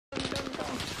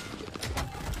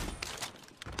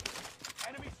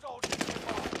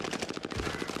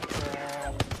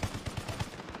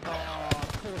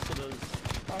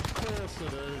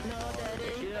it is. No, Daddy.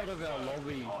 Get out of our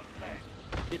lobby.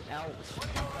 Get out.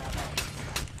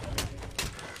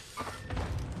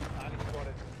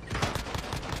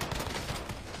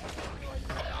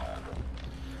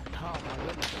 Oh my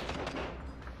goodness.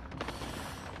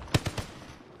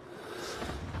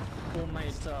 Poor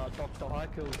mate, Dr.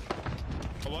 Haiku.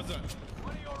 Or was it?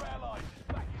 One of your allies is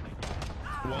back in the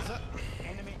game. Was it?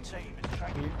 Enemy team is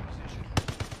tracking your position.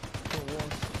 It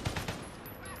was.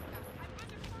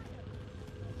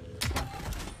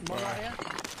 One right here.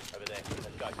 Over there,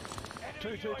 let's go.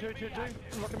 Two.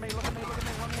 Look at me, one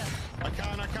here. I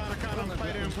can't. I'm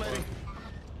plating.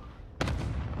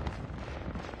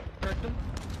 Cracked him.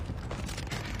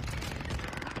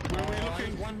 Where are we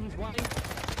looking? He's one.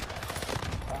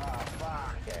 Ah,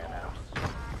 fuck, yeah, now.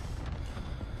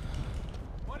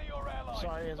 One of your allies.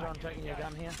 Sorry, Ezra, I'm taking your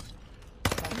gun here.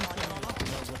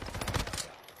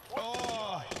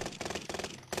 Oh!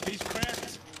 He's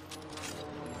cracked.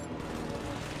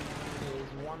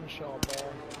 There's one shot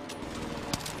there.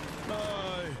 No.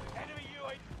 Enemy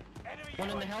UAV. One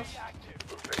in the house. Active.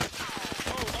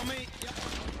 Oh, on me. Yep.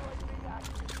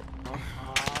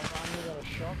 I've only got a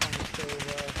shot, I'm still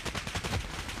there.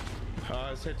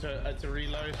 I said to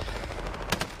reload.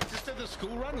 Just did the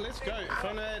school run. Let's go. If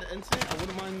I had internet, I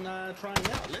wouldn't mind trying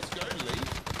out. Let's go, Lee.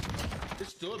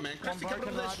 Let's do it, man. Christy, come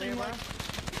over that stream like.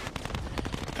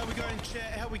 How we going,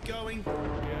 chat? How we going?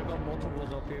 Yeah, I got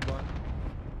multiples up here, but.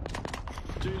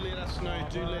 Do let us know.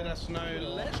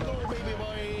 Let's go, baby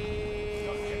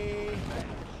boy.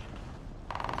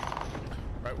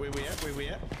 Right, where we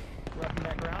at? Wrapping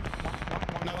back around.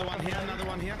 Another one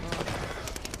here.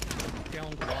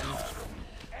 Down one.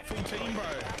 Full team, bro.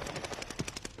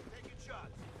 Taking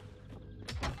shots.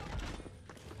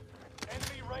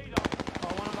 Enemy radar. Oh,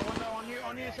 one on the window,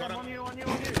 on you, Sam, Got him. on you.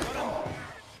 Got him.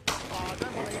 Oh, I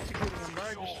don't want to execute him, bro.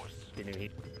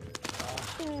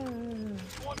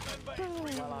 Squad member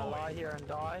is Well, I lie here and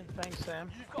die. Thanks,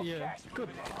 Sam. You've got Yeah, gas. good.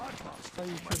 Oh,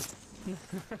 you could.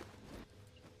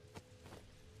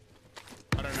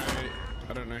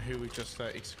 I don't know who we just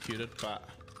executed, but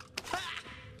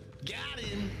got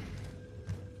him.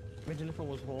 Imagine if it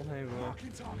was Jorge, bro.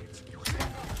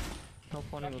 How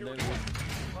funny would that be?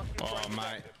 Oh,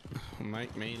 mate,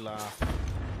 make me laugh.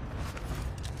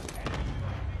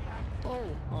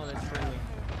 Oh, that's friendly.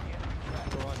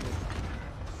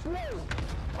 Whoa!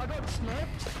 I got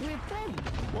snapped. Where from?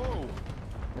 Whoa!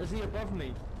 Is he above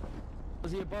me?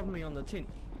 Is he above me on the tent?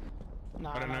 No,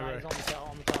 I don't know, he's bro.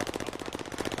 on the top.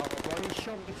 Oh, bro, he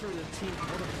shot me through the tent.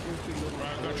 What a freaky little.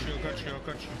 Right, I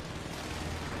got you.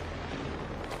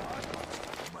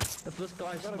 If this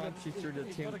guy snipes you through the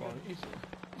tent, bro.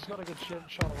 He's got a good shot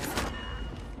on him.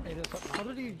 He does something. How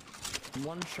did he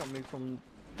one-shot me from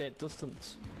that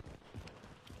distance?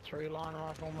 3-line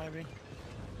rifle, maybe.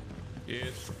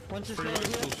 Yes. Once it's Pretty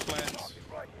landed much here. full slants.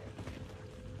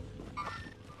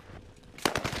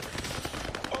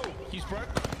 Oh, he's broke.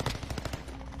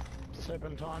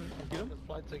 Serpentine. Get him. His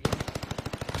plates again.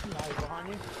 No, he's behind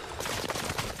you.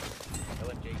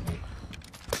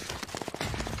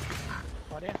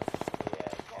 Right here.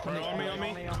 Bro, on me.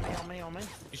 On me.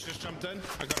 He's just jumped in.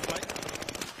 I got a plate.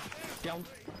 Down.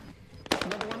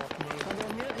 Another one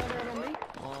here, another one on me.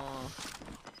 Oh.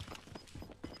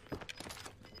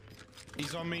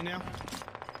 He's on me now.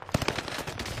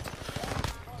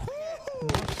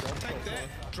 Take that.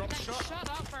 Drop shot. Shut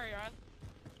up, Mario.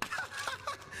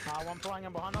 One flying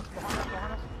in behind us.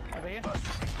 Over here.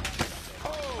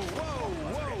 Whoa.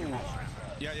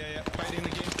 Yeah. Plating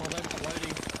again. Oh, that's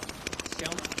loading.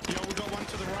 Down. Yo, we got one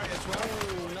to the right as well.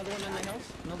 Oh, another one in the house.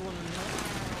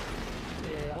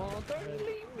 Yeah. Oh, don't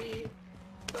leave me.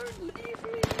 Don't leave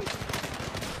me.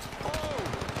 Oh!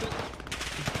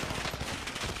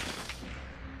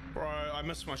 Bro, I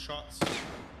missed my shots.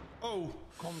 Oh!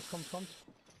 Comms.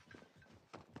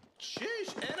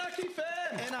 Sheesh! Anarchy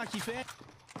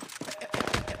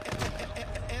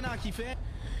fan!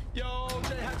 Yo,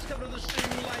 J-Hutch coming to the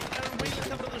stream like, Aaron Wheeler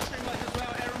coming to the stream like as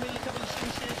well. Aaron Wheeler coming to the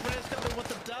stream, shares, Raz coming with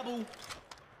the double.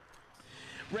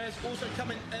 Raz also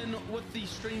coming in with the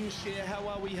stream share. How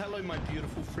are we? Hello, my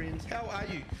beautiful friends. How are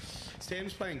you?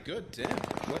 Sam's playing good. Damn.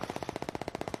 What?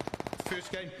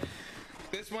 First game.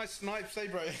 That's my snipe, say,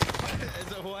 bro. Is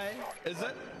it Jorge? Is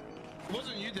it? It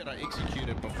wasn't you that I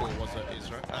executed before, was it,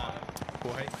 Ezra?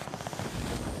 Jorge.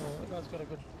 That guy's got a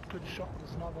good shot in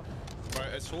the sniper. Bro,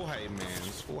 it's Jorge, man.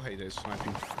 It's Jorge that's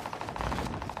sniping.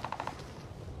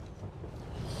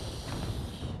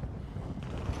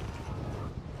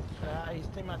 His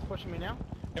teammate's pushing me now.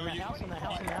 In the house.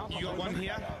 You got one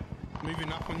here.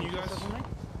 Moving up on you guys. Got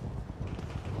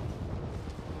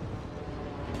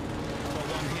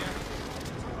one here.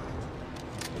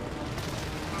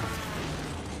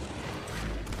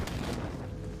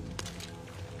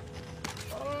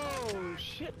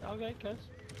 shit. Okay, cuz.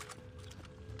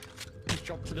 Just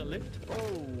drop to the left.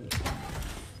 Oh.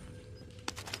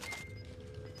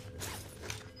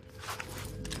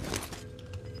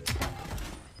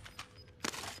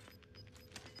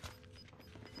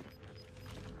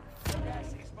 Gas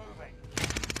is moving.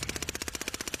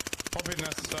 Pop in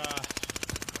this,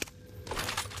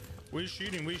 Where's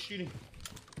shooting? Where's shooting?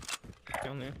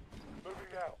 Down there.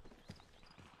 Moving out.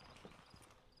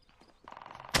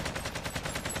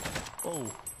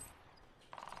 Oh.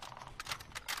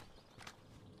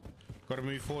 Gotta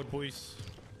move forward, boys.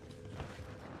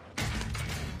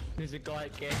 There's a guy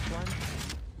at gas one.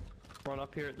 Right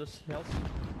up here at this house.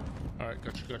 Alright,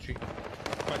 got you, got you.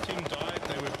 My team died,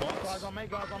 they were bots. Guys on me,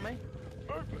 guys on me.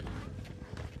 Movement.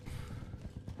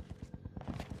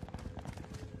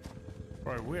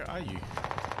 Bro, where are you?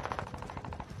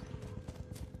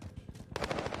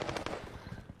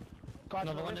 Guys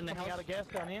Another on one the in the left coming house. out of gas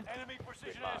down here. Enemy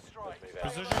precision airstrike.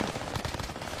 Position.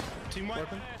 Team white.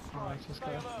 Airstrike. Nice, let's Stay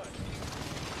go. alert.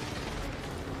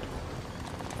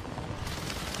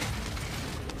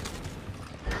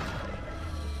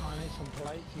 I need some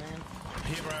plates, man.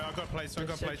 Here, bro, I got plates, I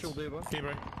got plates. Satchel there, bro. Here,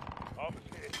 bro. I'm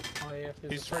here. Oh yeah, if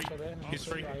there's He's a free. satchel there. He's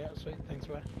sweet. free. Oh, yeah, sweet. Thanks,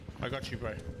 bro. I got you,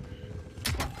 bro.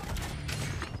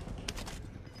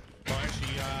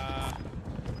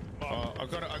 Oh,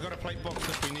 actually, I got a plate box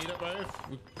if we need it, bro.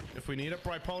 If we need it,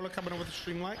 bipolar coming in with a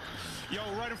stream light. Yo,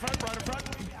 right in front, right in front.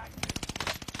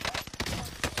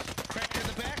 Cracked in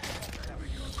the back.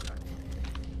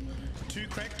 Two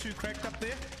cracked up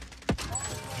there.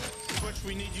 Switch,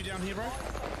 we need you down here, bro.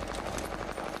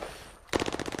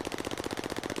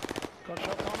 Got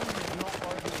shots on him. He's not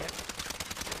broken yet.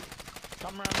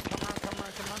 Come around, come around, come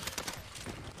around, come around.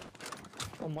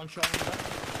 On one shot on the back.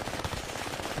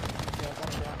 Yeah,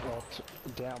 one down. Oh,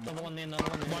 down. Another one there, another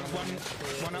one there.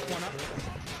 One up.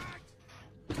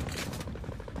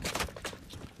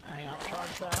 Hang on, try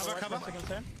and stay out of the way Cover, for a second,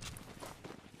 Sam.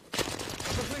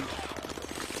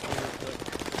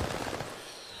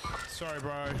 Sorry,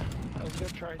 bro. That was a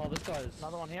good trade. Oh, this guy's.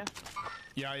 Another one here.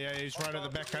 Yeah, he's right at the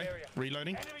back, eh?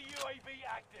 Reloading. Enemy UAV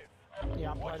active.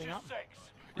 Yeah, I'm Watch plating your up. six.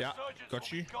 Yeah, Resurgence got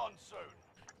will you. be gone soon.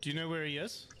 Do you know where he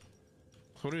is?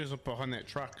 Thought he was up behind that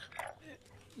truck.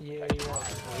 Yeah, he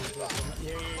was.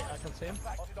 Yeah, I can see him.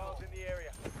 Hostiles in the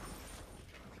area.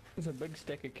 There's a big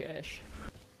stack of cash.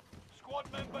 Squad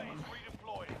member is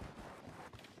redeploying.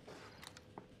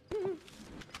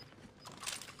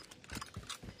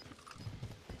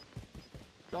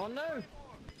 Oh no!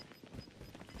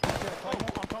 Yeah, on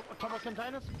top of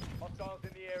containers. Hostiles in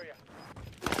the area.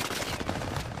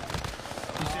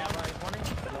 He's down.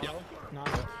 Yep. Yep. No.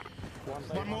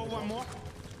 One more.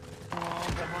 Oh,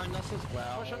 behind us as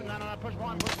well. Push it. No, push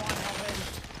behind, help him.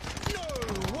 No!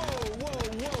 Whoa!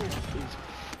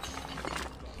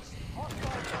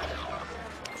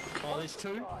 Oh, there's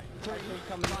two. Two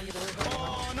coming behind you.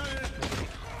 Oh, no!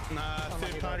 Nah,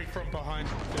 third party from behind.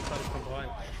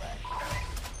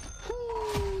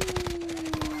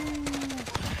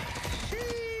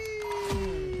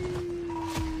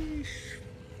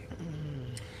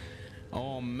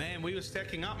 Oh man, we were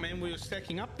stacking up, man. We were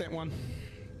stacking up that one.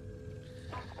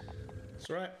 It's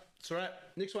alright.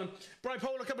 Next one. Bright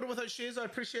Polar coming in with those shares. I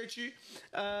appreciate you.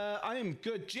 I am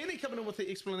good. Jenny coming in with the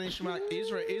exclamation mark.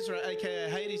 Ezra, aka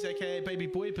Hades, aka Baby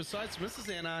Boy. Besides Mrs.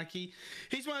 Anarchy,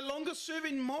 he's my longest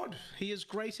serving mod. He is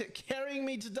great at carrying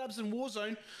me to dubs in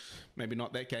Warzone. Maybe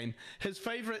not that game. His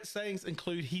favorite sayings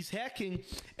include he's hacking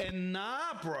and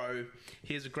nah, bro.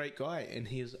 He's a great guy and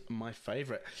he is my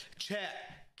favorite. Chat,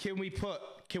 can we put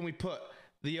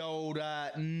the old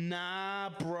nah,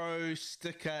 bro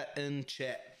sticker in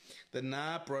chat? The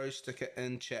nah, bro sticker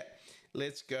in chat.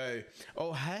 Let's go.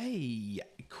 Oh, hey,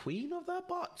 queen of the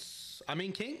bots. I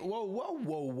mean, king.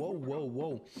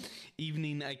 Whoa.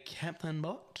 Evening, a captain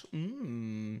bot.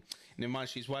 Never mind,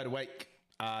 she's wide awake.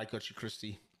 I got you,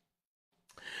 Christy.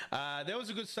 That was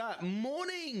a good start.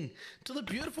 Morning to the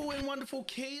beautiful and wonderful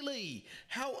Keely.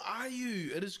 How are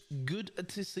you? It is good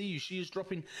to see you. She is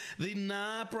dropping the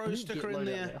nah bro sticker in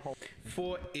there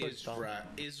for Ezra,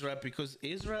 because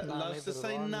Ezra loves to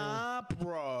say nah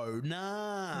bro.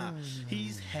 Nah.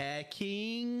 He's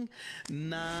hacking.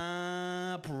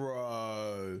 Nah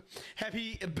bro.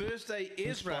 Happy birthday,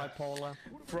 Ezra. Bipolar.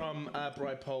 From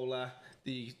Bipolar.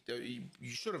 You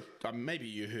should have, maybe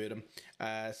you heard him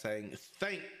saying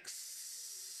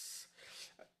thanks,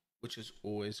 which is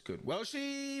always good. Well,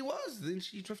 she was, then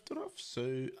she drifted off.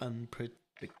 So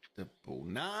unpredictable.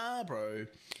 Nah, bro.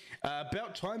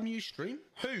 About time you stream.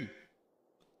 Who?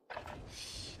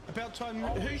 About time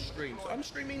who streams? I'm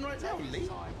streaming right now, Lee.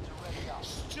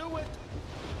 Stuart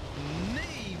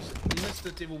Neves,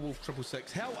 Mr. Devil Wolf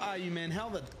 666. How are you, man? How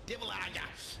the devil are ya?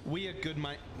 We are good,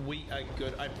 mate. We are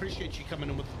good. I appreciate you coming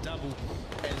in with the double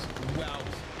as well.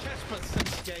 Casper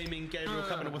Sims Gaming, Gabriel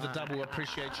coming in with a double.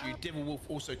 Appreciate you. Devil Wolf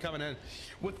also coming in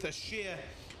with the share.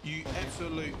 You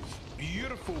absolute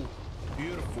beautiful,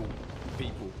 beautiful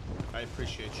people. I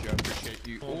appreciate you. I appreciate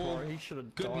you all. Bro, he should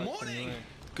have Good died morning. anyway.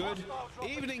 Good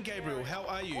evening, Gabriel. How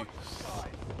are you?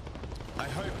 I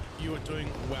hope you are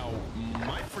doing well,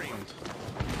 my friend.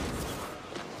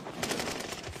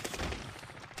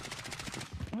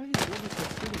 Why is it really so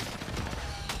silly?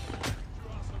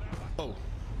 Oh,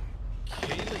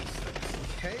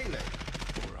 Kaylee.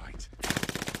 All right.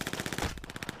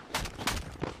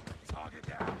 Target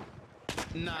down.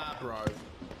 Nah, bro.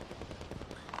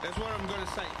 That's what I'm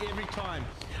gonna say every time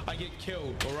I get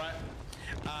killed. All right.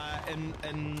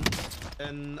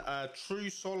 In true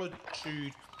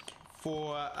solitude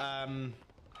for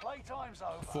Playtime's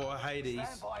over. for Hades,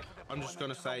 Stand by for I'm just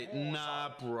gonna deployment say to the war nah,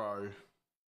 zone. bro.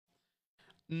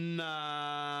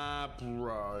 Nah,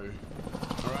 bro.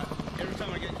 All right. Every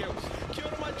time I get killed. Kia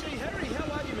ora, my G Harry. How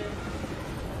are you, man?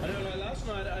 I don't know. Last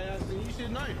night I asked and you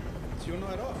said no. It's your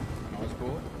night off. And I was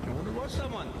bored. I wanted to watch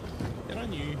someone. And I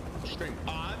knew stream.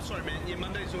 Oh, I'm sorry, man. Yeah,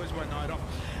 Monday's always my night off.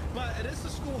 But it is the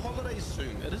school holidays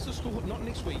soon. It is the school, not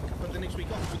next week, but the next week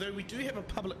off. Although we do have a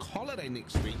public holiday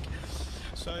next week.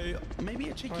 So maybe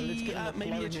a cheeky,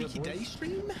 day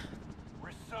stream?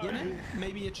 You know?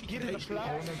 Maybe a cheeky day stream.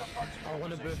 I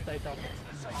want a birthday dub.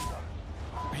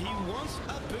 He wants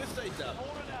a birthday dub.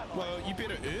 Well, you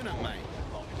better earn it, mate.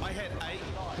 I had 8,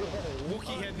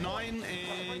 Wookie had 9,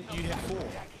 and you had 4.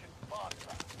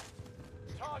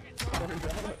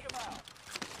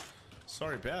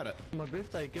 Sorry about it. My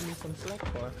birthday, give me some slack,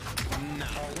 bro. Nah.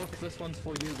 Oh, look, this one's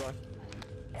for you, bro.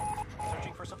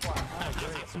 Searching for supply. Oh,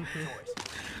 great.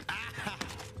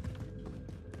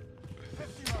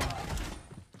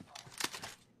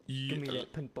 Give me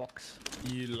that pink box.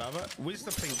 You love it? Where's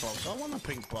the pink box? I want a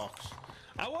pink box.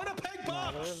 I want a pink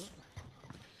box!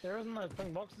 There isn't those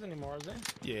pink boxes anymore, is there?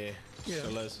 Yeah,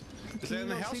 still is. Is that in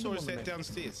the house or is that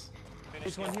downstairs?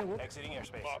 This one here, whoop. Exiting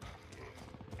airspace.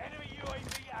 Enemy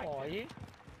UAV active. Oh, yeah?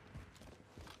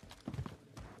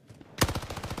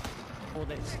 Or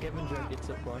that scavenger gets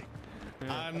it, bro.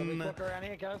 Look around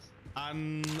here, guys.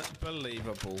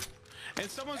 Unbelievable. And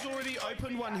someone's already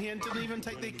opened one here and didn't even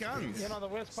take their guns. You know the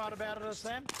worst part about it is,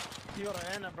 Sam? You gotta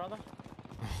earn it, brother.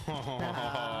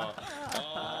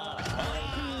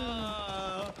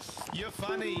 You're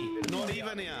funny. Not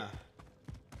even here.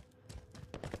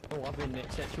 Oh, I've been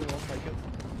that satchel, I'll take it.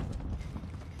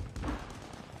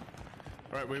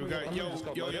 Alright, where we go?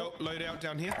 Yo, load out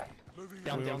down here.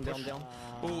 Down.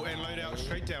 Oh, and load out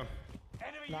straight down.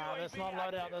 Enemy Nah, UAV there's not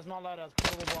active. loadout, there's not loadout. It's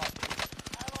portable block.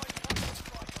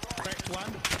 Cracked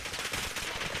one.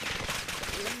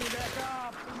 Let me back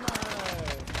up! No!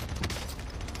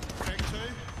 Cracked 2.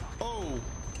 Oh.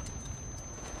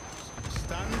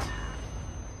 Stunned.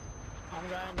 I'm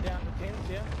going down to 10s,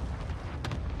 yeah?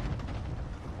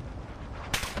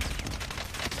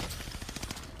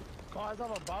 Guys,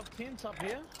 I'm above 10s up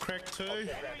here. Cracked 2. Enemy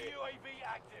UAV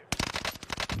active.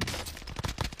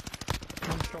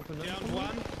 I'm dropping in. Down 1.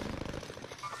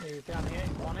 Yeah, he's down here,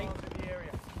 1 In the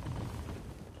area.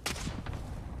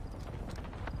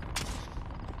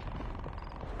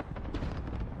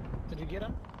 Did you get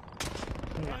him?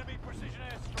 Enemy precision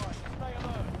airstrike. Stay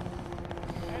alert.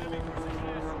 Enemy precision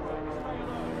airstrike. Stay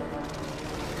alert.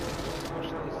 Push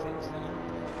these things down.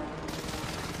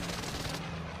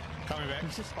 Coming back.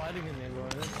 He's just hiding in there, bro.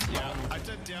 Yeah, I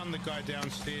did down the guy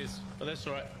downstairs, but that's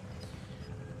alright.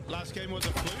 Last game was a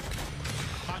fluke.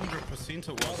 100%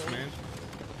 it was, man.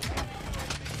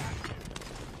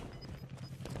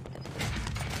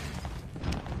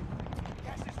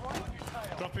 Gas is right on your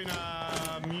tail. Dropping a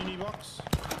muni box.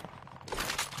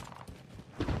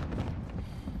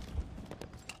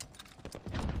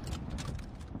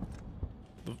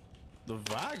 The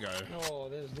Vargo. Oh,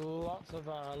 there's lots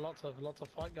of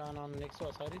fight going on next to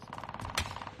us, Hades.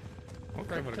 I'll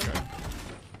give it a go.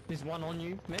 There's one on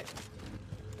you, Matt.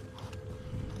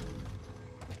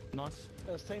 Nice.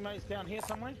 There's teammates down here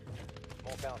somewhere.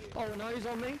 Small count here. Oh no, he's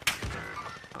on me.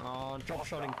 Oh, drop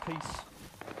shotting piece.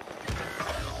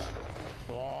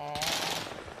 Whoa.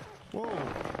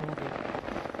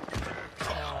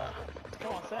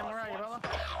 Come on, Sam, where are you, brother?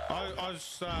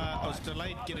 I was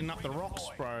delayed getting up the rocks,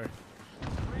 bro.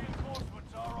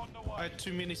 Reinforcements are on the way. I had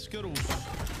too many Skittles.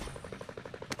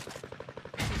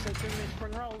 You said too many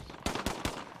spring rolls.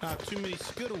 Too many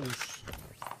Skittles.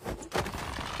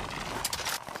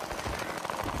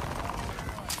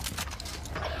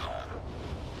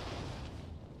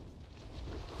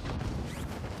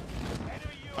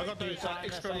 I got those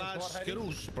extra large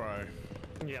Skittles, bro.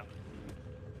 Yeah.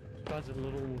 Guys are a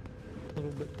little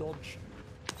bit dodge.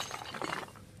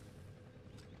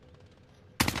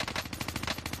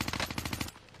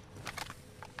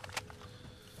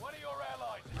 One of your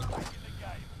allies is back in the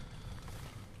game.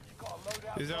 You've got a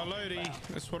loadout. There's our drop loadie. inbound.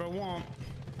 That's what I want.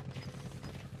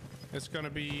 It's gonna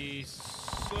be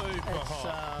super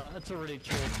hot. It's already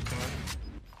chilled, bro.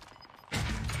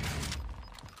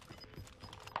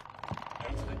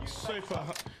 It's the new safe Super zone.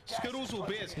 hot. Gas Skittles is or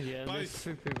closing beers? in. Yeah, there's Both.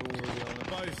 two people already on it.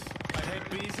 Both. I had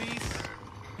beesies.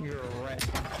 You're a rat.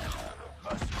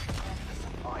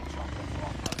 Supply chopper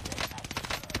from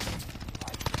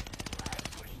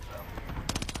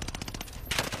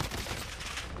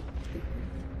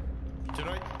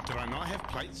Did I not have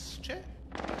plates, chat?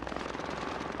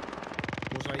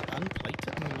 Was I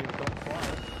unplated? I mean, you've got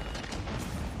fire.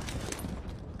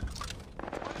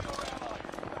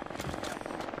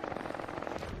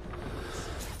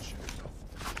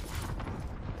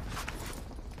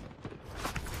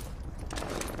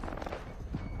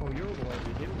 Oh, you're all the way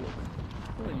over here, look.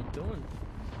 What are you doing?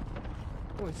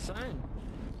 What are you saying?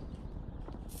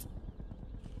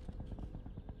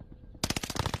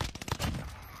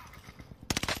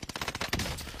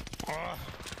 Oh,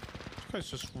 these guys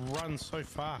just run so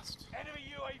fast.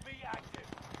 Enemy UAV active.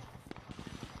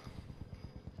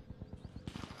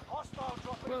 Hostile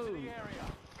dropping into Whoa. the area.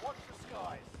 Watch the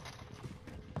skies.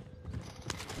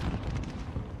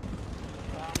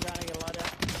 I'm going to get a load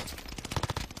out.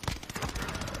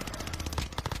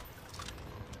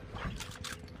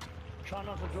 Try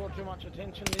not to draw too much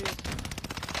attention to this.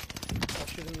 I'll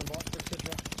shoot in the box,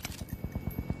 etc.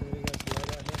 There we go, the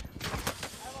load out here.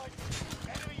 Allied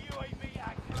enemy UAV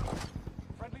active.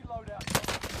 Friendly loadout.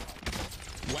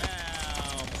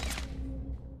 Wow.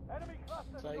 Enemy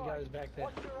cluster So he strike. goes back there.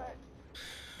 Watch your head.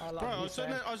 I love Bro, I you, was, in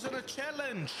Sam. I was in a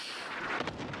challenge.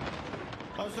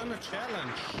 I was in a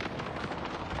challenge.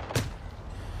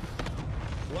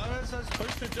 What was I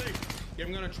supposed to do? Yeah,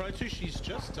 I'm gonna try to. She's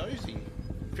just dozing.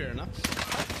 Fair enough.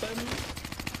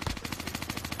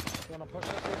 You want to push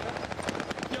this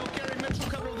here? Yo, Gary Mitchell,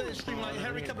 cover of that stream like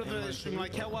Harry, cover of that stream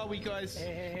like. How are we, guys?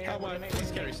 Hey, How what are? do you Please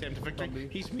mean? carry Sam to victory.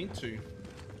 He's meant to.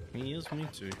 He is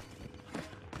meant to.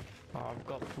 Oh, I've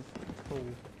got full.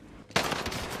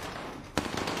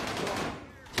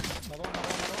 Another one.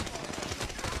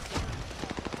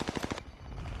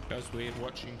 That was weird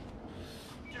watching.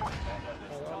 Well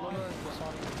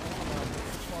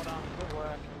done, good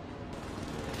work.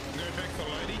 Go back for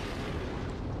lady.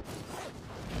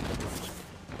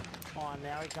 Oh,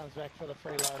 now he comes back for the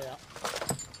free loadout.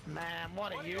 Man,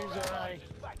 what a user, eh?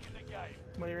 Back in the game.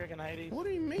 What do you reckon, Hades? What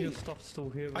do you mean? Your stuff's still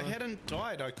here, bro. I hadn't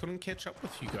died. I couldn't catch up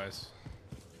with you guys.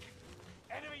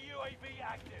 Enemy UAV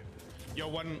active. Yo,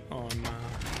 one. Oh no.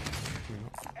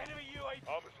 Enemy UAV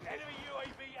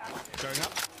active. Going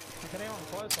up. Can anyone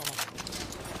close on him?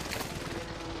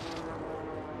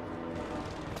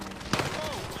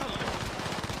 Oh, hello.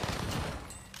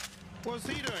 What's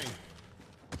he doing?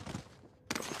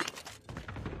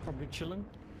 Probably chilling.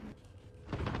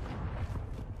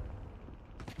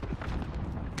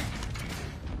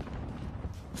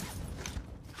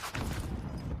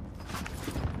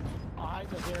 I hate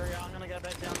this area. I'm gonna go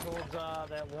back down towards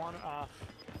that one,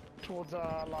 towards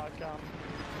lighthouse.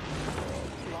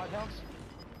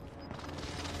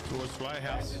 Towards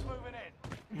Lighthouse. Just moving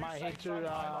in. Might head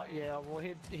to yeah, we'll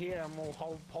head here and we'll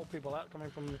hold people out coming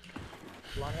from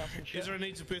lighthouse and shit. Ezra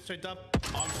needs a birthday dub.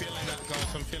 I'm feeling it,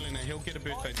 guys. I'm feeling it. He'll get a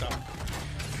birthday dub.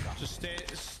 Just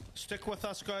stick with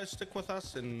us, guys. Stick with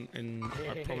us, and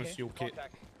I promise you'll get.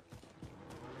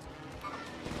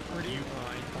 Ready?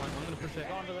 Alright, fine. I'm gonna push He's that.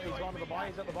 gone to the buy.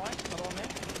 He's at the buy. Another one there.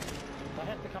 They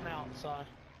have to come out. So.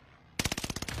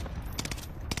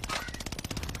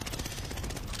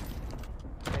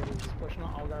 Hades is pushing it.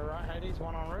 I'll go right. Hades,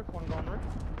 one on roof, one gone roof.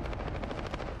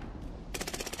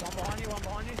 One behind you, one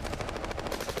behind you.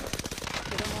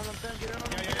 Get in on them, Sam. Get in on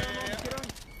them. Yeah, Get in on yeah, them. Get in.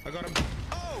 I got him.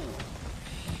 Oh!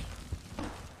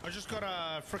 I just got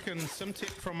a frickin' Simtech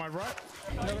from my right.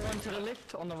 Another one to the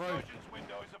left on the road. Emergence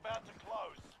window is about to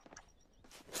close.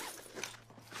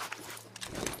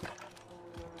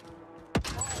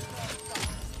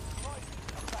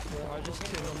 I just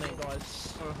killed on that guy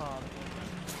so hard.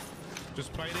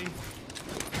 Just plating.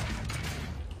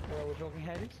 Where are we talking,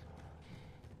 Hades?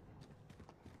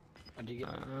 Did you get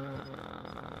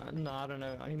No, I don't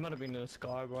know. He might have been in the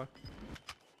sky, bro.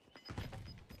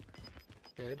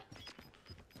 good?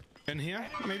 In here,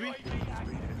 maybe? UAV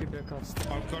active. Keep your cost.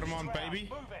 I've got him on, baby.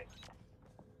 Move it.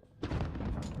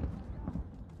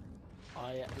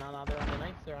 Oh yeah, no, they're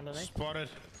underneath. They're underneath. Spotted.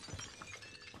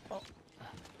 Oh,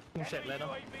 One set ladder.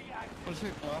 UAV active. One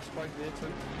set glass break there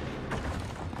too.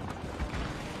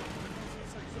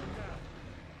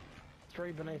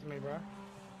 3 beneath me, bro.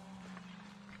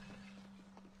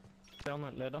 Down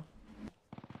that ladder.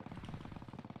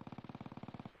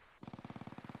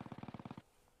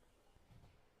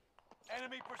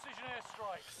 Enemy precision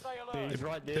airstrike. Stay Yeah, alert. he's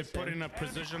right there. They've put Sam. in a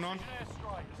precision on. Precision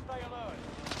airstrike. Stay alert.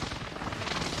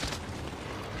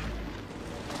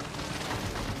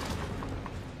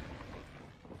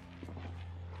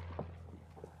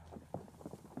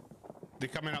 They're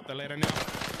coming up the ladder now.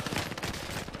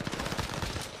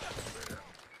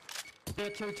 Yeah,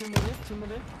 two more there, two more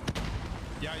there.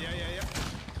 Yeah.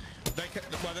 They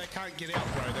can't get out,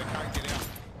 bro. They can't get out.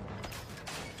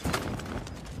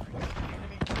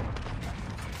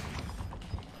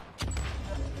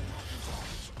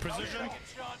 Precision. Taking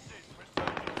chances.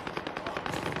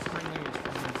 Resurgence. Friendly is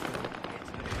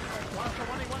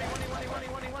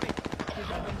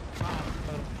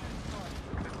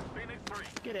Phoenix 3.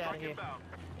 Get out of here. Inbound.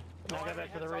 Now go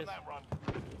back to the res. That run.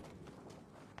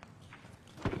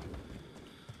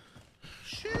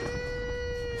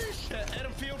 Sheesh.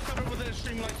 Adam Field coming with that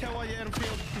stream like, how are you, Adam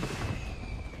Field?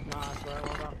 Nice, bro.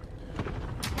 Well done.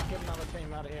 Get another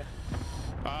team out of here.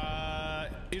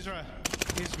 Ezra,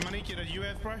 here's money. Get a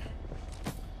UF, bro.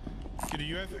 Get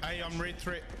a UF. Hey, I'm red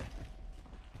threat.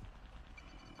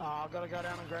 I've got to go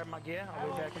down and grab my gear.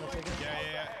 I'll be back in a second.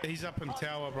 Yeah. He's up in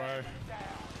tower, bro.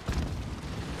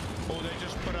 Oh, they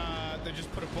just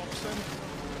put a box in.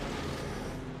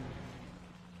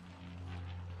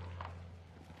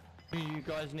 Do you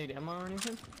guys need ammo or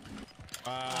anything?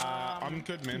 I'm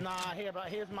good, man. Nah, here, but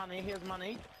here's money. Here's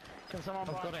money. Can someone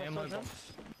I've buy got an ammo precision?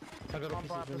 box. I got a Someone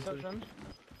buy precision too. precision.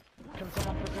 Can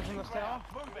someone precision this tower?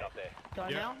 Move it up there. Go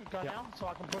Yeah. now, go now, so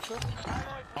I can push this.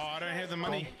 Oh, I don't have the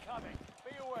money. Incoming.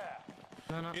 Be aware.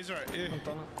 No. Ezra, I've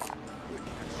done it.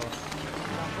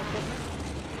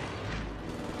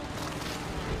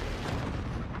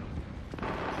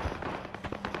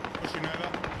 pushing over.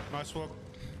 Nice work.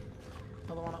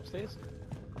 Another one upstairs.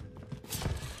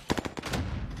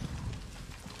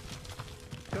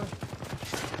 Go.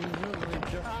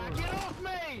 Get off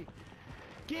me!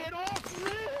 Get off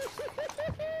me!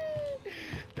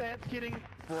 That's getting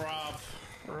Bruv.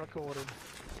 recorded.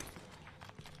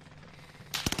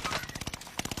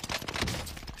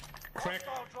 Crack.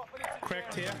 Hostile dropping into the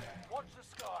Cracked area. here. Watch the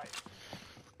skies.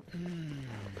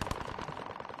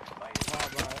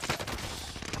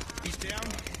 He's down.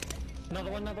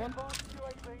 Another one. Advanced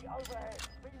UAV overhead.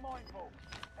 Be mindful.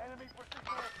 Enemy precision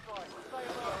airstrike. Stay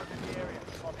alert in the area.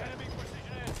 Enemy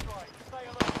precision airstrike. Stay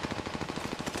alert.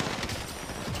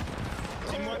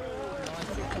 Teamwork.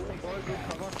 Marking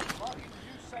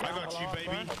you safe. I got you,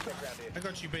 baby. I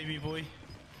got you, baby boy.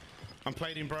 I'm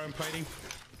plating, bro. I'm plating.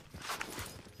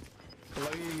 Below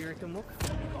you reckon, look?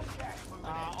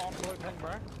 On blue ping,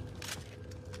 bro.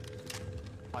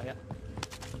 Oh, yeah.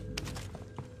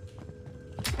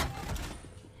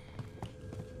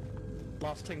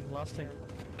 Last thing.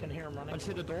 Can hear him I running. just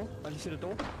hit a door.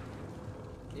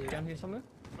 Yeah. Down here somewhere.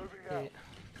 Moving Yeah. out.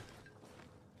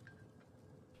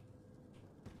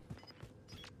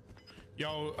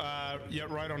 Yo, yeah,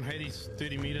 right on Hades.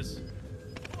 30 meters.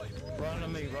 Right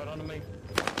on me.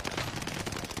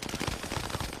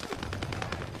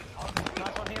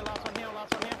 Nice one here, last one here.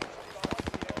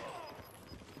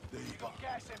 You've got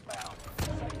gas inbound. Safe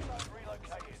zone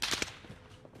relocated.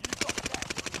 You've got gas.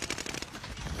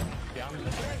 Yeah, I'm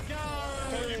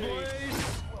Thank you, boys.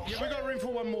 Yeah, we got room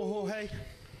for one more, Jorge.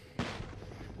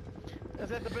 Is that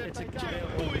the It's a birthday game.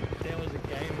 cake? That was a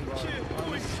game, bro. Cheer, I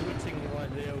was boys. sweating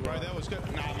right there, Bro, bro. that was good.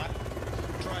 Nah, mate.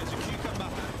 Dry as a cucumber.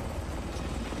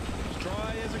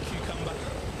 Dry as a cucumber.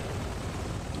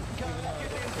 Get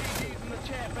them GGs in the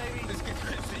chat, baby. Let's get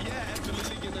crazy. Yeah,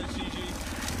 absolutely get those GGs.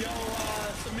 Yo,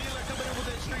 Samila coming in with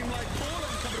that stream like Paul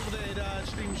and coming in with that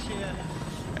stream share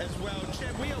as well.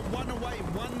 Chat, we are one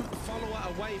follower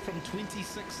away from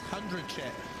 2,600,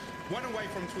 chat. One away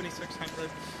from 2,600.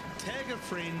 Tag a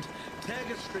friend, tag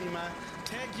a streamer,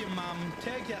 tag your mum,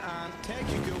 tag your aunt, tag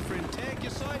your girlfriend, tag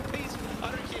your side piece.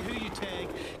 I don't care who you tag.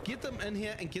 Get them in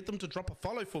here and get them to drop a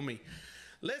follow for me.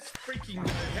 Let's freaking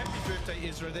go. Happy birthday,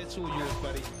 Ezra. That's all yours,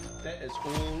 buddy. That is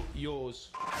all yours.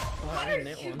 What are you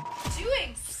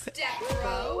doing, step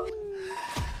bro?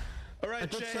 All right,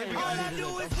 Jay. Here we All go. I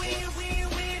do is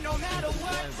win, no matter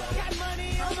what. Got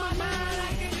money on my mind,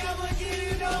 I can never get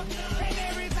it up. And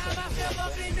every time I step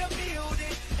up in the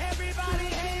building, everybody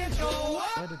hands go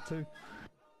up. I did too.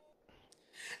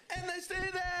 And they stay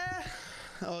there.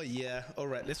 Oh, yeah. All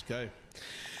right, let's go.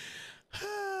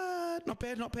 Not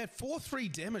bad, not bad.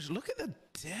 4-3 damage. Look at the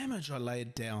damage I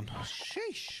laid down.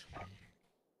 Sheesh.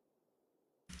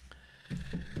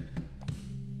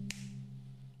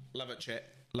 Love it, chat.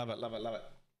 Love it, love it, love it.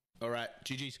 All right,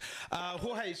 GG's.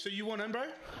 Jorge, so you want in, bro?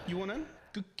 You want in?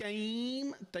 Good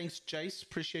game. Thanks, Jace.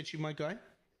 Appreciate you, my guy.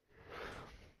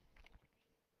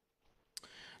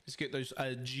 Let's get those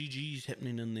GG's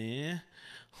happening in there.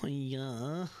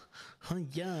 Hiya.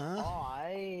 Hiya.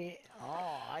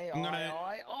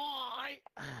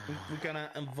 We're gonna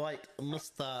invite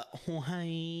Mr.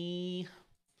 Jorge.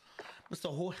 Mr.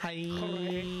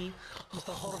 Jorge.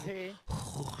 Mr. Jorge.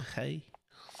 Jorge.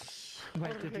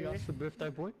 Wait, did you ask the birthday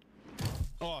boy?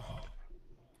 Oh,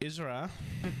 Ezra.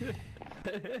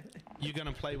 You're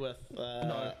gonna play with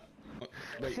No.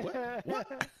 Wait, what? What?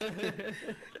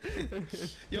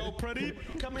 Yo,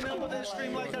 Pradeep, coming in with that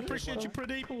stream like I appreciate you,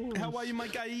 Pradeep. How are you, my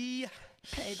guy?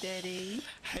 Hey, Daddy.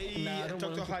 Hey, Nah, I don't want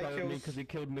Dr. him to play with me High because he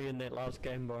killed me in that last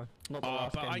game, bro. Not the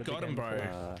last but game, I the got him, game bro.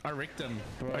 before. I wrecked him.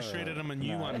 I shredded him a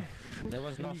new one. That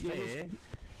was not fair.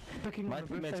 Picking My on the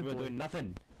teammates birthday were boy. doing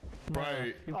nothing. Bro.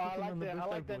 You're I picking like on the that. I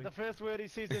birthday like that. boy. The first word he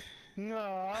says is,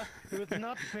 no, it was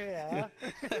not fair.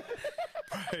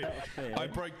 I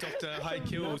broke Dr. High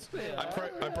Kills.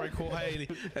 I broke Jorge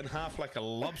in half like a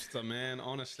lobster, man,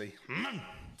 honestly.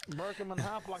 Broke him in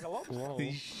half like a lobster.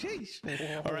 Sheesh.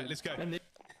 All right, let's go.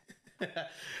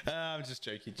 I'm just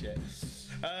joking, chat.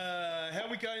 How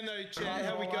we going, though, chat?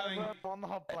 How we going? On the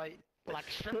hot plate. Like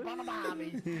shrimp on a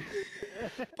barbie.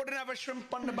 Put another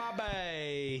shrimp on the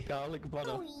barbie. Garlic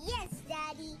butter. Oh, yes,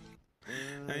 Daddy.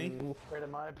 Hey? Spread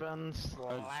them open.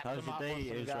 Slap how's them your up day, with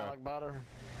some Ezra? garlic butter.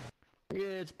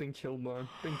 Yeah, it's been chill, bro.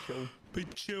 Been chill. Be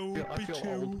chill, I be feel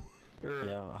chill. old.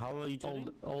 Yeah, how are you doing?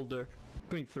 Older.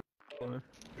 23. Bro.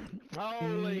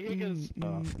 Holy hickers.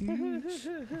 Older.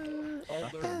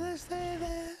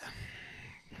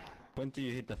 When do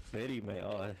you hit the 30, mate?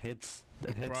 Oh, it hits.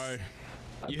 Bro,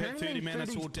 you hit 30, man,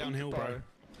 it's all 30's downhill, peak, bro.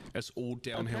 It's all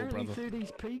downhill, Apparently brother.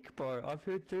 30's peak, bro. I've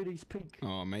heard 30's peak.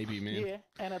 Oh, maybe, man. Yeah,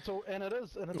 and it's all, and it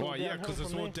is, and it's all Oh, yeah, downhill because it's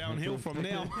from all there. downhill from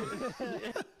now.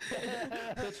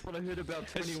 That's what I heard about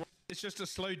 21. It's just a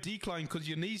slow decline because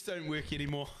your knees don't work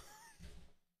anymore.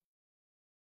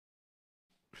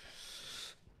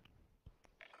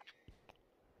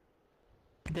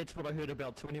 That's what I heard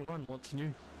about 21. What's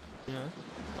new? You know,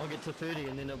 I'll get to 30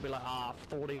 and then it'll be like,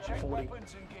 40, 40.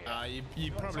 Weapons and gear.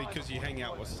 You probably because you hang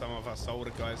out with some of us older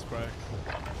guys, bro.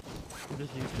 I'm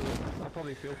just used to it. I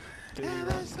probably feel 30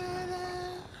 right.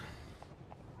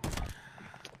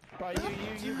 But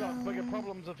you got bigger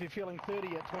problems if you're feeling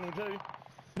 30 at 22.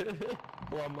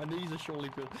 Well, my knees are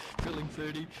surely feeling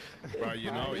 30. Bro,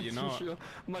 you know it, you That's know for it. sure.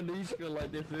 My knees feel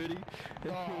like they're 30.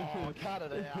 Oh, cut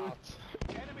it out.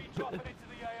 Enemy dropping into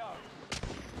the AO.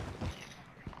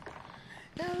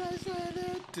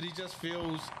 Did he just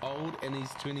feels old and he's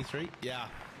 23? Yeah.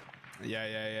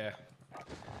 Yeah.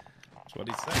 That's what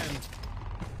he's saying.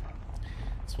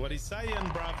 That's what he's saying,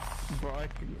 bruv. Bro,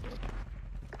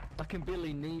 I can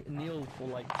barely kneel for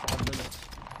like 5 minutes.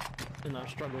 And I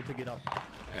struggle to get up.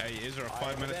 Hey, Ezra,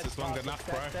 5 minutes is long enough,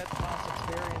 bro. That past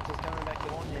experience is coming back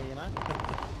on you, you know?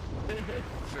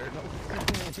 Fair enough.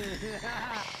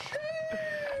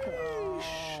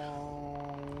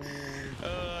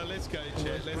 Let's go,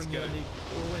 chat, let's go.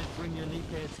 Always bring your knee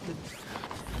pads, kids.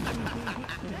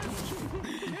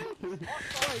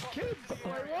 Hey, kids!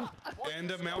 Wait, what? And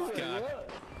a mouth guard.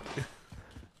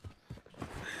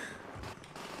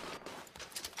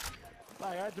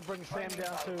 I had to bring Sam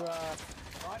down to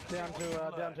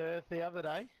earth the other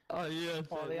day. Oh yeah.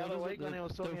 Or the other week when he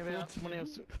was talking about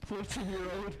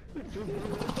 14-year-old.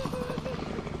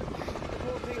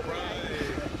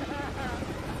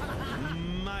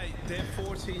 Mate, that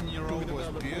 14-year-old was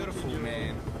beautiful,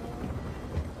 man.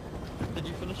 Did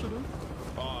you finish it all?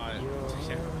 Oh,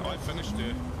 yeah, I finished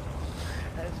it.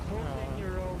 As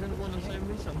 14-year-old. Didn't want to save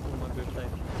me some for my birthday.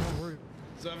 No rude.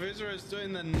 So if Ezra is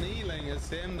doing the kneeling, is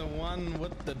Sam the one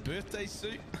with the birthday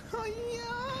suit? Oh,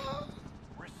 yeah.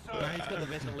 No, he's got the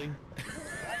Vaseline.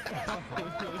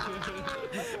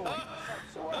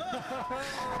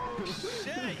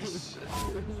 Sheesh.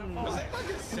 Was that like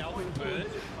a self-burn?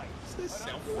 Is this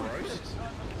self-roast?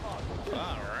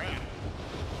 Alright.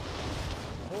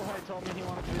 Jorge told me he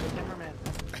wanted to be the cameraman.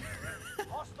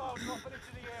 Hostile dropping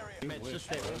into the area. Matt's just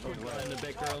that awkward guy in the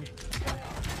background.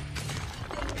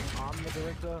 I'm the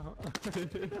director.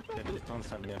 They're just on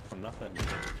something here for nothing.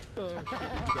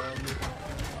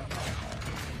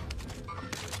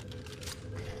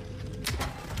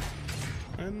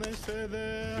 And they say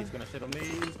there. He's gonna sit on me,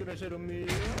 he's gonna sit on me.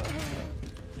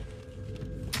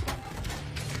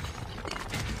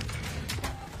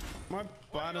 My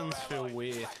buttons feel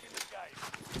weird.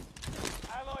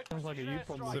 Allied Sounds like a precision you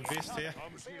problem. The airstrike. vest here.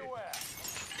 Be aware.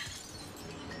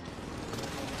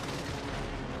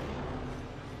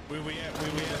 Where we at?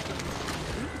 Where we at?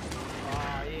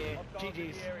 Oh yeah,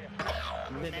 GG's.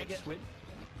 Medic switch.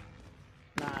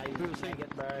 Nah, you didn't make it,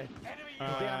 bro.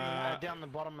 Down the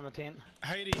bottom of the tent.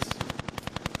 Hades.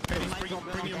 Hades,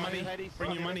 bring your money.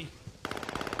 Bring your money.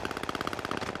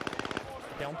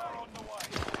 Down.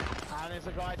 There's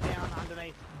a guy down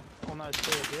underneath on those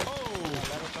stairs, yeah? Oh!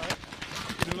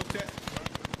 Didn't look at.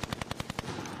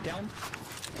 Down.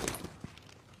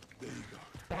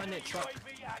 Behind that truck.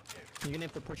 You're gonna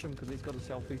have to push him because he's got a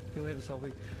selfie. He'll have a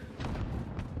selfie.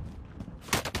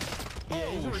 Yeah,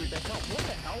 he's already back up. What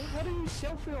the hell? How do you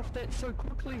selfie off that so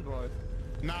quickly, bro?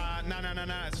 Nah.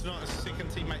 It's not. It's second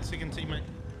teammate.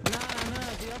 Nah,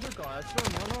 the other guy. I saw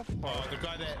him run off. Oh, the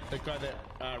guy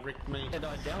that wrecked me. And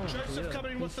I downed him. Joseph Yeah.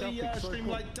 coming in with the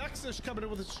Streamlight. Duxish coming in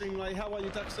with the Streamlight. How are you,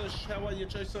 Duxish? How are you,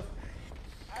 Joseph?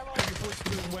 Hope your voice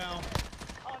is doing well.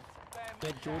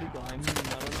 That Geordie guy, I don't know.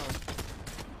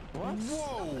 What?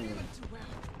 Whoa!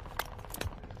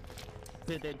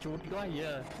 That Geordie guy?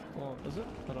 Yeah. Oh, is it?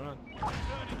 I don't know.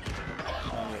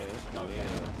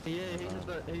 Yeah, he's a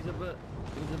bit, I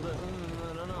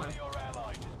don't know.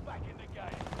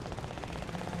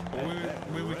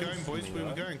 Where we going, boys? Where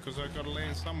we going? Because I've got to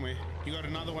land somewhere. You got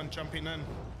another one jumping in.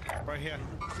 Right here.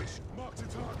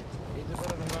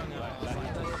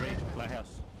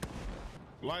 Lighthouse.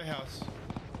 Lighthouse.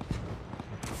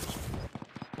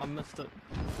 I missed it.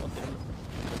 God damn it.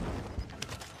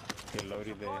 Get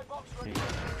loaded there.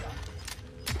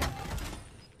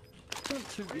 Don't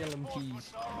shoot the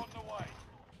LMGs.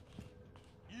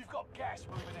 You've got gas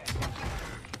moving in.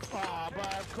 Oh,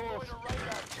 but of course.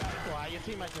 Wow, your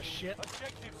teammates are shit.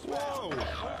 Whoa!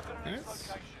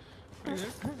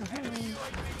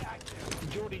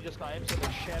 Geordie just got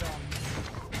absolutely shat on.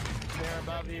 They're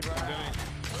above you, bro.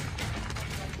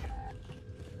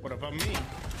 What about me?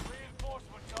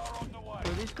 Reinforcements are on the way.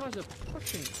 Bro, these guys are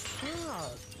pushing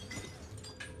hard.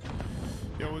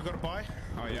 Yo, we got to buy?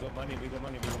 Oh, yeah. We got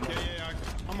money. Yeah,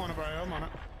 I'm on it, bro. I'm on it.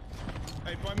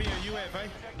 Hey, buy me a UAV, eh?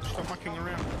 Stop mucking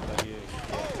around.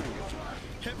 Oh!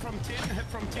 Hit from 10, hit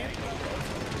from 10. Oh,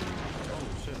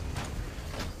 shit.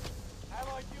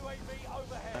 Allied UAV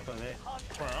overhead. Up on there.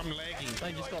 Bro, I'm lagging.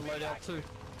 They just got loaded out too.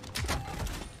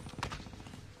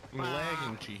 I'm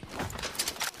lagging, G.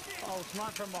 Oh,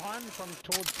 snipe from behind, from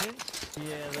towards tents.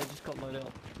 Yeah, they just got loaded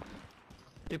out.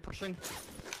 They're pushing.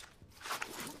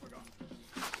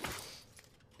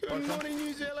 Good morning,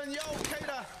 New Zealand. Yo,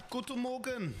 Kater. Guten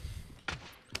Morgen.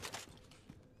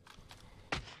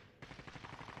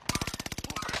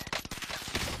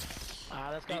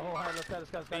 Let's go. Oh, hey, let's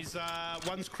go. He's,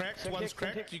 one's cracked, one's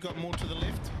cracked. You got more to the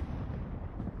left.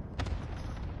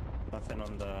 Nothing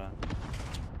on the...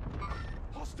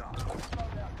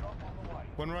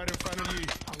 One right in front of you.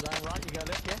 I'm going right, you go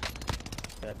left, yeah?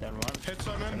 That down one. Hits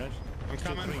on him. Finish. I'm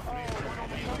coming.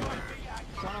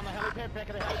 One on the helipad, back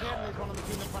of the helipad, and there's one on the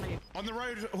team in front of you. On the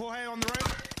road, Jorge, on the road.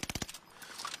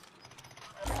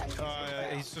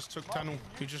 He's just took tunnel.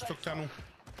 He just took tunnel.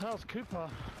 How's Cooper?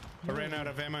 I ran out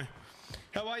of ammo.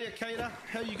 How are you, Kater?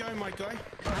 How you going, my guy?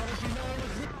 How did you know it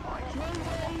was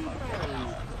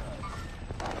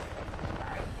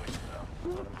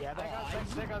Yeah,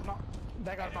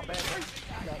 that guy's not bad.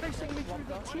 basically through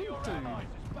the tent, dude?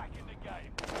 Back in the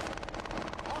game.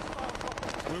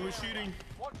 Where we shooting?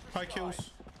 High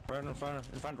kills. Right in front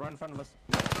of us.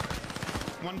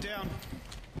 One down.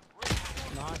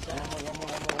 Nice.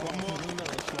 One more.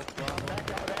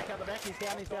 Back out the back. He's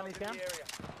down.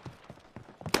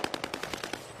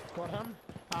 Got him.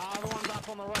 The one's up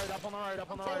on the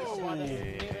road.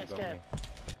 Near that scab.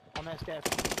 On that scab.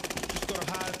 Just got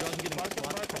a hard.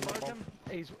 Broken.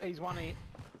 He's one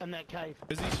in that cave.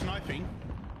 Is he sniping?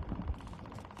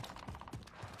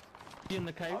 In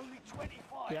the cave? Only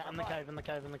 25. Yeah, in the cave.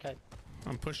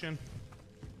 I'm pushing.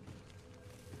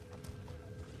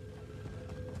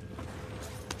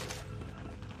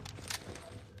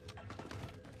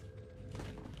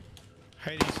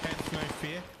 Hades has no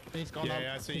fear. He's gone.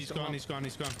 Yeah, I see. He's gone. He's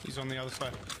on the other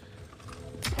side.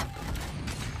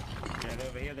 Yeah, they're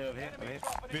over here.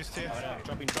 Vest here.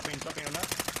 Dropping on that.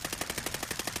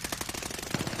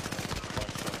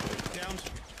 Downed.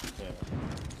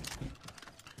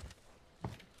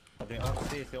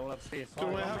 They're all upstairs.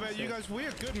 Good way. How about you guys?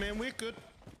 We're good, man. We're good.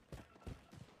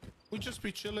 We just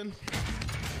be chilling.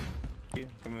 Yeah,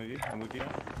 I'm with you.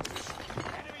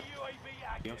 Enemy UAV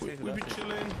active. We be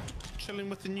chilling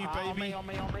with the new baby. On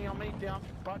me. Down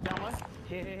low.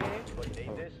 Here.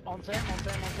 On Sam.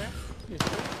 Yes,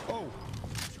 sir. Oh.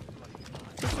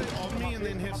 Just say on me and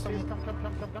then have someone. Come.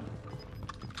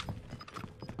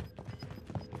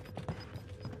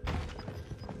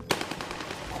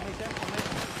 On me, Sam.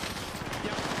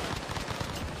 Yep.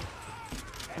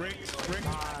 Rick.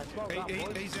 well done,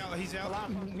 boys. He's out. He's out. Last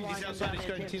one's He's flying outside. down He's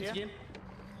there, going Kent, tense yeah? again.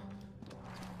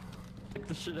 Kick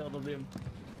the shit out of them.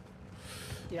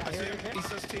 Yeah, I see here him. he is. He's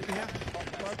just tenting here.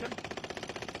 Broken.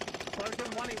 Broken.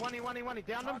 One.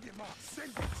 Down him.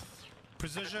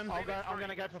 Precision. I'm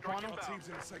gonna go for final. Yo,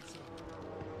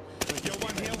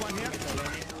 one here.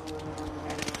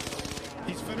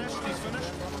 He's finished.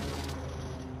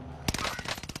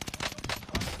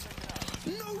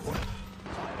 No way.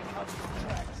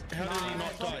 How did he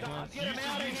not die?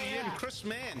 UGM, Chris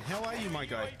Mann, how are you, my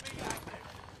guy?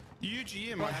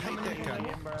 UGM, I hate that gun.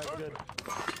 UGM, bro, it's good.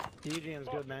 The UGM's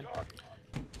good, man.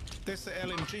 That's the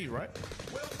LMG, right?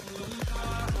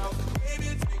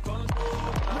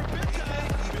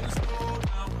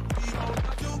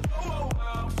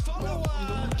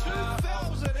 Follower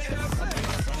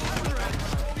 2,600.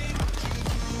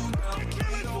 I'm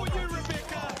killing for you,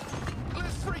 Rebecca.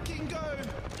 Let's freaking go.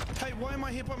 Hey, why am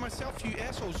I here by myself, you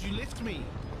assholes? You left me.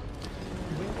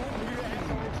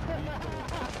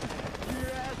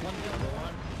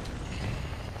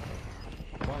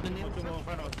 One in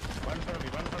front of me,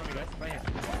 guys. Right here.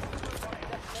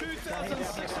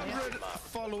 2,600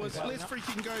 followers. Let's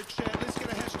freaking go, chat. Let's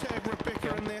get a hashtag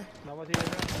Rebecca in there.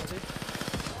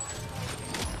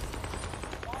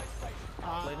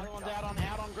 One's out on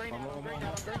green.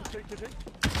 Two.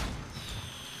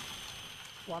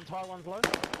 One's high, one's low.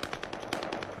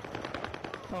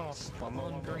 Oh, One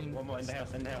more green. One more in the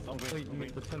house, on green. Wait,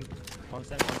 make the 10. One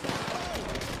set.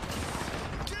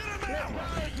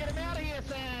 Get him out of here,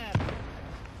 Sam!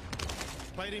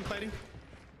 Plating.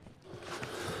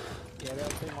 Yeah,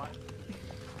 that'll be mine.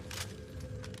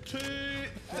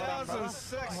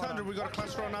 2,600. We got a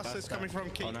cluster on us. That's coming from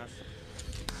Keith. On us.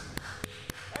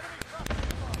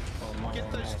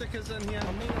 Get those stickers in here.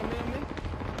 On me.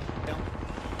 Down.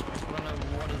 I don't know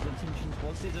what his intentions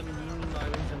was. There's a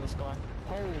nose in the sky.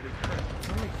 Holy crap.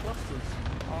 How many clusters?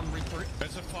 Retreat.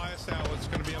 It's a fire sale. It's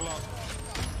going to be a lot.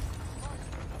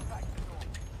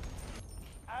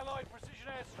 Allied precision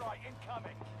airstrike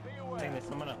incoming. Be I think aware. there's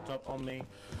someone up top on me.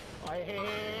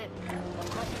 Hey.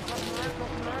 Crossing the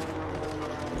road.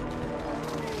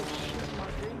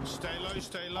 Oh, shit,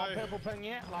 Stay low. purple ping,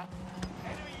 yeah. Like,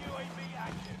 Enemy UAV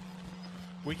active.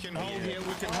 We can hold here.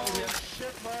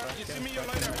 shit, bro. You send me your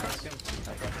loadout, Chris.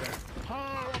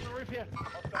 Oh, on the roof here.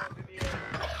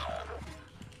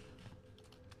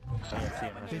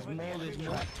 Hostiles in the area. There's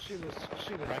more. She was. Oh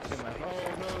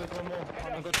no, there's one more. I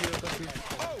got you.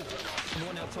 Oh! And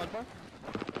one outside, bro.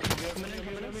 Coming in.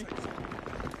 From,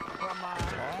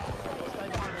 stay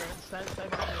behind me. Stay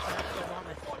behind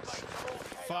me.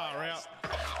 Far out.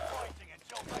 Fighting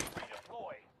until they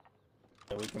redeploy.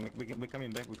 Yeah, we're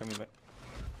coming back.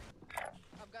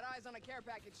 I've got eyes on a care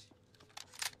package.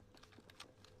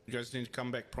 You guys need to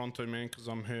come back pronto, man, because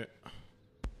I'm hurt.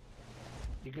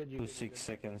 You good, 6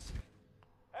 seconds.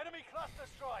 Enemy cluster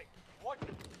strike. Watch.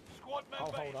 Squad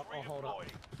member is I'll hold up.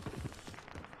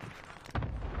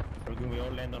 redeployed. We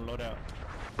all land on loadout.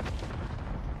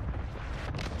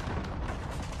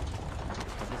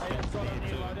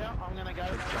 I'm gonna go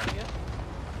down here.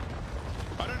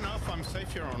 I don't know if I'm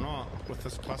safe here or not with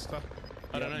this cluster.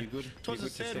 I don't know. You good? It was You a good to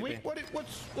sad stay week. there?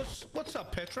 What's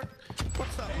up, Patrick?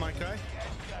 What's up, my guy?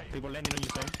 People landing on you,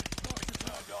 Sam.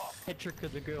 Patrick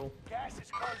is a girl. Gas is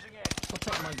closing in. What's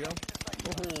up, my girl?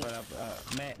 What up?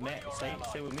 Matt,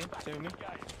 stay with me.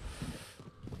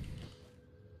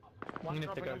 One I'm gonna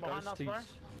have to dropping go in behind us, bro. ghosties.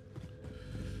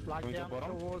 Like Going to down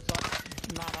bottom? towards us.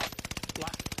 No.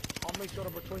 Like, on me sort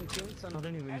of between tents I and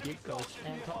don't even get ghosts.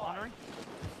 top honoring.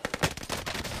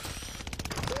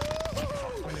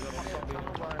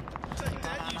 Take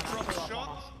that, you drop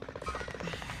shot.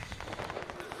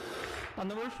 On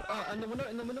the roof. In the window.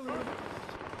 Another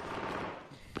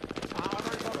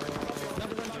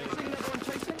one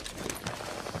chasing.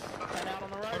 And out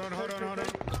on the road. Hold on.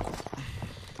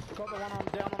 Got the one on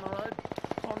down on the road.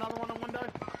 Oh, another one on window.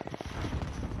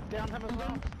 Down him as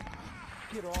well.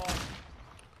 Get off.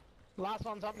 Last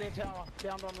one's up near tower.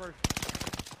 Down on roof.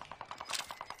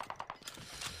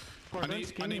 I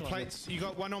need plates. You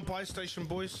got one on buy station,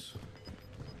 boys.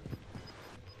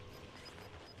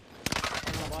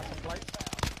 I'm gonna buy some plates.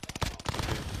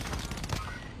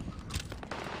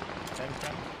 Sam,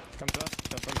 come to us,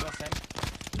 Sam.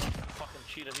 Fucking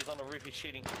cheater, he's on the roof, he's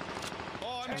cheating.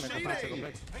 Oh, I'm cheating.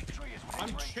 Victory is I'm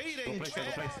win-win. cheating,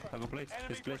 chat. I go place. Enemy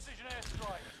This place. precision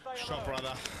airstrike. Stay Shot, alert.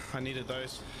 brother. I needed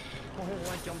those. Oh, I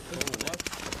jumped through.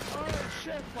 Oh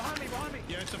shit! Behind me!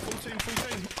 Yeah, it's a full team.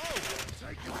 Oh! I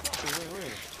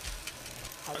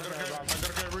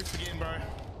gotta go roof again, bro.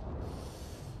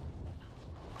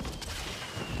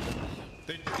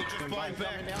 They're just flying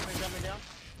back. Coming down.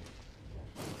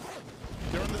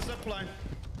 They're on the zip line.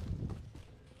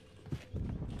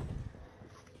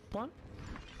 One.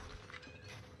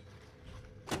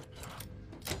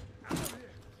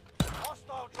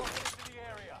 Hostile dropping into the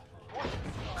area. Watch the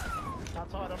sky.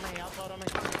 Outside of me, outside of me.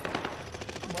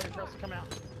 Waiting for us to come out.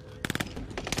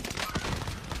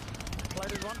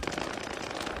 Floated one.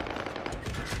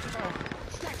 Oh.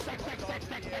 Stack.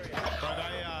 Bro,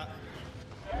 they are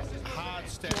hard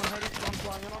step. One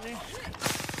flying in on you.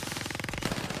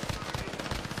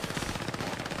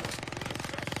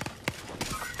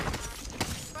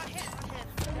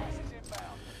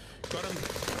 Got him.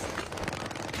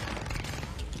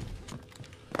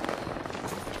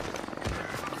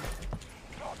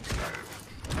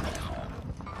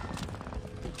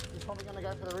 He's probably gonna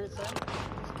go for the red sand.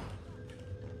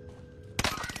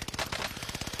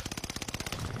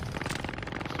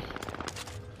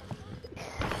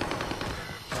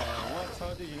 What?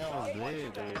 How did you know I was there,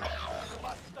 dude? You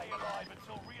must stay alive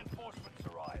until reinforcements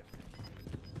arrive.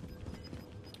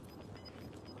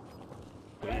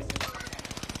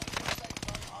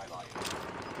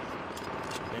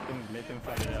 Let them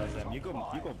fight it out, Sam. You go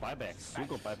buybacks. You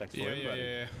go buybacks for everybody.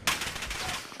 Yeah.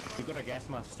 You got a gas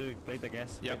mask too. Play the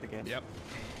gas. Yep. Play the gas. Yep.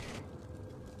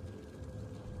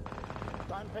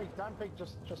 Don't peek,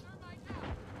 just.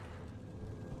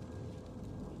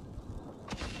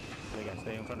 They can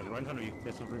stay in front of you. Right in front of you.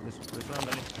 Let's run,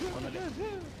 buddy. On the left.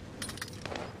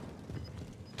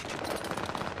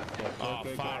 Oh,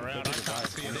 far out. I can't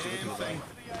see a damn thing.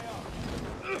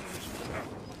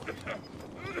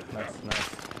 Nice.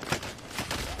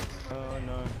 Oh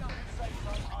no.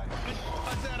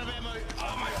 It's out of ammo.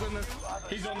 Oh my goodness.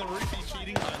 He's on the roof. He's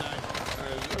cheating. I know.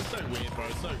 It's so weird, bro.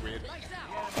 It's so weird.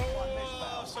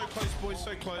 Oh, so close, boys.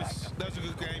 So close. That was a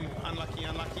good game. Unlucky.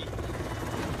 Come up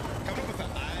with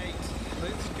an 8.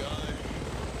 Let's go.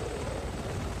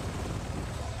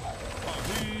 Oh,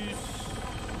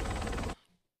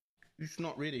 who's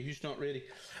not ready?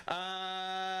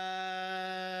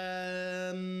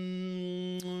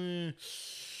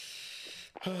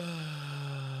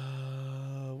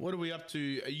 What are we up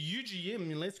to?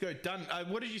 UGM, let's go. Done.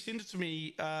 What did you send it to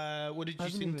me? What did you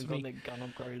send to me? Gun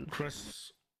upgrade.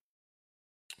 Chris.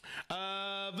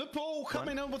 Vipul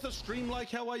coming in with a stream like.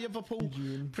 How are you,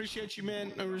 Vipul? Appreciate you,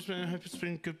 man. No worries, man. Hope it's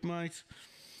been good, mate.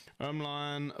 I'm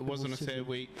lying. It wasn't a sad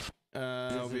week.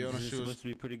 I'll be honest. It was supposed to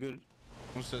be pretty good.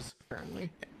 What's this? Apparently.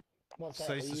 What's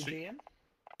that, Says the UGM?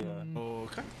 Yeah.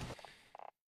 Okay.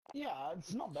 Yeah,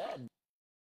 it's not bad.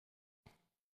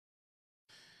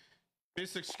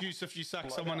 Best excuse if you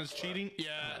suck someone is cheating.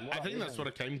 Yeah, I think that's what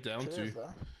it came down to.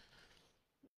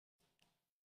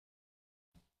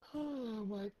 Oh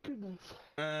my goodness.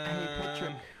 Hey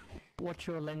Patrick, watch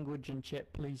your language in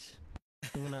chat, please.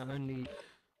 I'm gonna only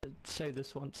say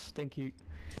this once. Thank you.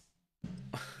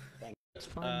 It's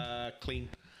fine. Clean.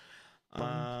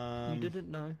 You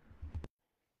didn't know.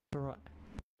 Alright.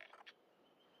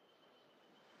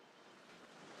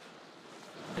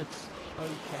 It's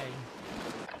okay.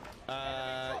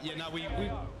 Yeah, no, we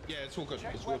yeah, it's all good.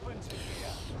 It's all good.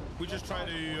 We just try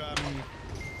to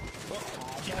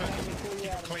keep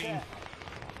it clean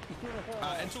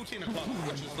until 10 o'clock,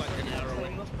 which is like an hour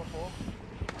away.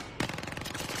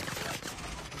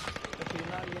 If you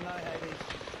know, Hades.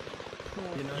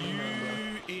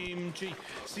 UMG.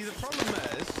 See, the problem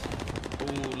is, oh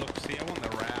look, see, I want the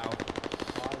row.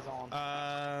 Eyes on.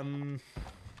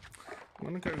 I'm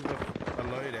gonna go with a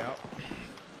loadout.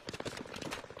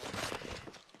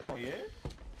 Oh yeah?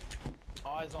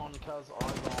 Eyes on, cuz, eyes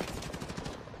on.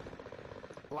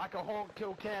 Like a hawk,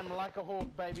 kill cam, like a hawk,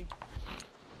 baby.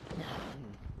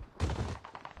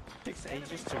 Takes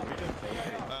ages to read it.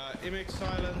 MX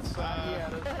silence. Yeah,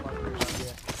 it is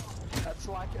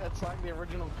like, yeah. It's like the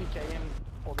original PKM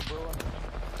or the Brewer.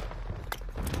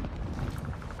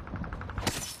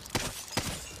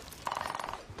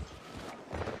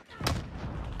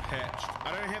 Hatched.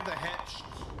 I don't have the hatched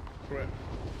grip.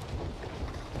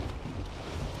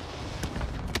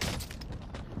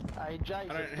 Hey Jay,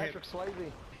 it's Patrick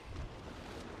Swayze.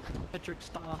 Patrick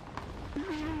Star.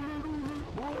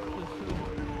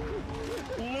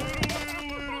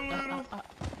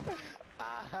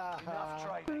 Enough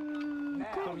training.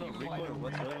 Now you fight the real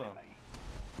enemy.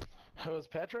 Who is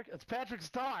Patrick? It's Patrick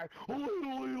Star. You're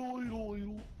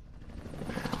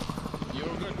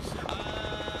good.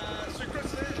 So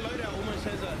Chris, that loadout almost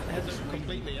has it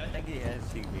completely, eh? I think he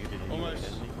has muted it.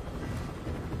 Almost.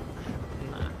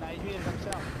 Nah, he muted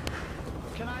himself.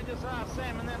 Can I just ask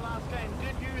Sam, in that last game,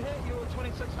 did you hit your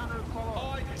 2,600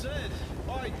 followers?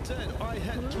 I did. I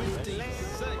hit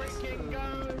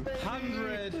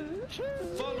 2600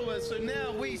 followers. So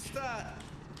now we start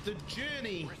the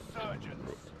journey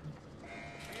Resurgence. Be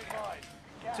advised.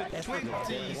 to Gas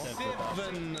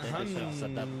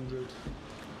 2,700.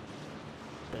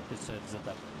 That deserves it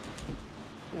up.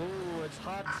 Ooh, it's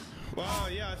hot. Well,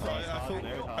 yeah, I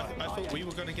thought we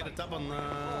were going to get a dub on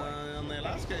their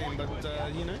last game, but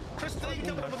you know, Christine,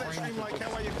 coming up with that stream like,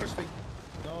 how are you, Christine?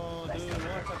 Oh, dude, what? I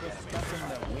got stuck in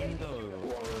the window.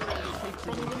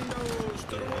 From the windows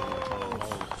to the walls.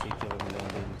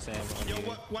 Yo,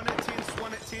 what? 1 at 10s,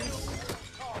 1 at 10s.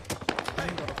 Hey,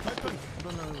 open. I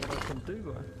don't know what I can do,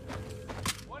 bro.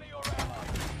 One of your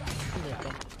allies.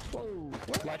 Whoa,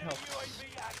 lighthouse.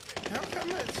 UAV active. How come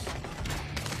it's...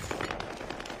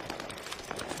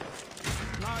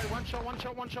 No,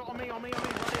 one shot on me, right here.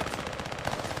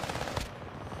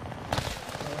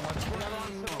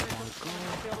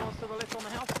 The other one's to the left on the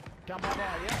house. Come by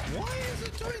there, yeah. Why is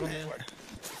it doing that?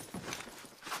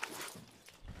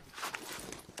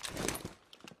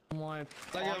 My Like,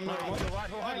 I'm not, I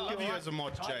love you as a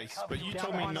mod, Jace, but you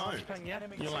told me no.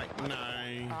 You're like, no.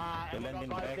 And we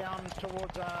got guys down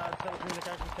towards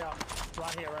telecommunications tower.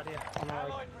 Right here. On the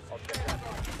road. Allied precision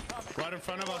airstrike. Right in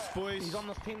front of us, boys. He's on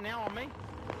this pin now on me.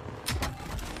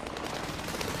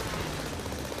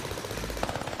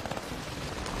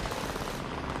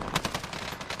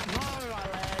 No, I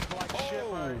lagged like shit,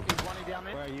 bro. He's one down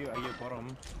there. Where are you? Are you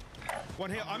bottom?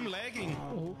 One here, I'm lagging.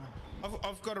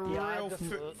 I've got a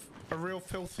real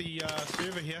filthy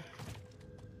server here.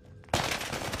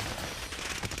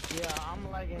 Yeah, I'm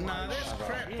lagging. Nah, like that's shit.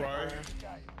 crap, bro.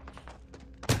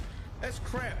 That's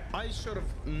crap. I should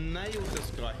have nailed this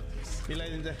guy.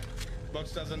 Meleeing the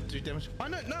box doesn't do damage. I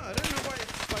don't know. I don't know why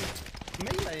it's like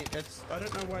melee. I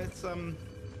don't know why it's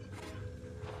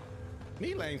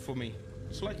meleeing for me.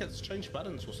 It's like it's changed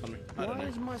buttons or something. I don't Why know.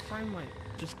 is my frame rate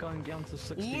just going down to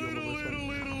 60 all of a sudden?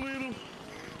 Little.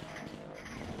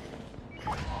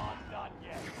 Not done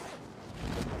yet.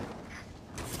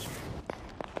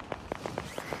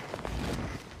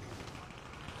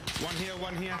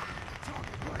 One here.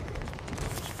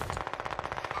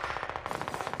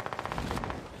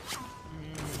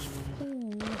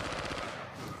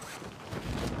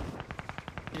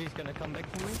 He's gonna come back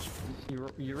for me?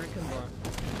 You reckon, bro?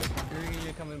 You reckon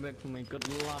you're coming back for me? Good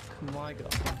luck, my guy.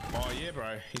 Oh yeah,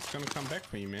 bro. He's gonna come back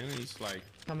for you, man. He's like,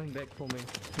 Coming back for me.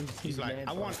 he's like, mad,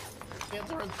 I bro. want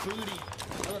Edward's booty. I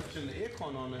gotta turn the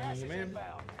aircon on in here, man.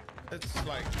 It's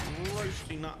like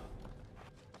roasting up.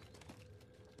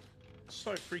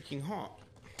 So freaking hot.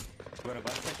 What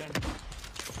about second?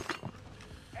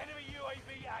 Enemy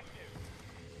UAV active.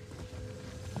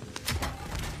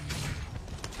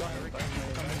 Coming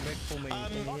back for me,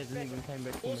 and he hasn't even came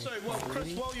back for Also, me. well, Chris,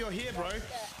 Really? while you're here, bro,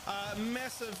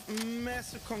 massive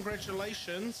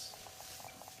congratulations.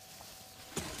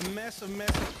 Massive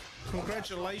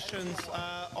congratulations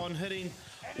on hitting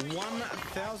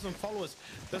 1,000 followers.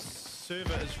 This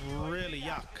server is really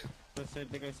yuck. The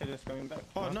guy said it's coming back.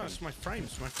 Oh no, it's my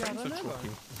frames. My frames are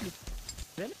talking.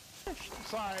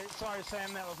 Sorry,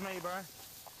 Sam, that was me, bro.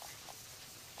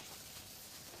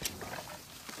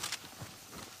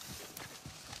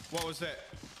 What was that?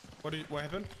 What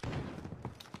happened?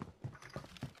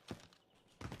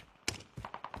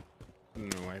 I don't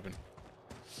know what happened.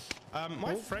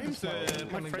 My frames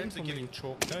are getting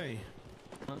chalked, eh?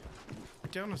 We're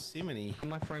down to 70.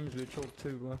 My frames were chalked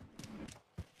too, bro.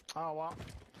 Oh, well.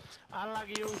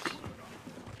 Unlucky you.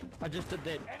 I just did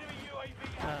that Enemy UAV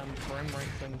active. frame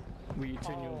rate thing where you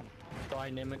turn your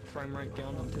dynamic frame rate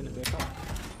down and turn it back up. I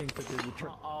think that there's a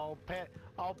trick. Oh,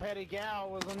 Patty Gow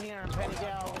was in here, and Patty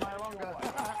Gow was no longer.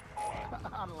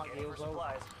 Unlucky you.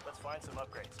 Supplies. Let's find some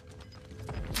upgrades.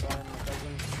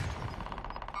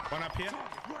 One up here.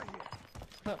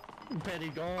 Petty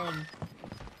gone.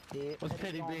 Yeah, Was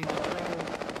Petty being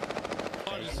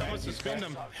Oh, did someone suspend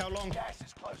him? How long? Gas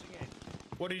is closing in.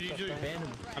 What did you do? banned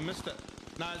him? I missed it.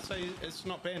 No, it's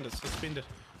not banned, it's suspended.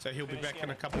 So he'll be back in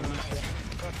a couple of minutes.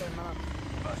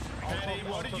 Paddy,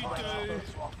 what did you do?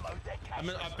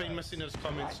 I've been missing his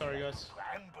comments, sorry guys.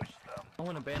 Ambush them. I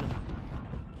want to ban him.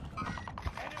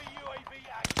 Enemy UAV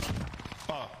active.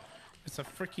 Oh, it's a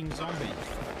freaking zombie.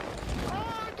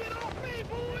 Oh, get off me,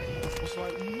 boys! It's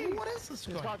like, what is this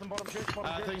guy? Bottom chest,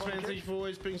 Thanks, man. Thank you for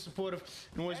always being supportive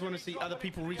and always want to see other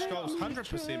people reach goals.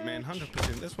 100%, man.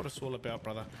 100%. That's what it's all about,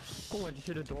 brother. Oh, did you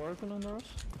see the door open under us?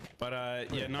 But,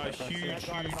 yeah, no, huge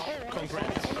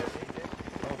congrats.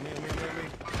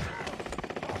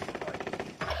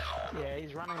 Yeah,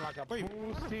 he's running like a Wait,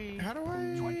 pussy. how do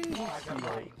I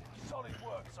Solid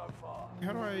work so far.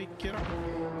 get up?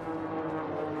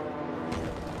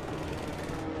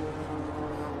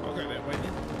 I'll go that way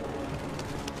then.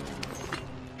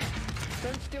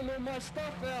 Don't steal all my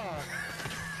stuff out!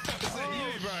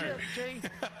 you, bro? Shit, G.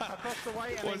 Across the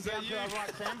way and Was then that down to our you?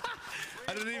 right, Sam.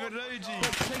 I didn't even know, G.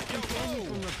 Taking candy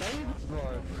from the base,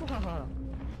 bro. Fuck.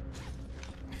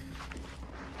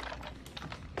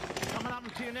 Coming up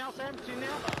to you now, Sam. To you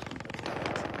now.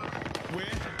 Where?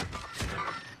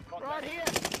 Right here.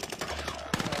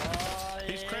 Oh, yeah.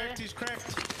 He's cracked, he's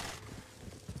cracked.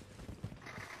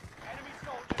 Enemy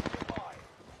soldiers nearby.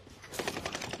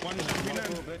 One jumping in.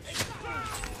 Bitch.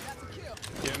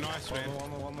 Yeah, nice, man.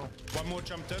 One more. One more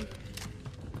jumped in.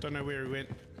 Don't know where he went.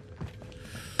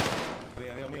 Me.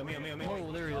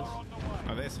 Oh, there he is.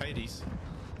 Oh, that's Hades.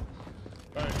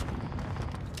 Bro.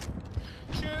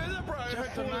 Cheers, bro.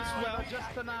 Hope all is well.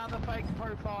 Just another fake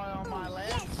profile on my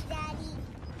left.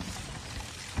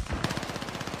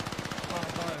 Oh,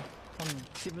 bro. I'm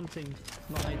 17,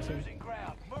 not 18. Losing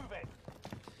ground. Move it.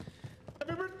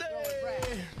 Happy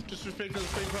birthday! Disrespect to the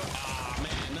speed, bro. Ah,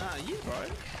 man, nah, you, bro.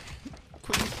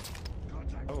 Queen.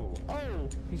 Oh. Oh,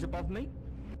 he's above me.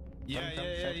 Yeah,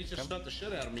 Sam, he just come. knocked the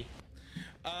shit out of me.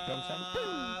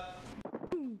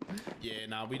 Yeah,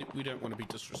 nah, we don't want to be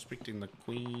disrespecting the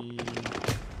queen.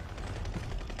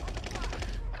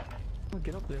 Oh,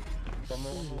 get up there. One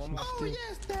more. Oh,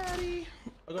 yes, daddy.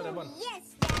 I got that one.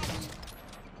 Yes, Daddy.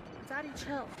 Daddy,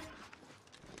 chill.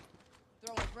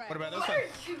 Throw a bread. What about this What one?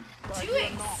 are you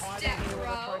doing, step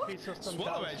bro? Trophy system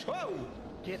Swallow does. age. Whoa!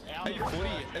 Get out Hey, of 40.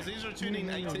 Is Ezra turning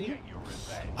 18? 23,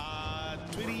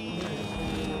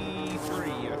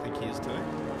 I think he is too.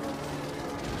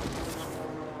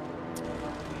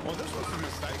 Oh, this was a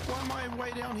mistake. Why am I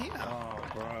way down here? Oh,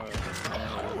 bro.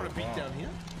 I don't want to be down here.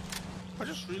 I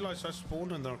just realized I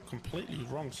spawned in the completely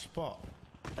wrong spot.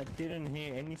 I didn't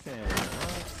hear anything.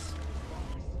 What?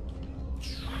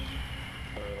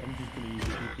 I'm just gonna use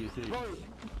the PPC.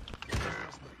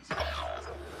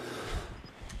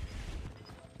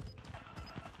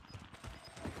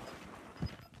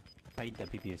 I hate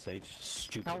that PPSH.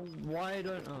 Stupid. How, why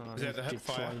don't... Oh, Is that the he's hip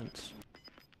fire? silent.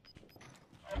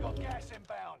 We've got gas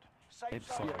inbound. Safe Hip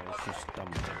zone. fire is just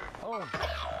dumb. Oh,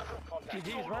 Contact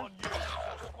GG's, all bro. on you.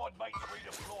 Squad mates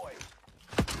redeploy.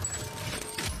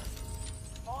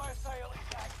 Fire sale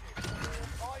is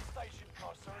active. Buy station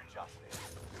costs are adjusted.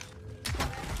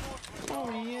 Oh,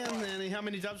 yeah, Nanny. How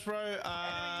many dubs, bro?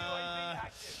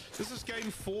 This is game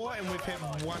 4, and we've had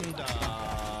 1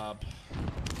 dub.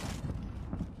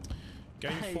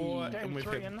 Game 4, and game we've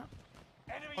 3, had... isn't it?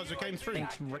 Oh, is it game 3?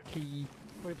 Thanks, Ricky.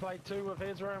 We played 2 with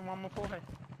Ezra and 1 with Jorge.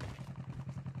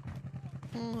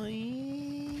 Oh,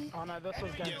 yeah. Oh no, this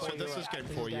was game 4. Yeah, so this is game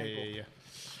 4, yeah.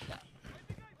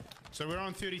 So we're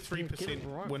on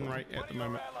 33% win rate at the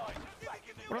moment.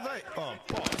 What are they? Oh,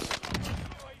 bots.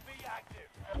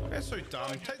 That's so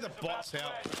dumb. Take the bots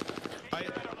out.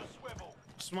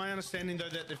 It's my understanding though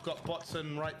that they've got bots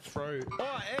in right through.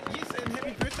 Oh, and yes, and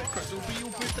happy birthday, Chris. It'll be your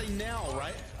birthday now,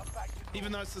 right?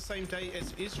 Even though it's the same day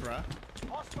as Ezra.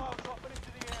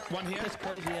 One here. That's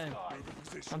crazy, eh?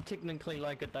 I'm technically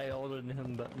like a day older than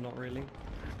him, but not really.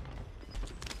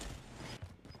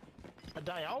 A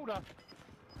day older.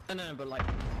 I know, but like,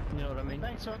 you know what I mean?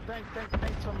 Thanks for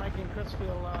making Chris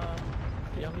feel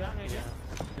young again.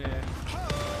 Yeah.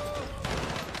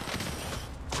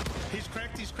 He's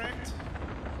cracked, he's cracked.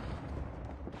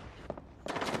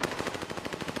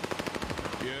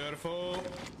 Beautiful.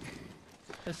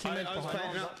 His teammates I was behind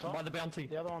playing us out. by the bounty.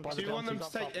 The other one. Do you want them to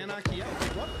take Anarchy out?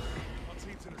 What?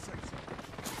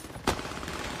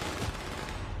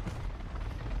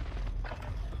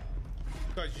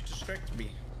 Guys, you distracted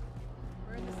me.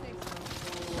 We're in the safe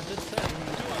zone. I did say he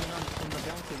was coming up from the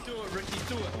bounty. Do it, Ricky,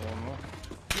 do it. One more.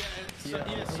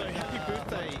 So happy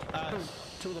birthday.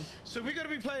 Two of them. So we're going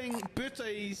to be playing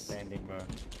birthdays Standing, bro.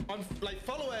 on, like,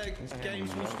 follower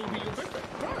games will still be your birthday.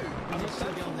 Bro, I'm He's not still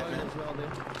saying getting that, loaded man. as well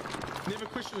there. Never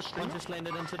question a stream. One just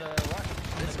landed into the right.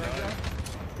 Let's go.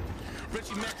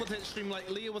 Richie Mack with that stream like,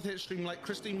 Leah with that stream like,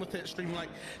 Christine with that stream like.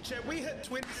 Chat, we hit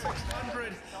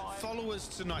 2,600 followers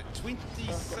tonight.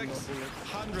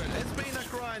 2,600. It's been a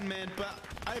grind, man, but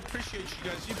I appreciate you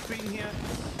guys. You've been here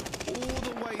all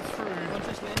the way through. One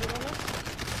just landed on us.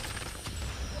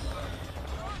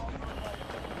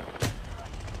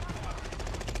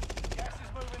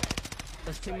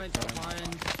 His teammates behind.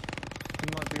 He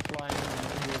might be flying in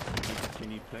here. You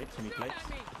need plates? You need plates?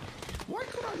 Why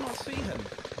could I not see him?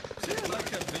 Is there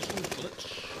like a visual glitch?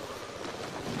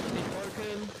 He's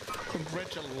broken.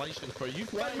 Congratulations, bro.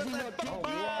 You've Why played is he with not that. dead? Oh,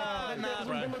 Yeah, nah,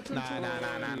 bro. there's a bulletin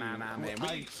Nah, man.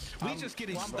 We just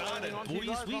getting started, boys. We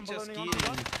just getting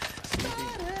started.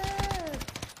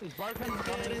 He's broken.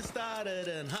 Getting started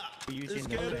and hot. Using It's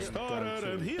the getting left started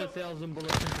and here. 1,000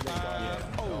 bullets into that guy.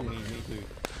 Oh, me too.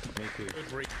 Me too. Good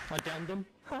break. I downed him.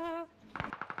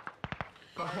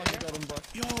 Got got him, but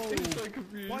Yo! he's so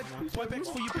confused. Buybacks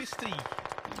for your bestie.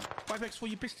 Buybacks for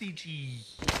your bestie, G.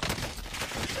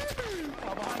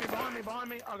 Oh, behind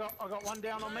me. I got one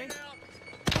down on me.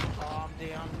 Oh, I'm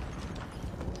down.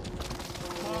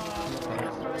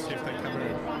 See if they come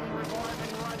in. One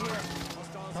reviving right here.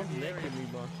 I'm necking me,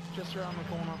 bro. Just around the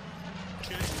corner.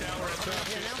 Church tower as well.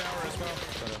 Church tower as well.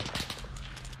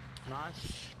 Nice.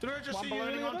 Did I just One see you?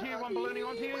 ballooning onto you, one ballooning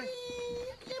onto you.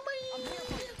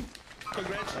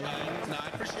 Congrats. No, I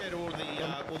appreciate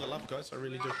all the love, guys. I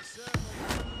really do.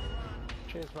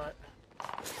 Cheers, mate.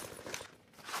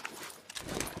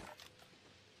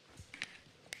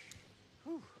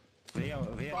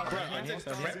 Bro, I just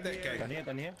cracked that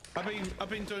game. I've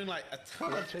been doing like a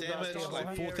ton of damage,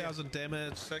 like 4,000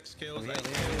 damage, 6 kills, 8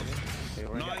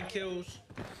 kills, 9 kills.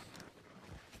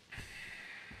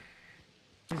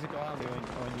 There's a guy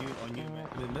on you, man.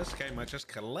 In this game, I just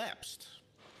collapsed.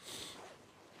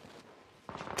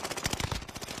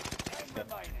 I'm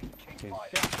here,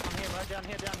 right down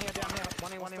here.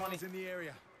 One. in the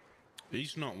area.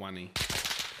 He's not one-y.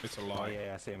 It's a Oh lie.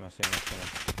 yeah, I see him.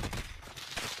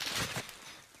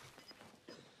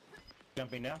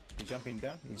 Jumping down. He's jumping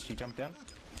down. She jumped down.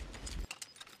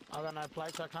 I got no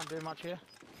place, I can't do much here.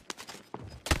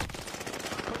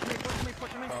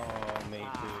 Push me. Oh, me too,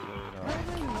 dude. I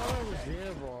didn't know I was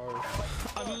there, bro.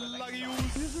 Unlucky you. I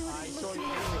saw you,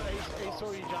 he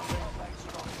saw you jumping.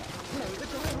 No, the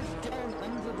guy was down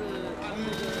under the wheels,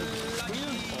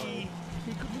 bro.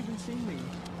 He couldn't even see me.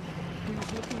 He was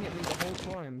looking at me the whole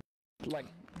time, like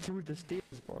through the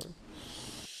stairs, bro.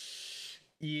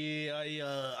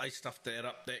 Yeah, I stuffed that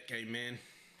up that game, man.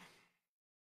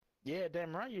 Yeah,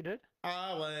 damn right you did.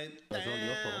 I went That's all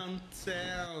your fault.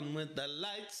 downtown with the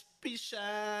lights be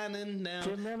shining down.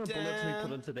 The amount of bullets we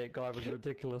put into that guy was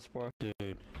ridiculous, bro.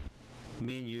 Dude,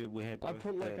 me and you, we had I both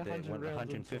put like that 100 rounds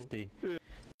 150.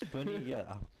 Bunny,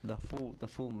 yeah, the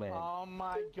full man. Oh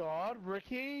my god,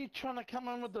 Ricky, trying to come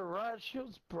in with the riot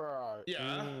shields, bro.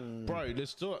 Yeah, bro,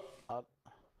 let's do it.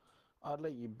 I'd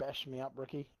let you bash me up,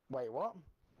 Ricky. Wait, what?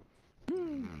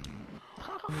 Knee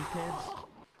pads.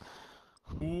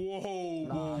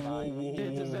 Whoa.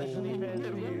 It's just knee pads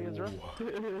for you, Ezra.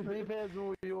 Knee pads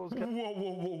all yours.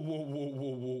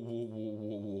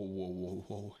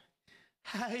 Whoa.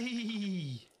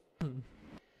 Hey.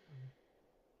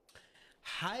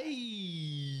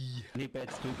 Knee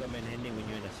pads do come in handy when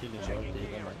you're in a ceiling, bro. There you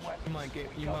go, man.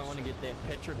 You might want to get that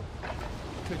Patrick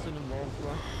person involved,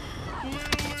 bro.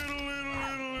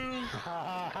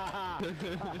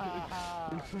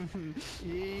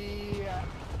 Yeah.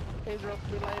 Ezra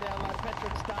be laid out like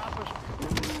Patrick Starfish.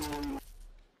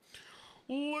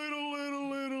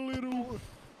 Little.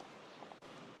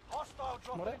 Hostile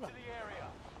dropping Whatever. into the area.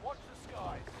 Watch the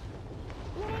skies.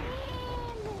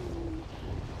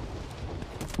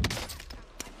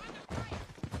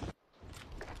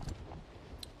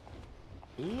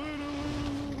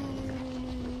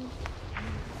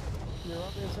 You're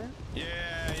up there, Sam?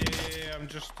 Yeah. I'm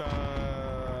just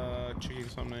checking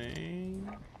something.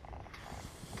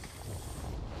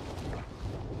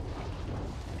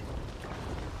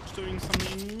 Just doing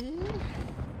something.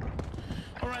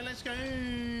 All right, let's go.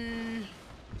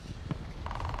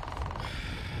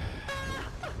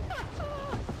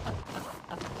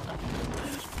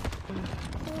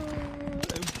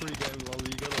 Pre-game lol,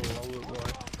 you gotta love it, bro.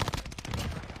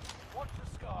 Watch the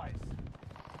skies.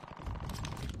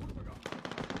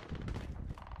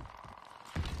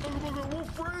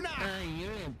 Hey,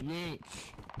 you're a bitch.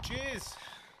 Cheers.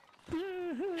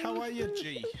 How are you,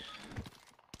 G?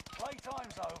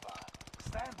 Playtime's over.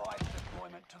 Stand by for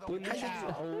deployment to the We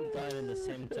literally all died in the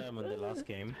same time on the last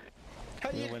game. How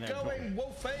you when I going,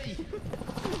 Wolfie?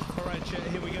 All right, chat.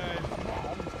 Here we go.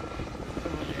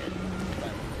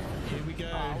 Here we go.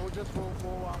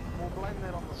 We'll blame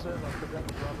that on the server because that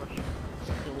was rubbish.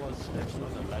 It was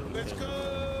absolutely. Let's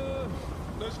go.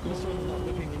 Let's go.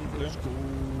 Let's go.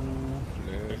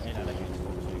 And I like it.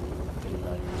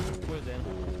 Where's that?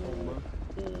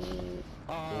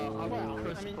 I've got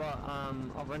Chris, but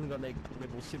I've only got like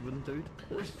level 7, dude.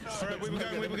 Alright, we were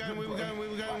going. You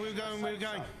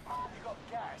got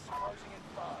gas closing in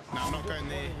fast. No, I'm not going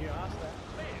there. You asked that.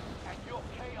 Live and your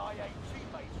KIA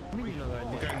teammates will Maybe not going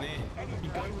We're there. going there. You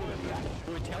go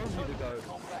where it tells you to go.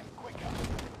 combat quicker.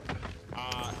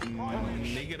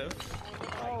 Negative.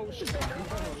 Oh shit, D!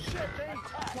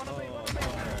 One of me.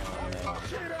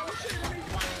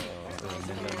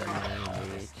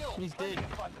 He's dead.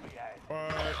 Fun to be had.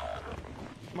 Alright.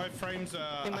 My frames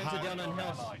are Teammates are hard. down on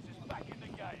house. Allies is back in the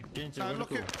game.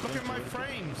 Look at my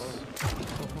frames. Back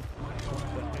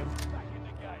in the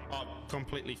game. Oh,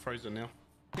 completely frozen now.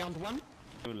 Downed one.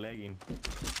 Too lagging.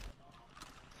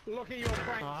 Look at your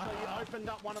prank. So you opened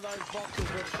up one of those boxes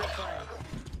with shit frames.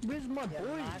 Where's my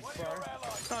boy? Nice, bro.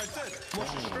 No, I did.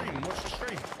 Watch the stream. Watch the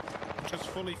stream. Just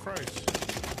fully froze.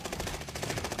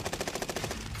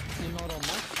 You're not on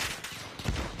much.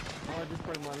 Oh, I just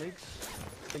broke my legs.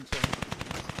 Think so.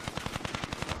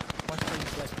 My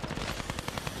screen's like.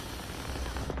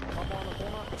 Come on the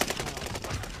corner.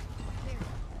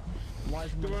 Why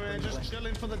is my Come on, man, screen just blank?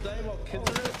 chilling for the day while kids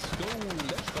are at school.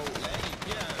 Let's go, lad.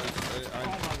 Yeah. Oh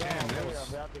my god, Damn, that we're was...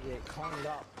 about to get conned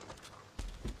up.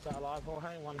 Is that alive,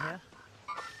 Jorge? One here.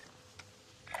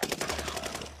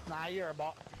 Nah, you're a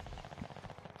bot.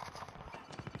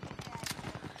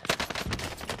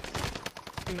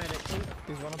 He made it too.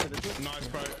 He's one up at the tip. Nice,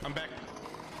 bro. I'm back.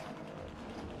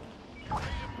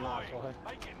 Nice, Jorge.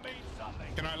 Make it mean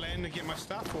something. Can I land and get my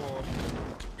stuff, or...?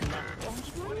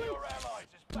 One of your allies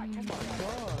is back in the Oh,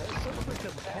 that's so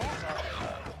freaking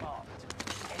hot.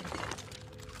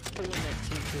 Who in that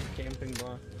tent is camping,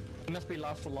 bro? He must be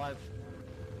last alive.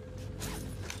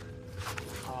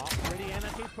 Oh, ready,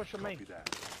 Anarchy? Push on me.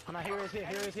 And I hear he's here,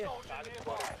 here he's here.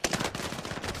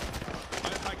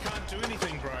 I can't do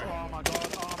anything, bro. Oh my god,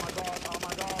 oh my god, oh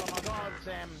my god, oh my god,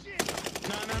 Sam.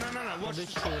 No. Watch the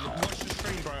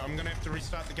stream, bro. I'm gonna have to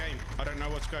restart the game. I don't know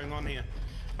what's going on here.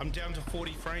 I'm down to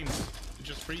 40 frames. It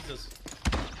just freezes.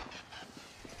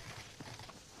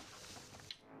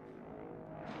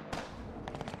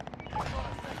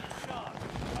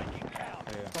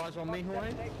 Guys on me,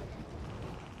 Jorge?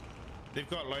 They've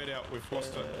got loadout. We've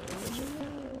lost it.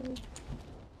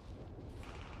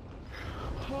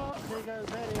 Oh, there goes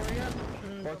that area.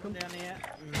 Welcome. Down here.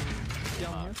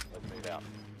 Down here. Let's move out.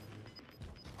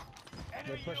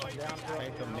 They're pushing down to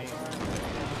Take them knee.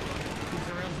 He's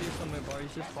around here somewhere, bro.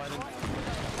 He's just fighting.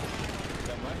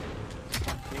 That way.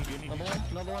 Think you need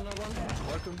Another one.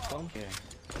 Welcome. Come. Yeah.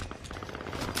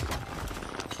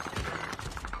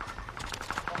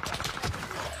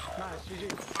 Nice, GG.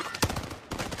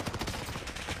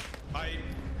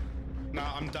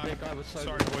 Nah, I'm done. That guy was so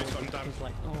Sorry, good. boys. I'm done. He's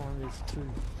like, oh, there's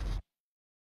two.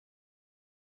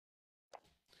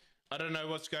 I don't know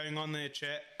what's going on there,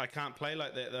 chat. I can't play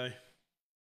like that, though.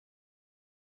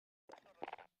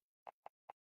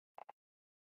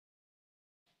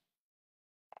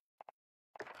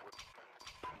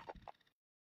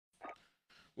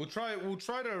 We'll try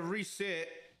to reset.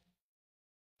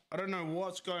 I don't know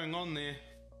what's going on there.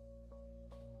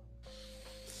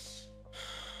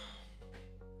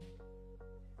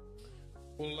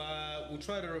 We'll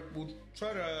try to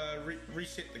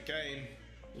reset the game.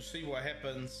 We'll see what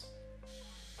happens.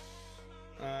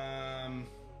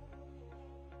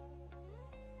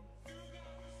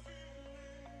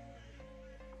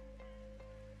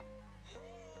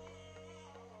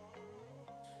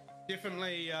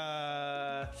 Definitely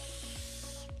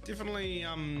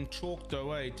chalked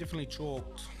away. Definitely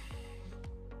chalked.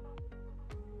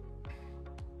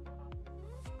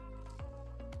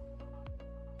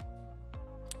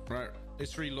 Right,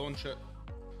 let's relaunch it.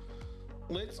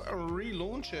 Let's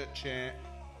relaunch it, chat.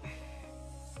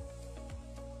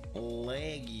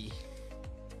 Laggy.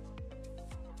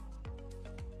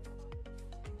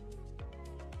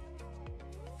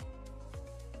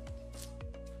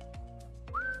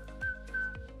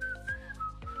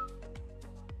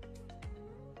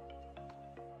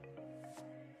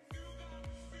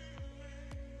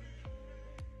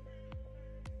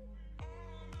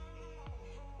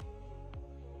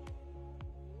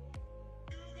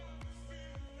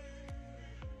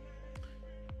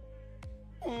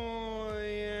 Oh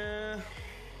yeah.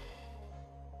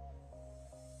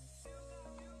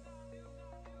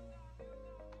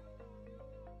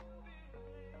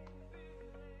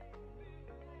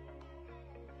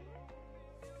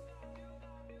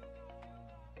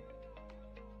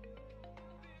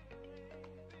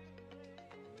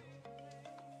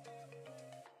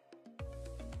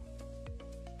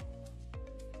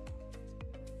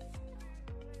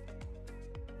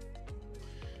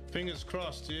 Fingers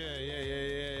crossed,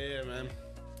 yeah, man.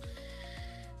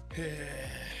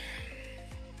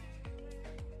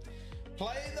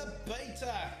 Play the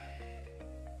beta.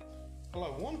 Well, I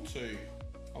want to,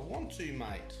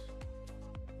 mate.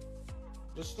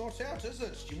 But it's not out, is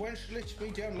it? You won't let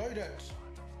me download it.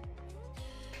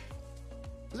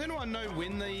 Does anyone know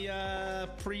when the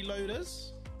preload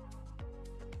is?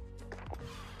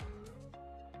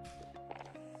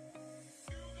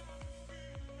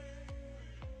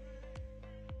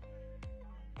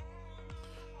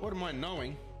 What am I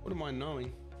knowing? What am I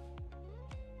knowing?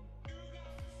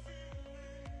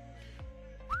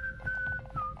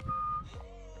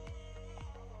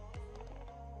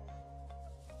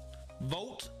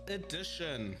 Vault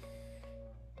Edition.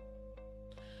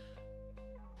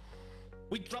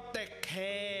 We dropped that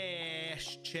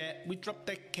cash, chat. We dropped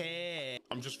that cash.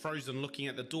 I'm just frozen looking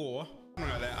at the door.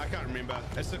 Something like that. I can't remember.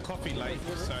 It's the coffee late,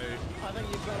 so... I think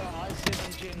you've got an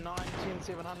i7 Gen 9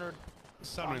 10700.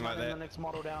 Something like that. The next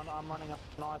model down, I'm running an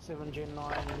i7 Gen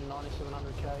 9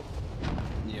 9700K.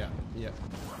 Yeah.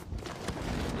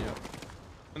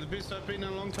 And the best I've been in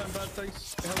a long time, bud.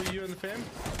 Thanks. How are you and the fam?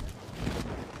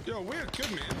 Yo, we're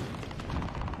good, man.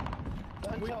 The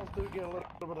intels do get a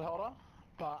little bit hotter,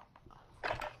 but...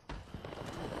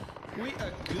 We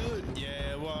are good.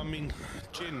 Yeah, well, I mean,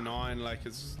 Gen 9, like,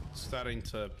 it's starting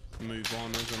to move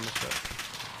on, isn't it?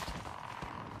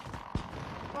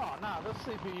 Oh, no, this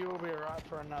CPU will be alright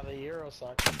for another year or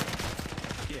so.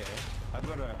 Yeah, I've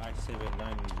got an i7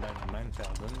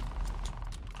 9000.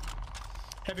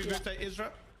 Happy birthday,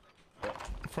 Ezra.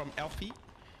 From Alfie.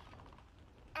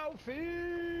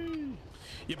 Alfie!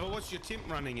 Yeah, but what's your temp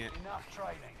running at? Enough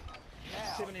training.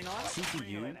 Now, 79?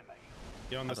 CPU?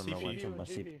 You're on the I don't know what's on CPU. my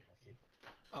CPU.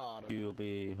 Oh, You will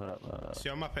be, hold up, See,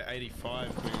 I'm up at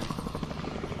 85, man.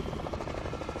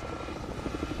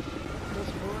 this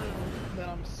room that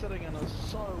I'm sitting in is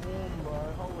so warm,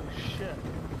 bro. Holy shit.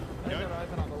 I Yo. gotta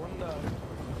open up the window.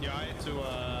 Yeah, I had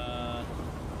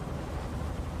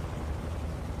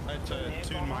to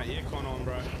turn my aircon on,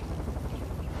 bro.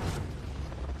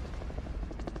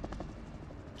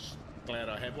 Glad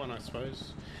I have one, I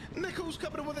suppose. Nichols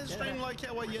coming in with that stream, like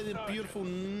how are you, the beautiful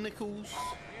Nichols?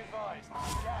 be advised,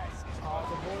 gas is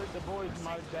Oh, the boys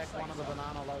mowed back one of the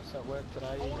banana loaves at work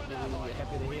today. You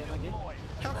happy to hear, Nicky?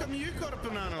 How come you got a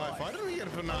banana loaf? I didn't get a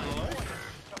banana loaf.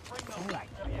 to bring them back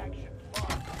to the action.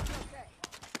 Right.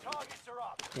 Targets are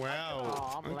up. Wow.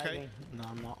 Oh, I'm Okay. lagging. No,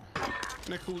 I'm not.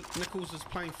 Nichols is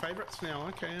playing favourites now.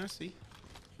 Okay, I see.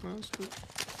 Well, that's cool.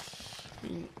 I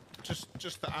mean,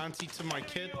 just the auntie to my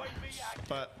kid,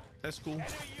 but that's cool. Enemy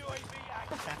UAV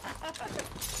active.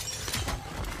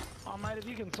 Oh, mate, if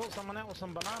you can sort someone out with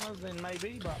some bananas, then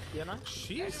maybe, but, you know.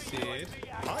 She said,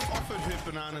 I offered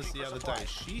her bananas the other day.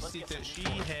 She said that she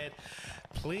had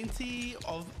plenty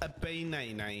of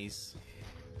bananas.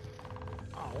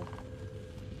 Oh.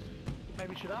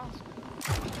 Maybe you should ask.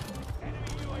 Enemy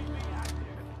UAV active.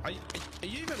 Are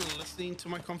you even listening to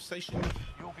my conversation?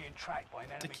 You're being tracked by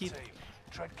an enemy kid. team.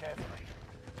 Tread carefully.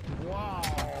 Wow.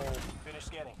 Finish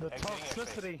scanning. The Exiting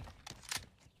airspace.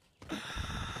 toxicity.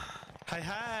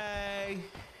 Hey.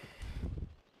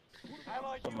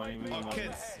 Allied Somebody UAV move. Oh,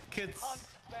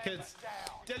 kids.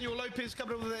 Daniel Lopez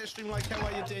coming over that stream. Like, how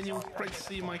are you, Daniel? Great to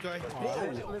see you, my guy.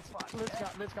 Whoa.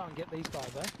 Let's go and get these guys,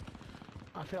 eh?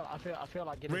 I feel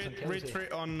like getting some kills Red here.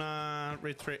 threat on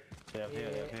red threat. Yeah,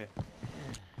 okay.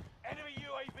 Enemy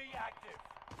UAV active.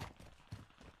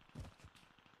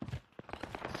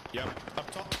 Yep,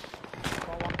 up top.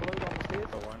 Got one blue on the stairs.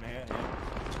 Got one here, yeah.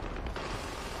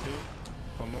 Two.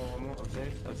 One more.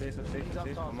 Upstairs. He's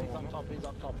up top, One he's more. up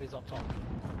top, he's up top.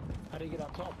 How do you get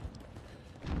up top?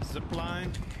 Zip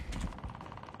line.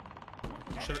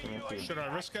 Should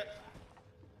I risk it?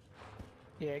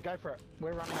 Yeah, go for it.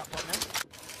 We're running up top now.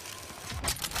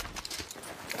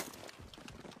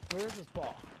 Where is this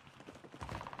bot?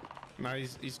 No,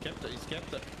 he's kept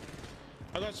it.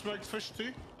 I got smoked fish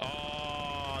too.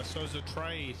 Oh, so it's a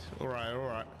trade. All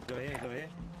right. Go here.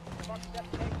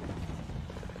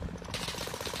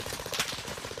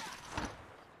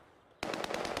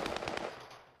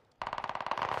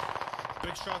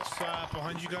 Big shots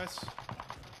behind you guys.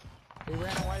 We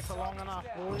ran away for long enough,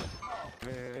 boys.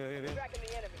 Wait.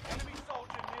 Enemy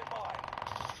soldier nearby.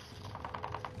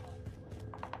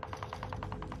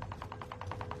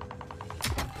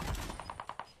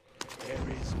 There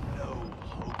is no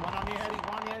hope. One on you, Hades,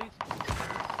 one on you, Hades.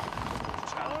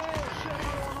 Oh, shit,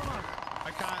 another one on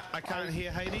us. I can't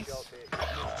hear Hades.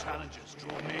 Challengers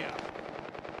draw near.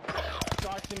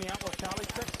 Dicing me up with Charlie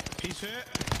sticks. He's hurt.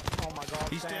 Oh my god,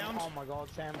 He's Sam. down. Oh my god,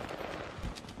 Sam.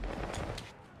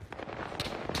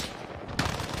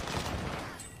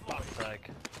 Fuck's sake.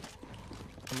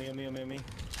 Me.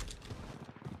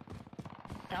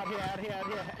 Out here.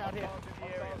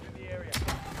 In the area.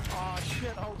 Oh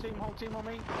shit, whole team on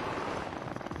me.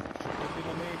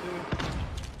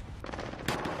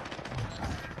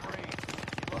 Three.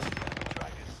 You lost the enemy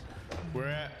trackers. Where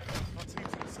at?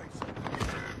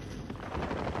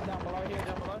 Down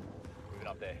below. Moving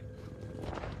up there.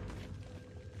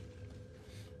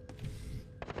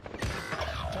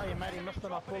 Tell you, mate, he missed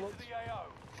enough Dropping bullets. into the AO.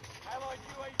 Allied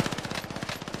UAV.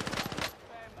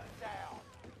 Them down.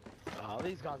 Oh,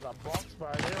 these guys are bots, bro.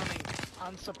 They're running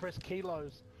unsuppressed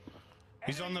kilos.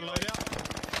 He's on the loadout.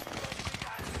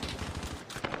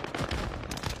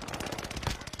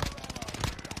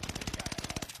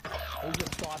 He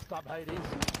just sliced up Hades.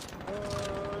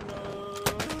 Oh no!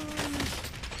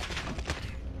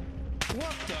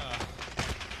 What the?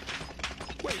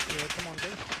 Wait, Yeah, come on,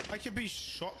 dude. I could be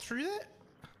shot through that?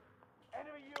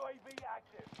 Enemy UAV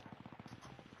active.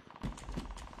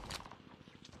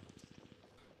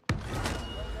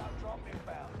 Loadout drop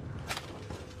inbound.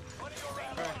 One of your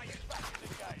round is back in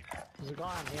the game. There's a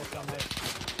guy in here somewhere.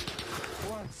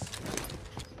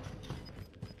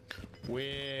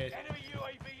 Weird. Enemy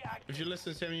UAV active. If you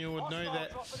listen to me, you would know Hostile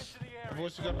that dropping into the area. I've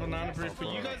also got banana bread for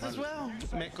you guys as well.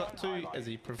 Matt got two, as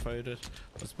he preferred it,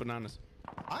 was bananas.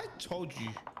 I told you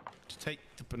to take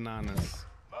the bananas.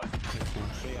 But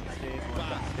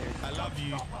I love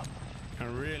you. I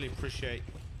really appreciate.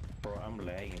 Bro, I'm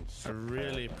lagging. I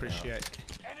really appreciate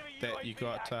that you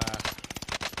got us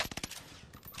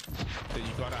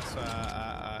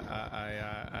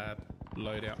a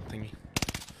loadout thingy.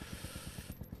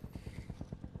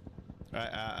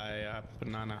 A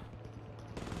banana.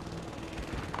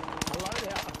 A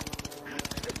loadout.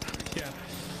 Yeah.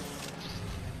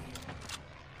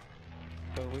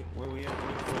 Where we at?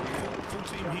 Full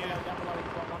team here. Down below,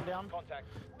 he's got one down. Contact.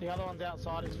 The other one's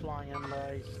outside, he's flying in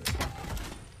the...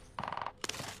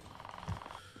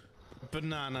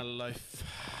 Banana loaf.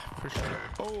 Appreciate it.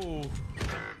 Oh.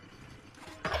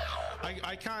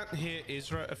 I can't hear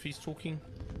Ezra if he's talking.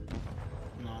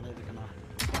 No, neither can I.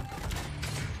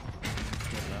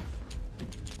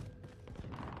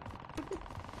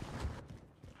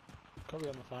 Probably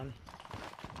on the phone.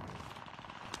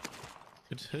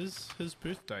 It's his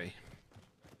birthday.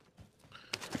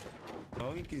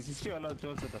 Oh, he's still allowed to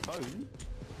answer the phone.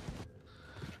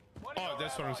 Oh,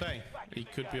 that's what I'm saying. He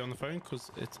could be on the phone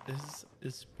because it's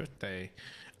his birthday.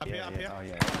 Up here, up here. Oh,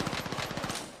 yeah.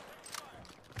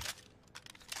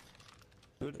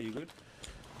 Good, are you good?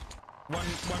 One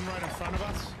right in front of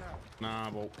us. Nah,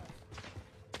 well.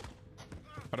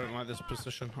 I don't like this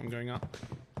position. I'm going up.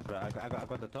 Right, I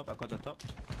got the top, I got the top.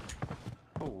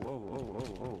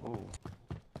 Oh.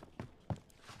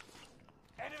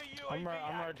 Enemy I'm UAV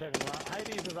active. rotating right.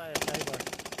 Hades is AFK, bro.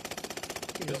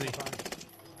 He's on Busy. the phone.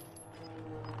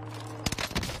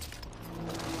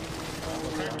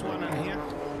 Cracked one in here.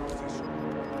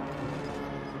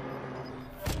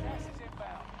 Gas is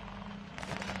inbound.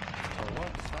 Oh,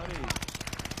 what? Sorry.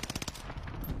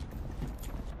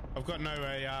 I've got no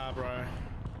AR, bro.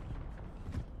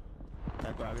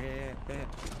 I got, yeah.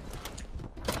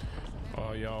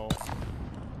 Oh, yo.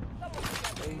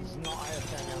 He's not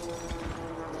AFK now.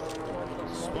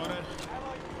 Spotted.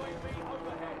 Allied UAV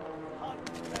overhead. Hunt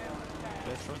down.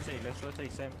 Let's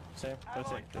rotate, Sam,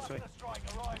 rotate, this way. Cluster strike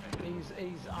arriving.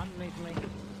 He's underneath me.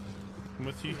 I'm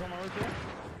with you. He's on the roof here.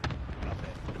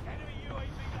 Enemy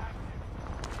UAV active.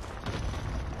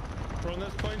 From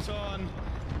this point on,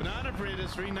 banana bread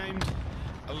is renamed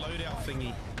a loadout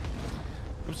thingy.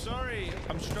 I'm sorry,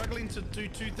 I'm struggling to do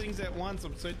two things at once.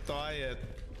 I'm so tired.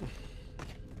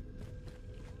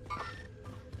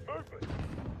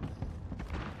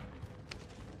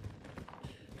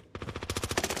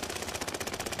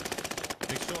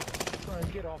 Next door. Bro,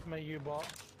 get off me, you bot.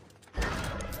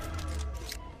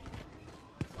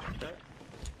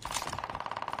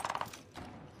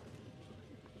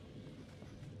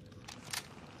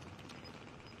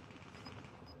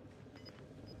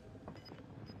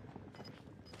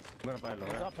 I'm gonna buy a He's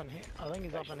loadout. up in here. I think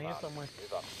he's up in here somewhere.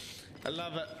 I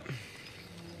love it.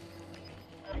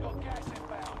 You got gas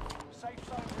inbound. Safe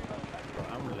zone relocated. Bro,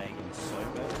 I'm lagging so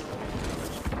bad.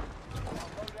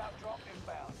 Loadout drop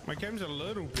inbound. My game's a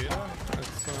little better.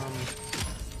 It's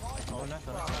Oh,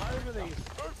 nothing. Over these.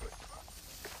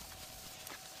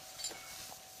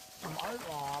 I'm over.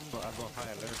 Oh, But I got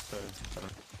high alert, so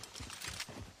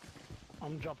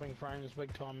I'm dropping frames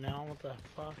big time now. What the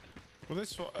fuck? well,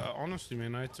 that's what. Honestly,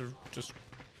 man, I had to just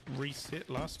reset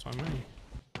last time, eh?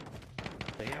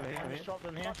 I just dropped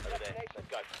in here. Let's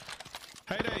go.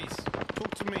 Hey, Days,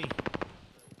 talk to me.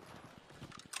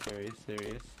 There he is.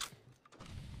 Stay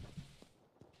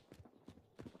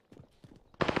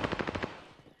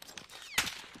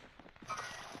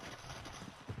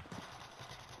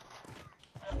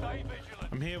vigilant.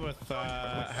 I'm here with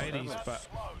Hades, but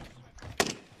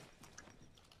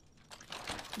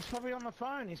He's probably on the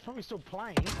phone. He's probably still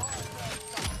playing.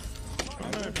 I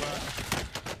know, but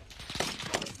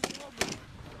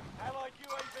Allied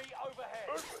UAV overhead.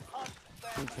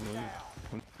 Hunt them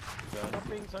down. Stop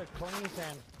being so clingy,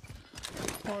 Sam.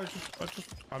 oh,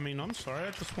 I mean, I'm sorry,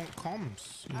 I just want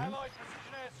comms. You know? Allied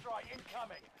precision airstrike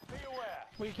incoming. Be aware.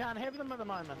 We can't have them at the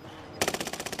moment.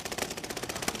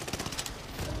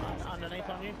 Underneath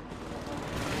on you.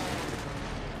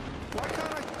 Why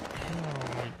can't I?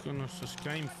 Oh my goodness, this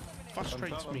game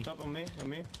frustrates me. On top, on me.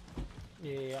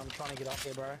 Yeah, I'm trying to get up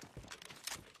there, bro.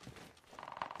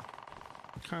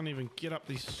 Can't even get up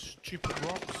these stupid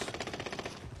rocks.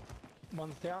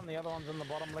 One's down, the other one's in the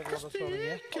bottom level of the building,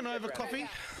 yeah? Can I have a coffee?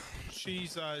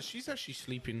 She's actually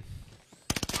sleeping.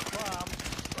 Well,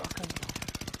 fucking...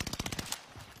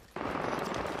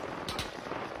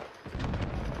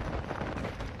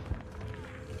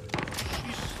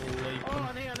 She's sleeping.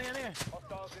 Oh, near.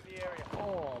 Hostiles in the area.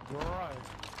 Oh, bro.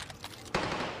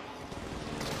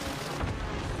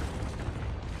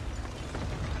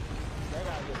 That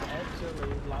guy just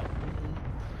absolutely, like...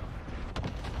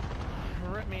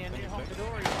 Rip me in here,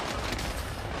 honky-dory.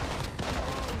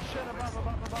 Oh, shit, above.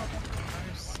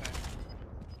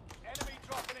 Enemy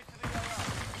dropping into the AO.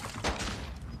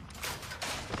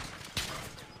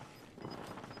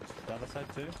 The other side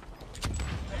too.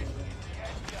 This is the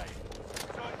end game.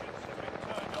 Insurgents have been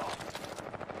turned off.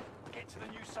 Get to the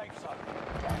new safe zone.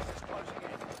 Gas is closing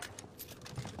in.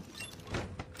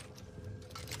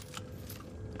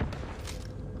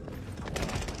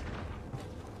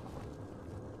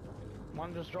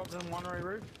 One just dropped in one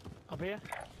roof. Up here.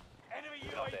 Enemy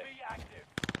UAV active.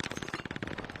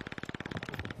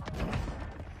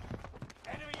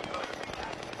 Enemy UAV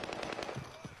active.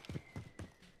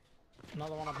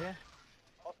 Another one up here.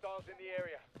 Hostiles in the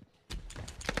area.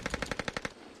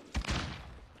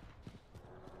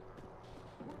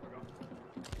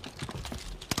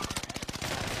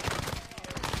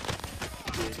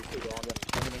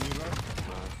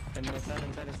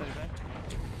 Inside.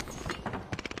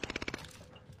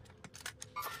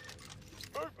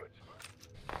 Movement.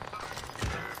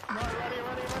 No, ready.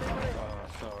 Oh,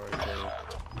 sorry, dude.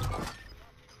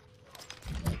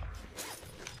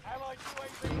 Allied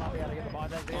UAV. Might be able to get the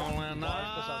buyback there. Oh, no.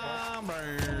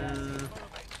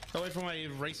 So wait for my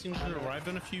racing to arrive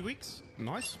in a few weeks.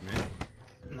 Nice, man.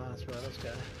 Nice, bro. Let's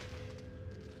go.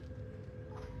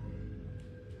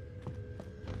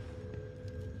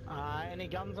 Any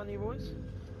guns on you boys?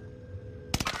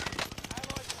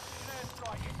 Allied precision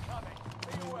airstrike incoming.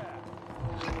 Be aware.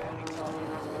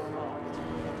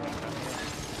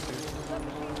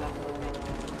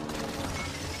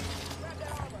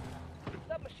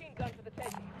 Submachine gun for the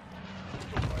taking.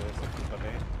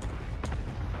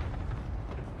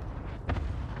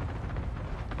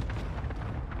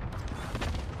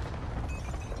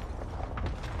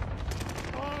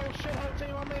 Oh shit, whole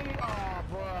team on me! Oh,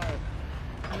 bro.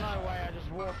 No way, I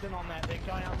just walked in on that. They're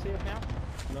going upstairs now?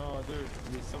 No, dude,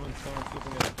 there's someone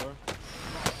sleeping at the door.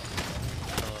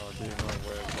 Oh, dude, no way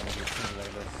we're gonna get things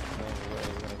like this. No way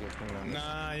we're gonna get things like this.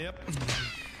 Nah, yep.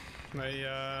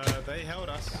 They held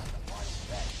us.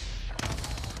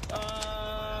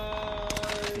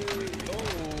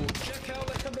 Jack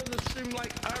Howler coming to the stream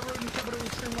like Aaron coming to the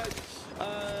stream like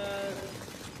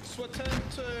Swatan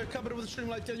coming to the stream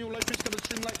like Daniel Lopez coming to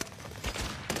the stream like.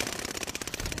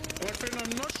 My friend, I'm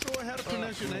not sure how to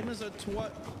pronounce your name. Is it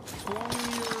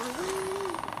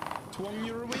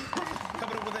Twongyurui?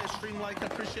 Coming up with that stream like. I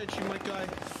appreciate you, my guy.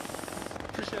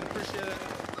 Appreciate it.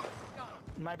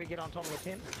 Maybe get on top of the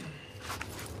tent.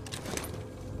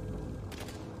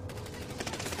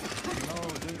 No,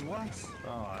 dude, what?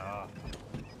 Oh,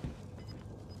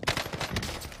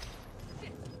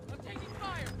 I'm taking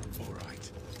fire. All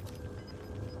right.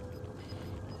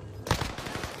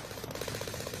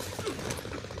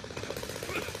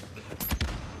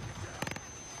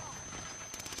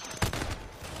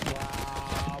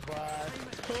 Wow, bro.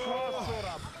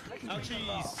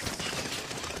 Ouchies.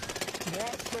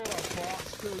 What sort of bot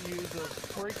still uses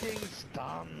freaking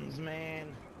stuns, man?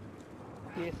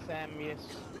 Yes, Sam, yes.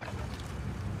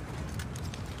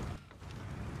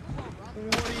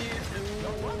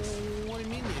 What do you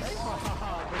mean this? The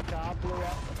car blew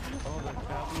up. oh, the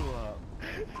car blew up.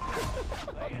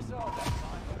 Lay yourself that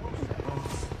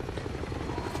time.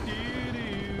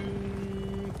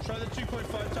 Try the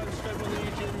 2.5 times scope on the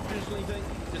YouTube personally thing.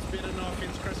 It's better, no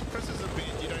offense, Chris. Chris is a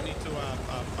bit. You don't need to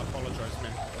apologize,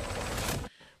 man.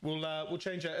 We'll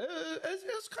change it. It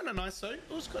was kind of nice though.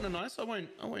 It was kind of nice. I won't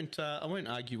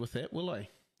argue with that, will I? I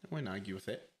won't argue with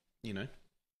that. You know.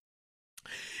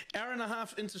 Hour and a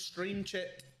half into stream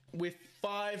chat. We're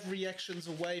 5 reactions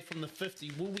away from the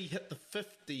 50. Will we hit the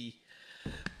 50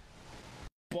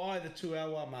 by the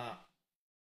 2-hour mark?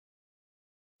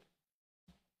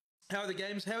 How are the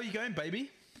games? How are you going,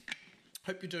 baby?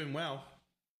 Hope you're doing well.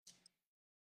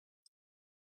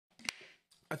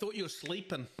 I thought you were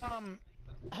sleeping. How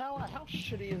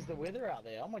shitty is the weather out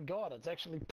there? Oh my god, it's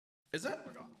actually... Is it?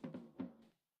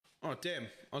 Oh, damn.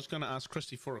 I was going to ask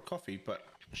Christy for a coffee, but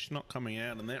she's not coming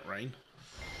out in that rain.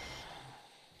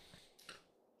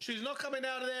 She's not coming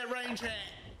out of that rain, chat.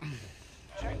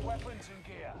 Check weapons and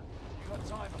gear. You got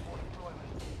time before deployment.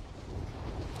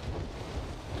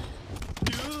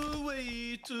 You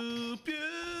way too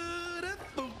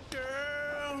beautiful,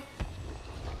 girl.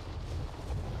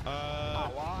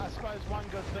 Oh, well, I suppose one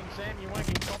good thing, Sam, you won't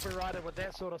get copyrighted with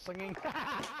that sort of singing.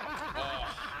 Oh,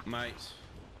 mate.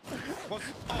 What's?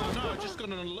 Oh no! I just got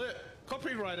an alert.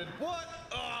 Copyrighted. What?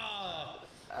 Oh.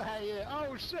 Hey,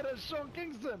 oh shit, it's Sean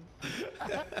Kingston.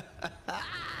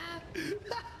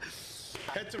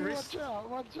 Had to rest.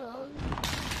 Watch out.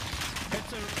 Had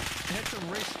to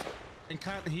rest and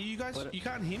can't hear you guys. You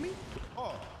can't hear me?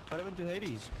 Oh. What happened to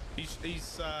Hades?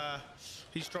 He's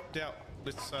dropped out.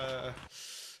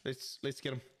 Let's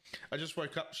get him. I just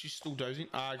woke up. She's still dozing.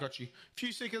 I got you.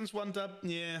 Few seconds, 1 dub.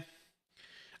 Yeah.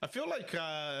 I feel like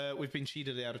we've been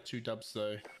cheated out of 2 dubs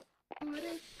though.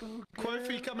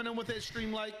 Quofi coming in with that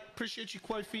stream like. Appreciate you,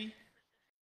 Quofi.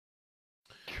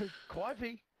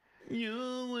 Quifey.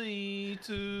 You're way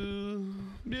too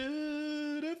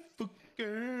beautiful,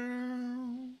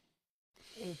 girl.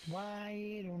 It's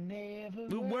why it'll never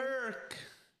The work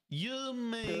you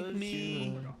make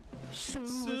me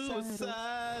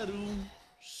suicidal.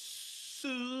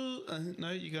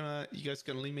 No, you guys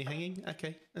gonna leave me hanging?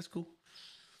 Okay, that's cool.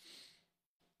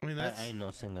 I mean, that's... I ain't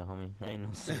no singer, homie. I ain't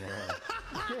no singer.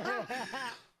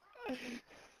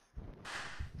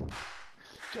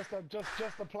 just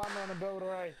a plumber and a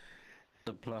builder, eh?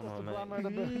 The plumber, Just a mate. plumber and a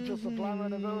builder. Just a plumber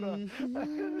and a builder.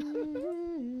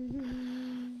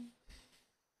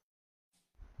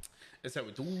 That's how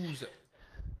we do it.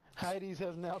 Hades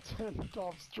has now turned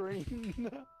off stream.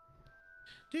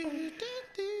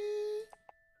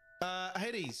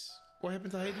 Hades. What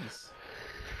happened to Hades?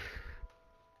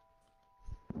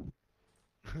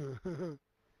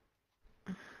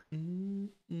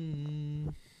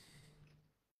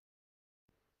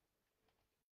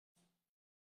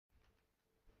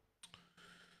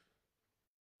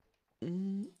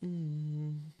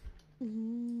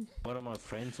 One of my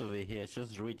friends over here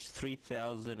just reached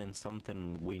 3,000 and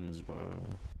something wins, bro.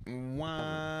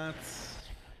 What?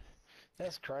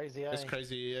 That's crazy, eh? That's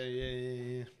crazy.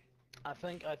 Yeah. I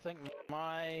think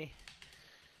my...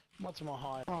 What's my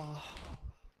height? Oh,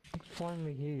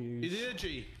 finally you. You there,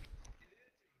 G?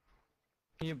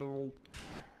 Yeah, but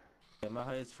Yeah, my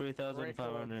height is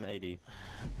 3,580.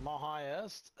 My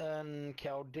highest in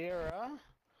Caldera.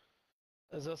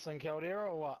 Is this in Caldera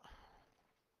or what?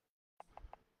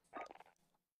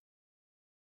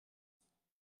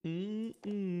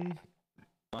 Mine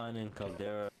in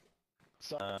Caldera.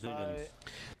 So, Zooglins.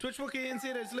 Twitch Wookie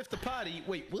NZ has left the party.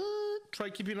 Wait, what?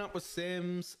 Try keeping up with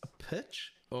Sam's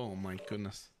pitch? Oh my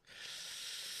goodness.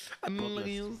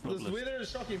 This weather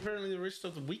is shocking. Apparently the rest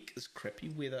of the week is crappy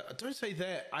weather. Don't say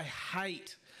that. I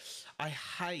hate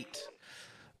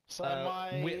so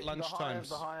my wet lunchtimes.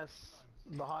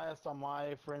 The highest on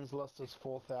my friends list is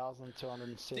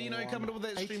 4,271. Dino coming up with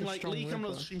that stream like Lee coming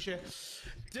up with the stream share.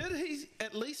 Did he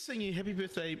at least sing you happy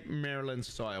birthday Marilyn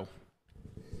style?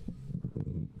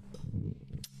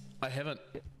 I haven't.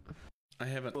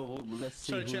 Well, let's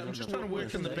see. Sorry, chat, I'm just trying to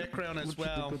work in the background as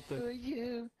well.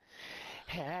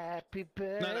 Happy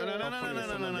birthday. No.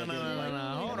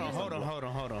 Hold on.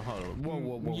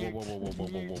 Whoa.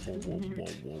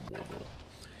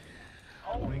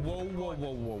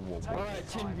 alright,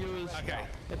 10 viewers. Okay.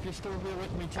 If you're still here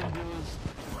with me, 10 viewers.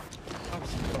 Our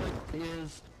split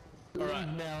is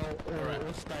Alright. now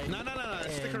or stay. No.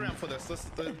 Stick around for this.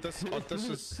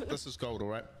 This is gold. All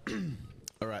right.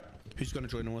 All right. Who's gonna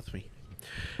join in with me?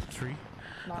 3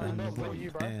 and a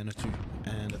 1 and a 2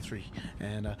 and a 3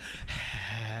 and a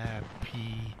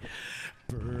happy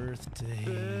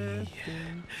birthday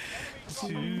to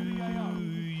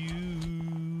you.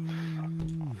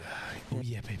 Oh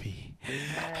yeah, baby.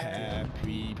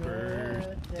 Happy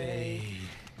birthday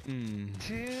to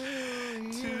you.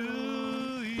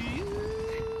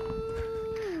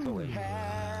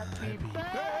 Happy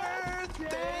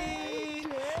birthday,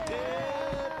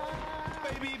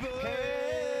 baby boy.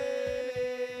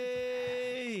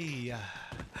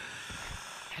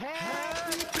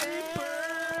 Happy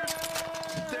birthday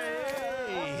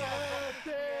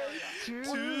to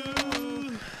you.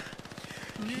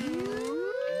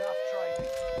 Enough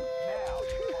training. Now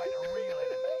you fight a real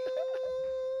enemy.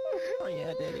 Oh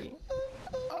yeah, daddy.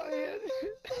 Oh yeah.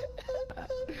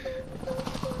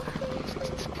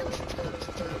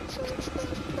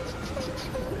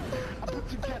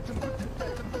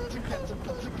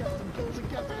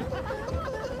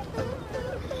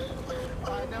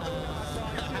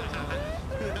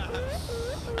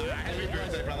 Happy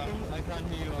birthday, brother. I can't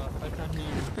hear you.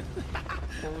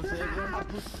 What was that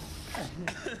again?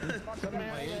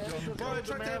 Bro,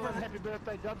 try to have a... Happy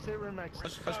birthday, Dubs here remix.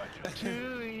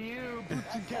 To you,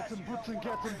 boots and cats and boots and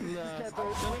cats and boots and cats.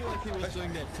 Sounded like he was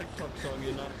doing that TikTok song,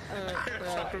 you know.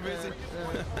 Chakra music.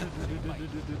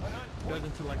 Goes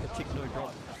into like a techno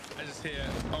drop. I just hear,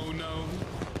 oh no,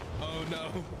 oh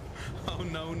no, oh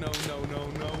no, no, no, no,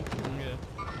 no. Yeah.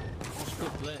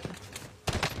 Stop that.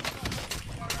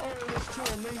 Oh, there's two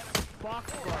on me. Fuck,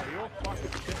 bro, you're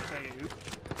fucking shit, you.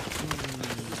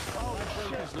 Oh, I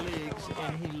broke his legs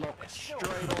and he locked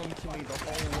straight onto me the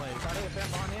whole way. Right here,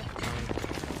 found behind here.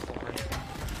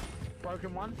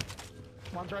 Broken one.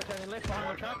 One's rotating left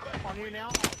behind the truck. On you now.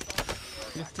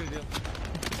 Yes, two deal.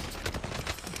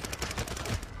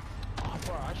 Oh,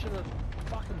 bro, I should have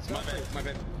fucking My stopped bad, it. my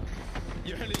bad.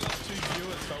 You only lost 2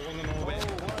 viewers, so it wasn't all bad. Oh,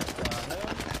 what the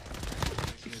hell?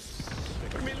 What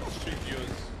do you mean lost 2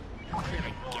 viewers? I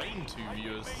gained 2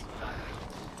 viewers.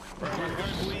 Right, let's go,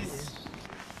 boys.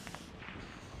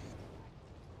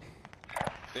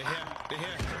 They're here, they're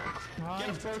here.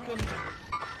 Get broken.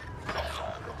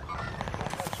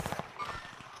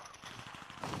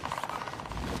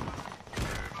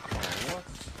 What?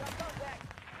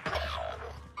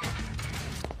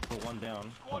 Put one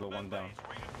down. I'll go one down.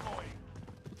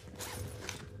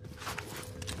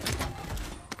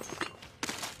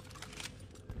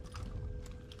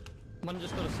 One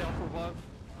just got a self-revive.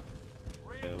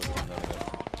 Yeah, we'll go down.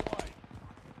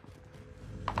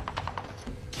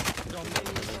 He's on me,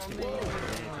 he's on me.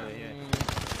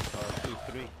 Yeah. 2,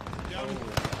 3. Down.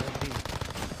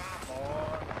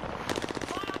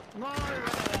 No, I ran out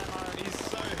of ammo. He's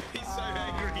so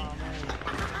angry. I ran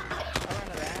out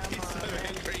of ammo. He's so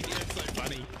angry, it's so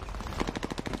funny.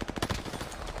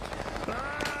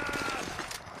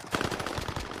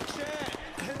 Chat,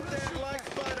 hit that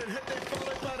like button, hit that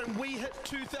follow button. We hit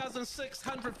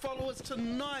 2,600 followers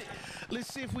tonight.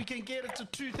 Let's see if we can get it to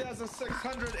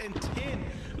 2,610.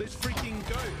 Let's freaking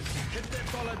go. Hit that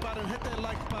follow button, hit that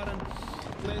like button.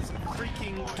 Let's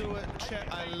freaking do it, chat.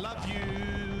 I love you.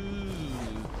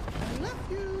 I love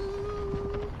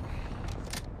you.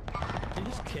 You're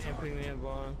just camping there,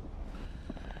 bro.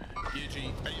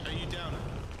 Yuji, are you down?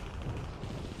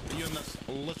 Are you in this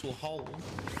little hole?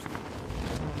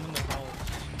 I'm in the hole.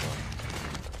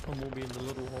 I will be in the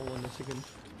little hole in a second.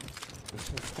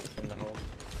 In the hole.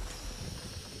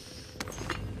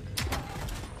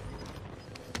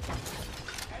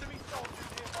 Enemy soldiers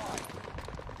nearby.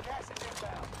 Gas is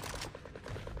inbound.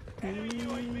 Enemy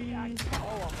UAV active.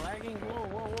 Oh, I'm lagging. Whoa,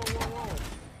 whoa, whoa, whoa, whoa.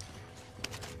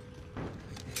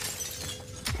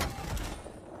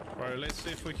 Bro, let's see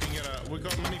if we can get a... We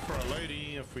got money for a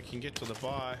loadie if we can get to the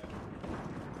buy.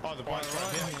 Oh, the buy's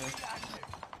right here.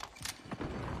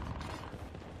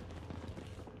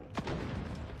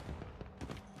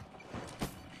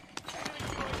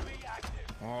 Enemy UAV active.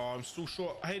 Oh, I'm still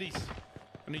short. Hades,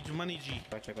 I need your money, G.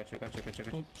 Gotcha. Move to the target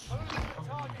area.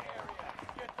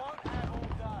 You don't have all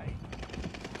day.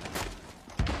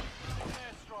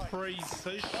 Airstrike.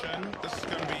 Precision. This is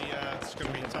gonna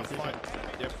be a tough fight.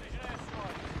 Yep.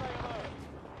 Airstrike. Stay alert.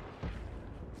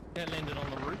 That landed on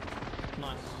the roof.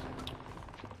 Nice.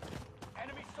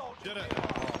 Enemy soldiers Did it.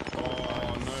 nearby.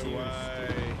 Oh, no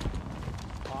way.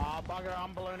 Oh, bugger,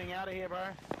 I'm ballooning out of here, bro.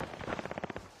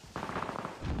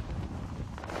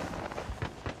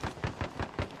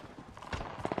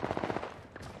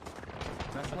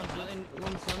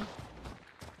 One's in.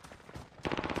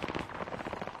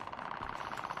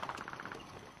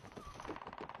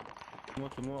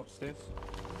 More upstairs.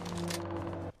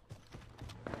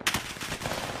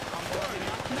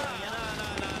 No.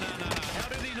 How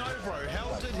did he know, bro?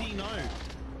 How did he know?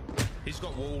 He's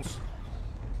got walls.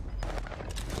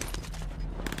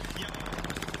 Yep.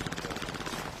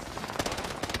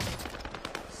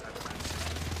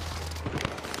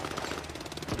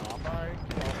 Oh, bro.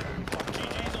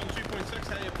 GG's on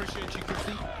 2.6. Hey, appreciate you,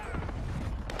 Christy.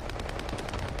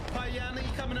 Payani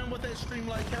coming in with that stream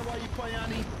like, how are you,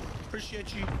 Payani?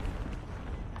 Appreciate you.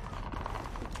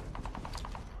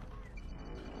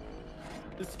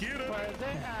 Let's get it. Where is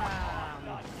it?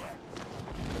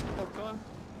 Okay.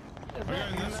 Is We're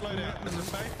that going this load out. Is it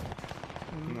safe?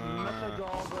 Mr.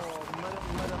 Dog or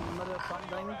Mr.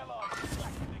 something? Allies.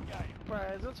 Back in the game. Bro,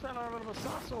 is this fella a bit of a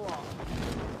sus or what?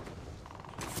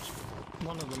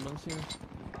 One of them is here.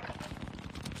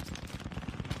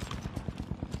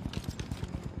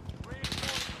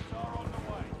 Reinforcements are on the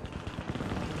way.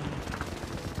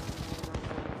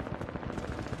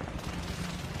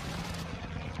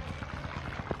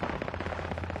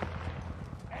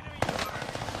 Enemy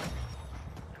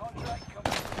contract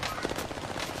complete.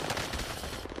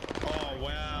 Oh,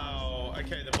 wow.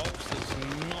 Okay, the Volks is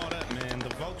not it, man. The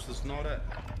Volks is not it.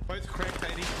 Both cracked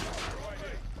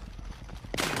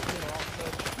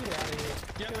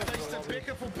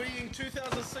for being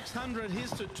 2,600.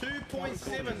 Here's to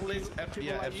 2.7. Let's,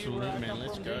 yeah, absolutely, man.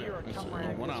 Let's go.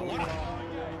 One on one.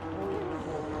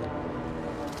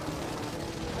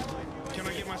 Can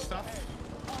I get my stuff?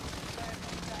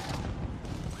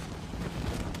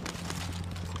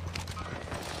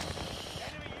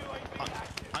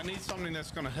 I need something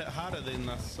that's going to hit harder than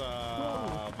this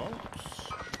Volts.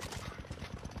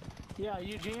 Yeah,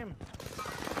 UGM.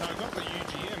 No, I got the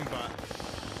UGM, but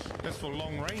that's for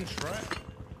long range, right?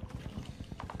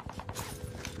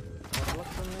 I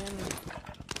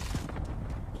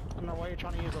don't know why you're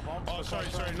trying to use a Volt. Oh, sorry,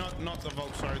 not the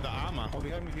Volt, sorry, the armor. Oh,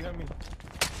 behind me.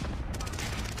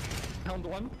 Pound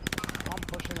one. I'm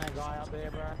pushing that guy up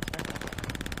there, bro.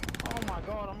 Oh my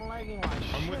god, I'm lagging like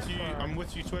shit. I'm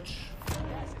with you, Twitch.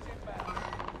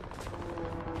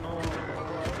 Oh,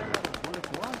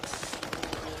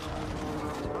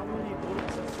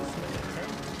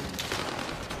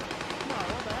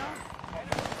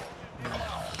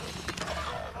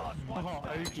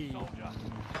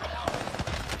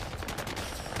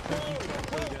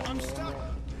 I'm stuck.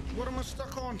 What am I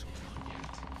stuck on?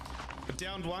 I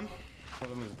downed one.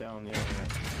 One of them is down, yeah.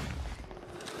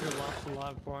 You're last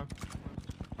alive, boy.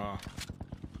 Oh.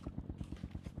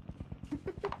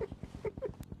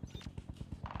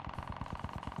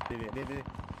 Did it.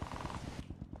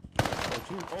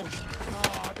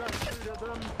 Oh, don't shoot at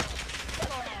them.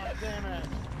 Oh, damn it.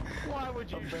 Why would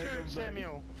you shoot,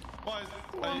 Samuel? Well,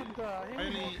 I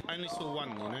only saw one,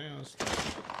 you know.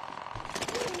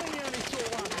 What do you mean you only saw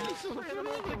one? You saw three of them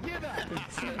all together.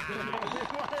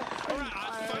 Alright, I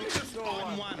focused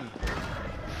on one.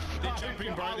 They're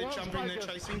jumping, bro. They're jumping. They're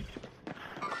chasing.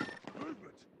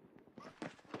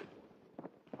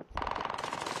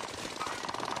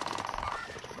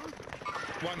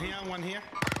 One here.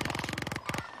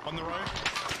 On the road.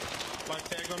 Light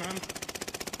tag on him.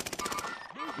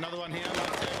 Another one here.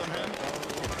 Light tag on him.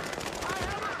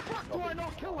 How the fuck do I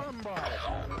not kill him, bro?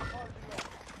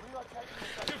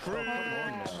 Different.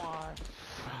 Oh my.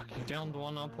 Downed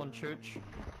one up on church.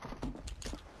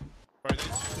 Bro, they're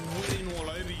sweating all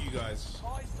over you guys.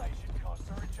 Buy station costs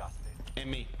are adjusted. And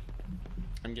me.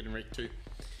 I'm getting wrecked too.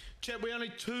 Chat, we're only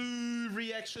two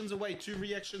reactions away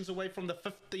from the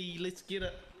 50. Let's get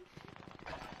it.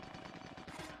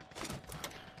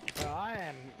 I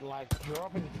am like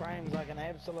dropping frames like an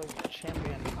absolute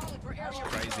champion.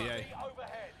 Crazy, eh?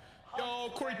 Yo,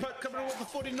 Corey Pope coming in with the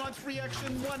 49th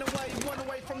reaction. One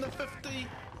away from the 50.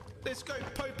 Let's go,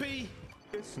 Popey.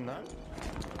 It's not.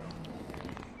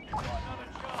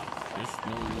 Yes,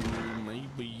 no,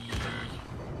 maybe.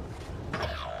 I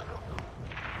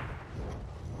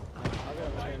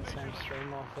gotta turn Sam's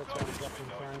stream off, that's why I'm dropping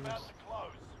frames.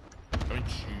 Don't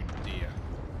you dare.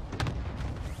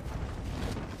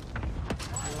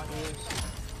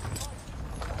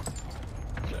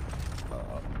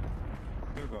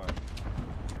 Good going.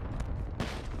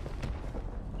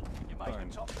 You made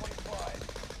the top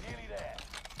 25. Nearly there.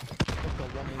 I've got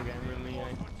one more game with me, eh?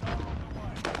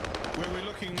 Where we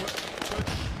looking?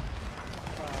 Twitch?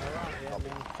 Right, yeah,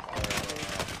 man.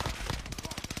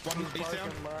 One, he's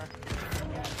down.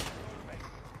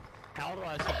 How do I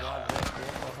survive this?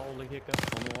 What the holy hiccup?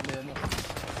 One more.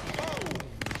 Oh!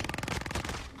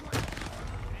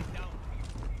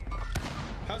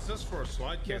 How's this for a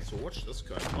slide cancel? Watch this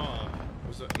guy. Oh,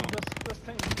 was it not? This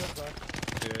thing's good though.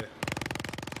 Yeah.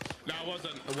 No,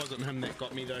 it wasn't him that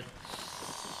got me though.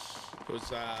 It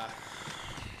was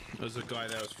a guy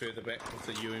that was further back with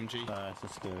the UMG. It's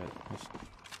just good.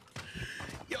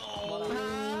 Yo!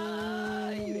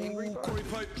 Corey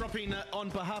Pope dropping on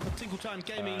behalf of Tinkle Time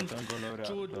Gaming.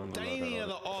 Jordania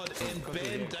the Odd and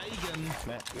Bandagan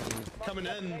coming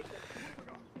in.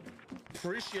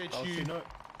 Appreciate you.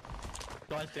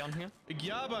 Guys down here.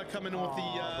 Yaba coming in with the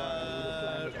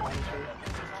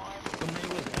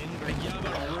The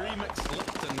Yaba remix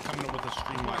Lipton coming in with a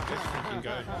stream like this. Freaking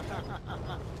go.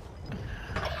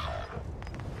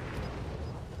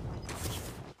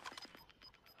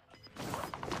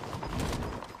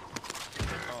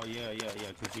 Oh yeah.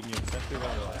 Continue exactly right.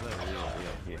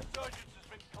 Yeah. Resurgence has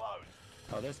been closed.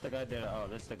 Oh, that's the guy there.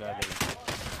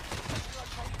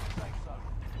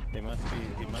 He must be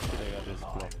the guy that's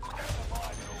blocked.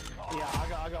 Yeah,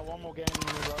 I got one more game in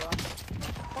me, brother.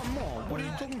 One more? What are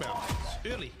you talking about?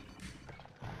 It's early.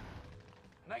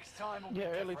 Next time we'll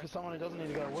Yeah, early for someone who doesn't need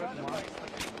to go to work tomorrow.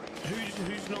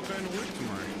 Who's not going to work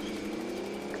tomorrow?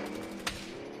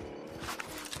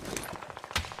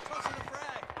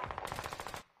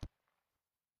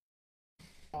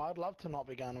 Oh, I'd love to not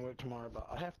be going to work tomorrow, but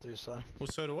I have to, so. Well,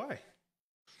 so do I.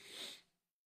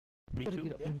 Me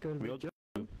too.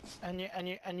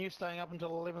 And you staying up until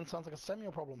 11 sounds like a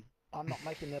Samuel problem. I'm not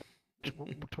making that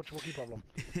Twitch Wookie problem.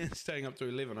 Staying up to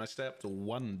 11. I stay up to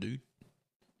 1, dude.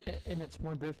 And it's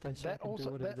my birthday, so I can do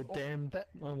whatever the damn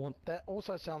I want. That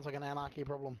also sounds like an Anarchy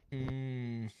problem.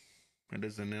 It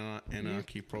is an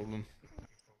Anarchy problem.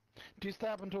 Do you stay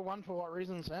up until 1 for what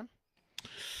reason, Sam?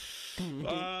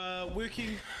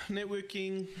 Working,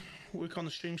 networking, work on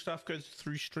the stream stuff, goes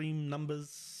through stream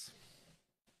numbers.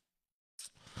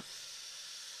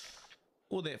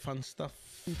 All that fun stuff.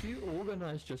 If you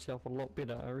organised yourself a lot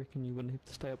better, I reckon you wouldn't have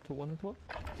to stay up till 1 o'clock.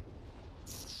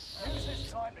 Use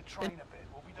this time to train a bit.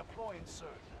 We'll be deploying soon.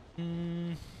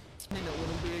 Then it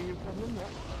wouldn't be a you problem,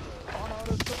 right? Oh no,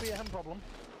 it'll still be a him problem.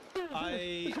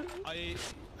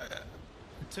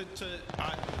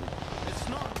 It's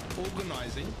not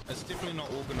organising. It's definitely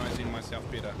not organising myself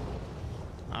better.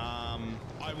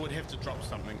 I would have to drop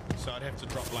something. So I'd have to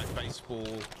drop like baseball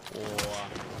or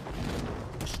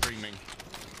streaming.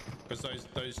 Because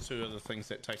those two are the things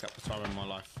that take up the time in my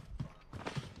life.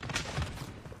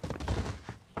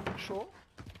 Sure.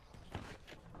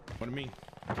 What do you mean?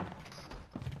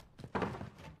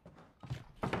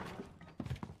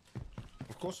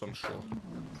 Of course I'm sure.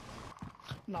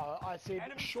 No, I said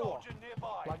Enemy sure. soldier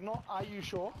nearby. Like not, are you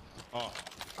sure? Oh.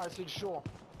 I said sure.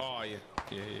 Oh, yeah.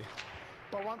 Yeah, yeah.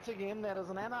 But once again, that is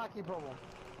an Anarchy problem.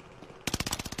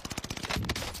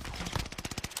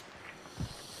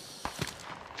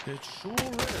 It sure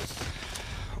is.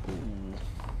 Ooh.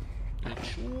 It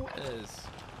sure is.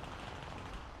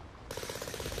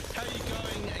 How are you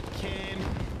going, Cam?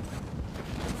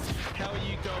 How are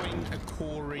you going,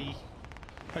 Corey?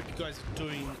 Hope you guys are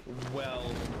doing well.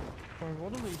 Bro,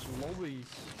 what are these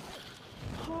lobbies?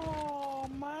 Oh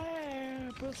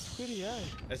man, best video.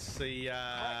 It's the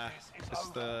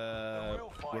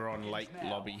we're on late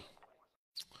lobby.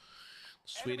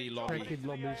 Sweaty lobby. Crackhead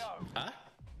lobbies. Huh?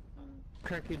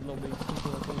 Crackhead lobbies.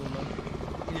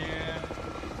 Yeah.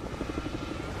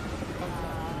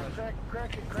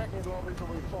 Crackhead lobbies will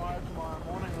be fired tomorrow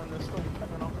morning when they're still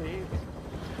coming off the heads.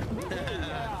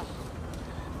 Yeah.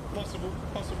 Possible.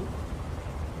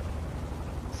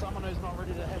 Someone who's not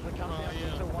ready to have the come down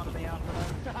until 1 in the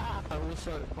afternoon. I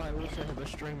also have a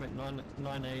stream at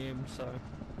 9 AM, so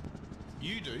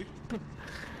You do?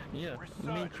 yeah.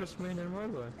 Me, Chris, Man, and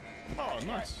Robo. Oh,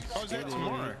 nice. How's that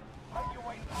tomorrow?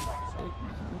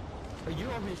 You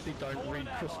obviously don't read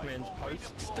Chris Man's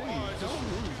posts, do you?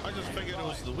 Oh, I just figured it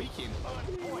was the weekend.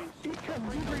 He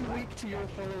comes every week to your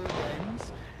follower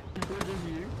games, good of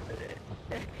you.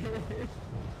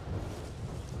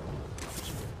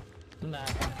 Nah,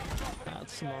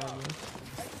 that's smart.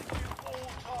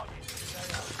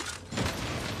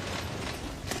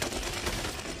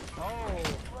 Oh!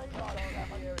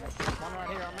 One right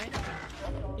here on me.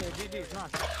 Yeah, GG's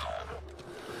nice.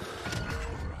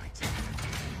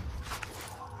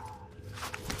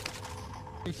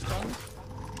 He's stunned.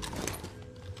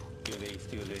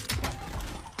 Still there.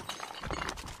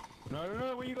 No,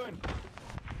 where you going?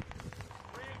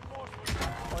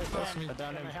 That's me. I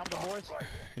down him. Help the boys.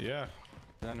 Yeah.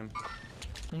 Down him.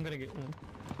 I'm gonna get one.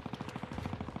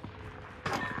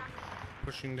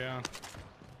 Pushing down.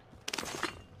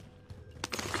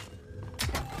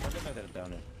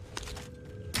 Down him.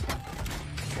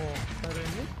 Oh, that in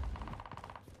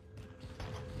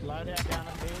Load out down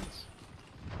at beds.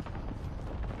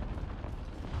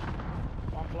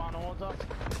 One flying towards us.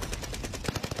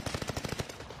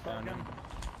 Down him.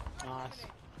 Nice.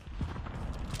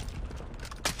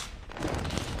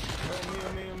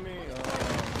 Me. Oh,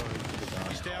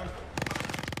 He's down.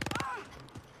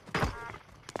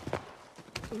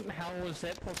 How was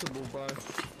that possible, bro?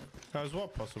 How is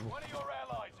what possible? One of your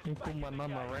allies You is called my making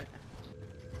mama, engagement.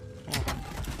 right?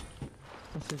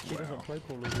 I said she doesn't play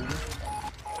Call of Duty.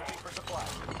 Looking for supply.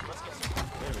 Let's get some.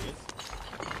 there he is.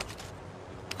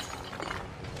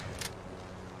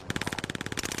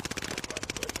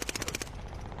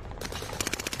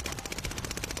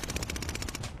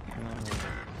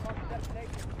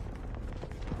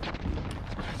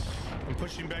 I'm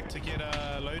pushing back to get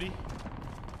Lodi.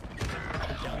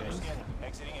 Scanning.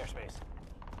 Exiting airspace.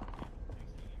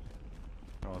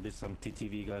 Oh, there's some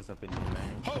TTV guys up in here,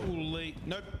 man. Holy,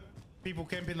 nope. People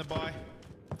camping the buy.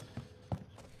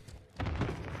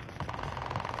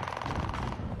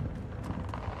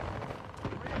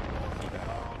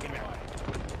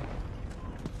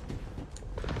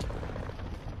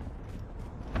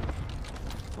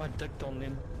 I dicked on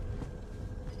them.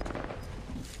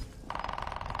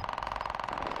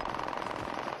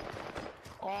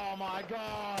 Oh my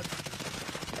god!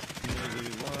 You're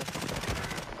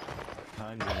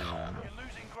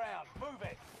losing ground. Move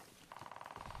it.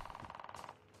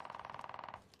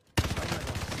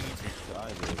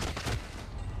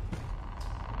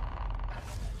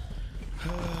 It's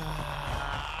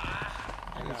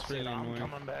really I'm annoying.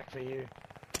 coming back for you.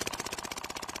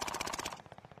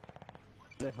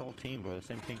 The whole team, bro. The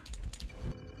same thing.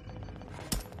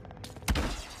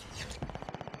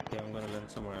 Yeah, I'm gonna land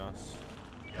somewhere else.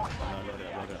 No,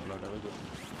 load it. We're good.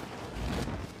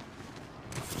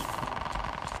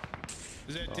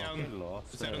 Is that down? get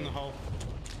lost Is that in the hole?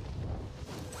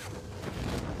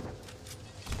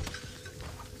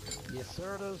 Yes,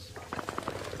 sir, it is.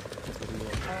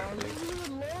 Leave me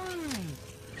alone!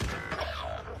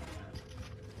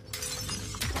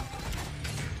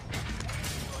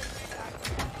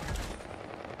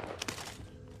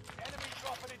 Enemy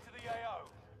dropping into the AO.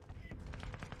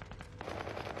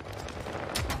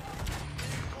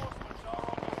 Reinforcements are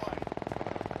on the way.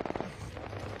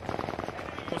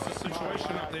 What's the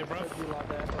situation up there, bro? You like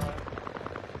that, bro?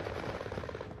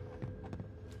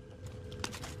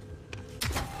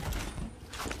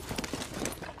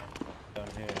 Down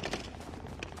here.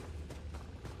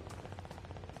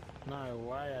 No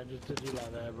way, I just did you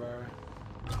like that, bro.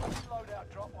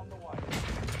 Loadout drop on the way.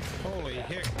 Holy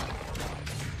heck.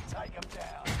 Take them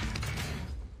down.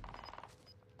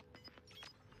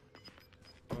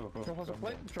 Oh, Drop us a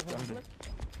plate, drop us a plate.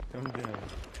 Come down.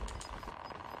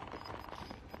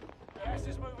 Gas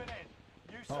is moving in.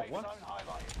 New safe what? zone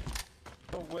highlighted.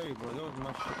 No way, bro. That was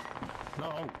my shit. No.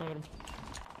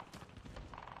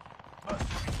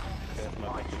 That's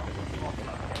my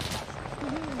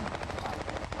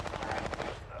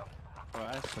Bro, I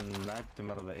sniped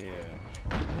him out of the air.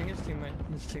 I think his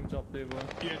team's up there, bro.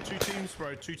 Yeah, 2 teams,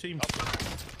 bro. 2 teams.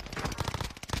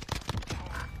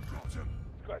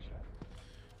 Scratch that.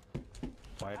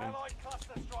 Fighting. Allied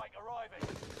cluster strike arriving.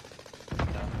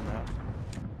 Down.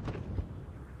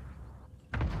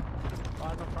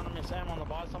 Guys in front of me, Sam, on the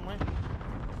bar somewhere.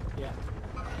 Yeah.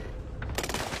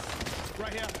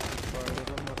 Right here. Bro, there's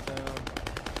one more down.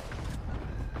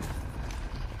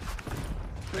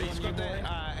 Hey, he's got that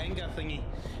anger thingy.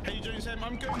 How you doing, Sam?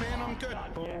 I'm good, man. I'm good.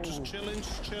 Just chilling.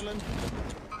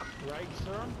 Rage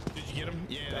serum? Did you get him?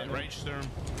 Yeah, that rage serum.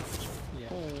 Yeah.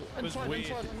 It was weird.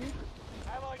 Inside on you.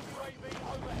 Allied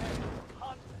UAV overhead.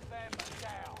 Hunt them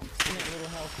down. In that little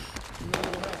house.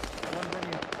 One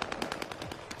running.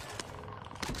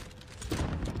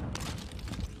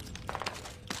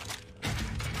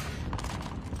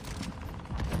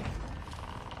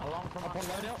 Along from Up on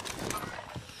loadout.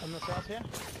 in this house here.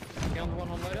 Down one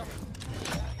on loadout.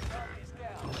 Target is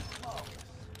down. Oh.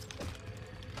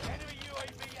 Enemy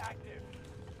UAV active.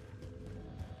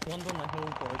 One's on the hill,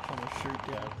 bro, trying to shoot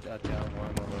down. Down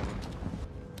one already.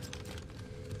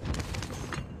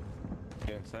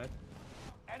 Get inside.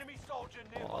 Enemy soldier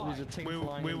nearby. Oh, there's a team Where-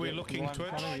 flying. where in we're the- looking, right in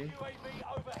front of Twitch? you. UAV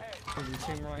overhead. There's a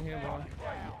team right here, bro. Down.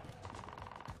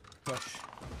 Push.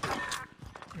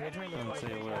 Watch me, Don't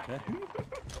say a word, eh?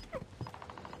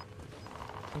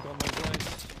 I got my blade.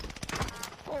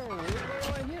 Oh,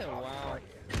 we're right here. Wow.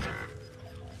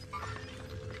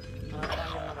 Trying to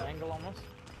get another angle on this.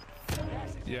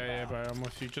 Yeah, bro. I'm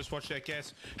with you. Just watch that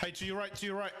gas. Hey, to your right.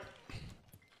 Get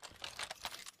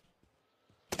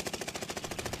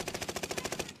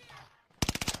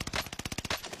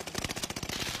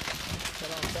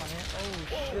on down here. Oh,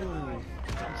 shit.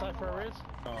 I'm safe for a res.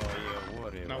 Oh yeah,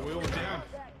 whatever. No, we're all down.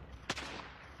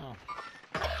 Oh.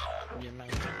 Yeah,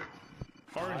 mate.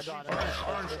 Orange.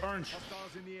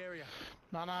 Hostiles in the area.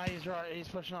 No, he's right. He's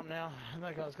pushing up now.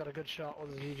 That guy's got a good shot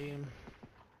with his EGM.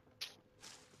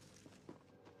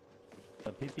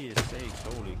 The PP is fake.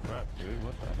 Holy crap, dude.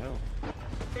 What the hell?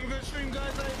 Have a good stream,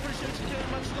 guys. I appreciate you,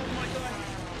 Ken. Much love, my guy.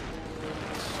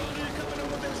 Sonu coming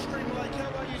in with that stream like.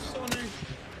 How are you, Sonu?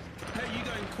 How you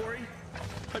going, Corey?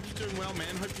 Hope you're doing well,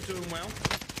 man. Hope you're doing well.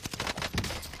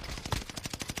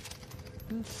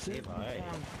 Hey, mate.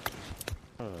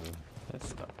 That's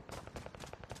stuff.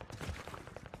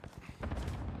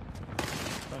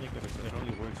 Funny because it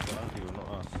only works for us, you, not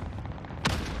us.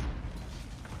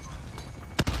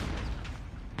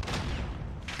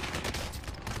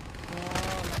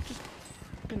 Just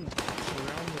been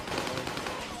surrounded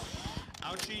by...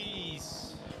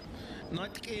 Ouchies.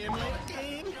 Night game.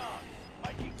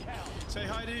 Make it count. Say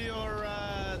hi to your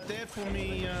dad for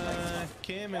me,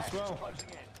 Cam, as well. Closing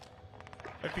in.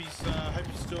 Hope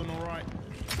he's doing all right.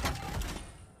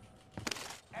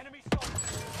 Enemy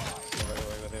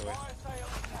soldier nearby. Wait. Fire sale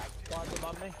is active. Guys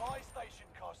above me. Buy station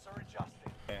costs are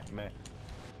adjusted. Yeah, man.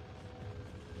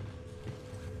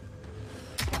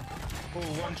 Oh,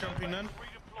 one jumping in.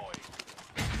 Redeployed.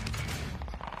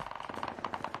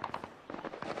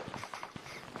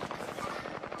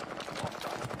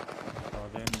 Oh,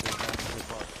 then they back to the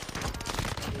box.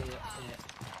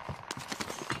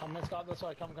 Yeah. Come, let's go up this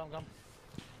way. Come.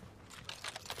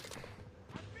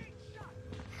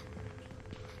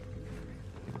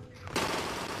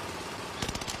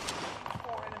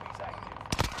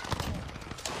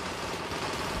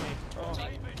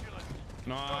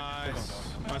 Nice.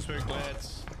 Nice work,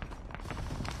 lads.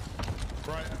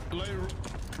 Right,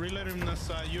 reload him this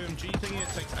UMG thing. It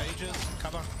takes ages.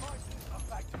 Cover.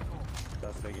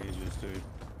 Does take ages, dude.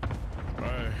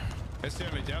 Bro, that's the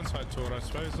only downside to it, I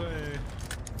suppose. Eh?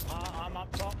 I'm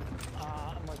up top.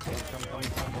 I'm like,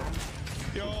 Come.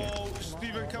 Yo,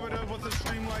 Steven coming in with the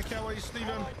stream like how are you, Steven?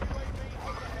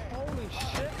 holy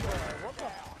shit, bro. What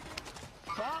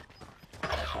the fuck?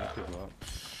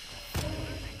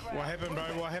 What happened, bro?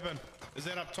 What happened? Is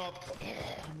that up top?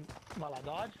 Well, I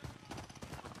died.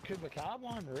 Cooper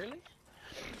Carbine, really?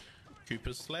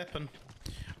 Cooper's slapping.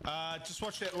 Just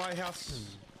watch that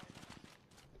lighthouse.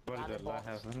 What is that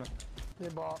lighthouse, isn't it?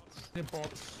 They're bots. They're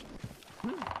bots.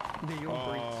 They're your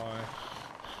breeds.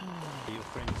 They're your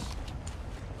friends.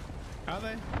 Are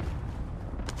they?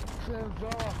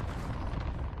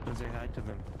 Don't say hi to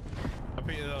them. I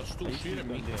bet they'll still shoot at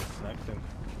me. There, snipe them.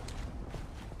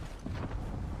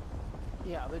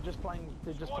 Yeah, they're just playing,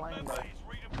 bro.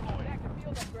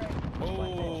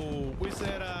 Oh, where's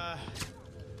that,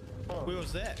 where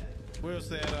was that? Where was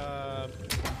that,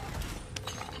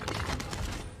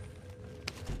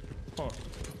 oh.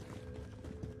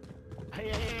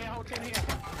 Hey, hold in here.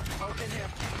 Hold in here.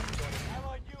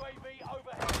 Allied UAV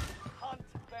overhead. Hunt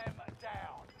them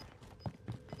down.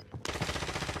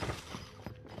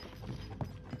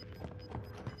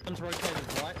 One's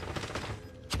rotated right.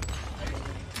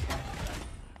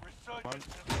 Resurgence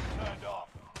has been turned off.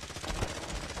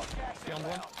 Gas Found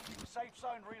one. inbound. Safe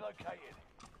zone relocated.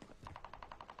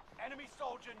 Enemy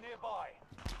soldier nearby.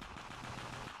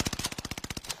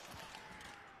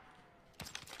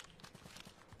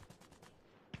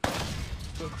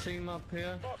 Good team up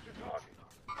here.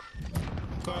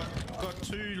 Got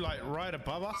two, like, right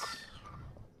above us.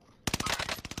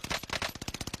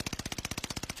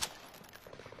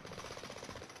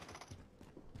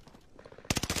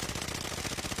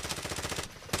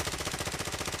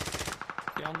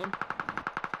 Down them.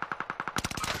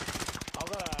 I've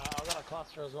got a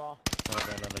cluster as well. Oh, got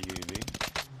another UAV.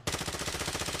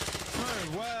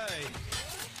 No way.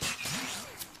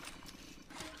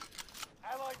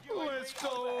 Allied UAV Let's go.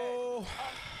 overhead.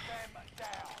 Hunt them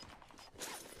down.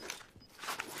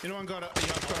 Anyone got a,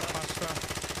 yeah, I've got a cluster.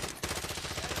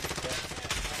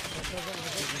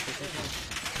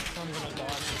 I'm gonna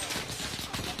die.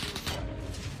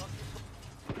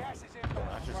 Gas is inbound.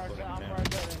 I just put him I'm down.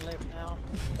 rotating left now.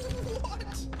 What?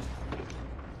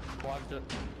 Wiped it.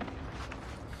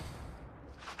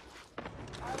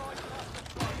 Allied cluster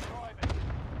strike driving.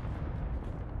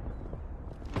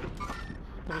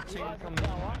 Got a team Right, coming.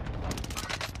 now, what?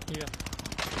 Yeah.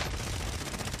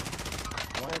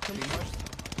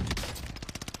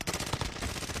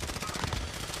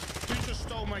 Who just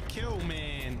stole my kill,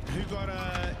 man? Who got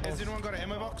a, has anyone got an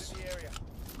ammo box?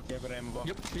 Yeah, but I'm box.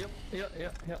 Yep.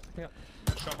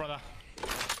 Shot, brother.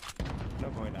 No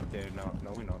point up there. No,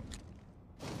 we're not.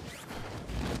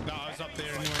 No, I was up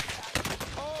there anyway.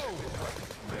 Oh!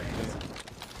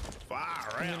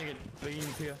 Far I'm out. gonna get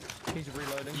beamed here. He's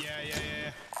reloading.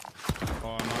 Yeah.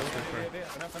 Oh,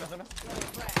 nice. Enough.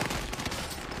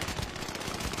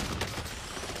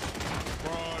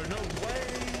 Bro, no way!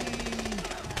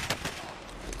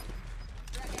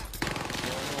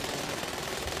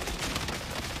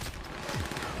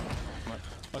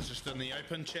 I was just in the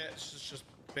open chat, it's just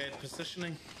bad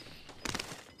positioning.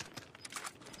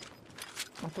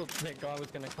 I thought that guy was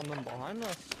gonna come in behind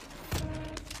us.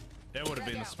 That would have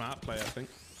been a smart play, I think.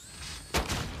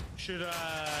 Should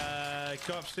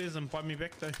go upstairs and buy me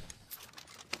back though.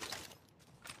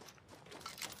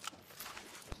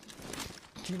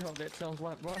 Do you know what that sounds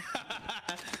like, bro?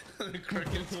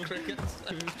 Crickets.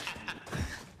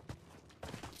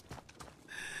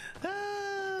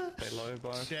 Stay low,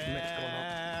 bro. Next one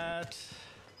up.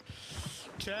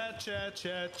 Chat.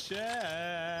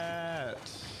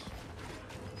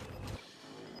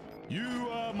 You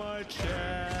are my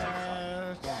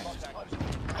chat.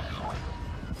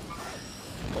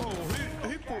 Oh,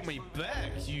 who brought me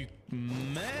back? You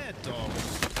mad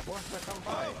dogs. What? Come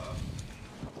by.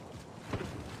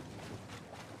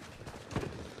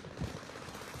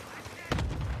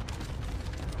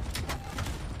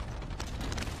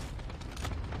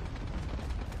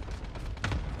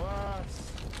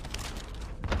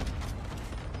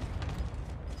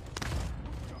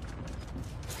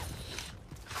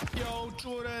 Yo,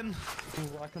 Jordan.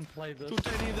 Ooh, I can play this.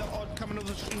 Jordan, any of the odd coming to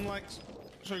the stream likes.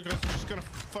 So guys, I'm just gonna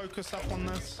focus up on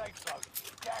this. Safe zone.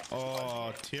 Gas is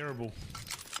Oh, terrible.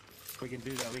 We can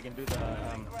do that.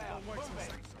 ground. Moving.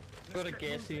 Got a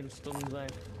gassy and stun zone.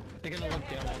 They're gonna look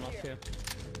down on us here.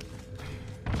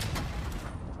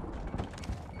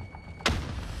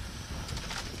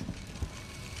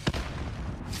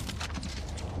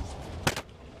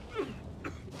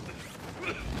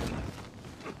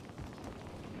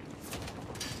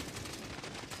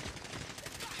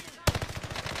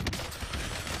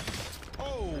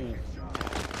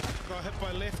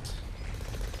 by left.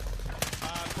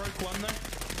 Broke one though.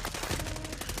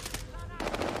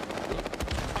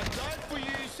 I died for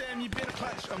you, Sam. You better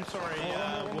clutch. I'm sorry.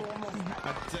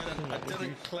 I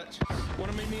didn't clutch.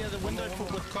 Want to meet me at the window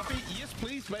with coffee? Yes,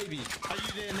 please, baby. Are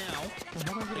you there now?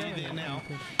 Are you there now?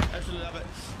 Absolutely love it.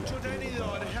 Jordani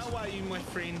Lord, how are you, my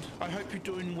friend? I hope you're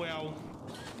doing well.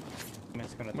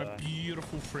 My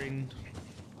beautiful friend.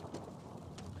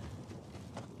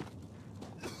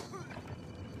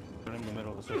 We're in the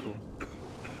middle of the circle.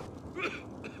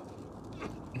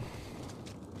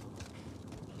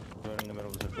 We're in the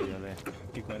middle of the circle, yeah, there.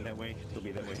 Keep going that way, it'll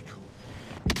be that way.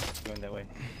 Keep going that way.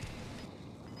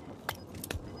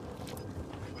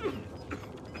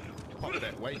 Pop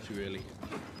that way too early.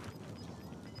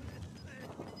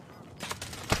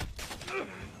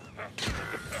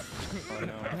 Oh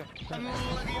no. There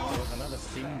was another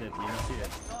scene that you didn't see it.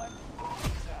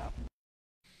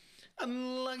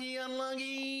 Unlucky,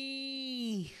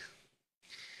 unlucky.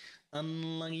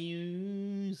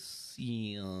 Unlucky.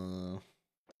 Yeah.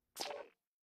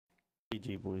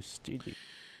 GG boys, GG.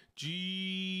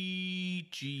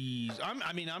 GG's.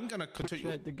 I'm gonna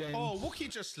continue. The game. Oh, Wookie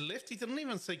just left. He didn't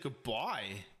even say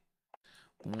goodbye.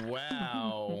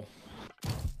 Wow.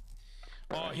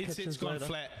 Oh, headset's gone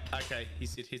flat. Okay, he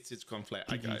said headset's gone flat.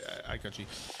 I got you.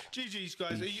 GG's,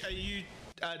 guys. Are you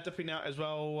dipping out as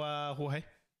well, Jorge?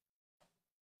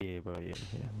 Yeah, bro. Yeah.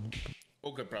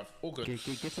 All good, bruv. All good.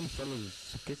 Get some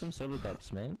solos. Get some solo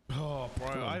dubs, man. Oh,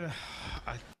 bro.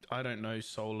 I don't know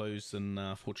solos and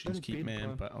Fortune's Keep,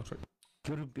 man, but I'll try.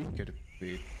 Go to bed. Go to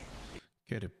bed.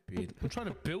 Go to bed. I'm trying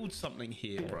to build something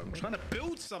here, bro. I'm trying to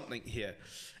build something here.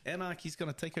 Anarchy's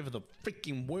gonna take over the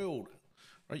freaking world.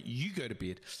 Right, you go to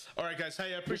bed. All right, guys.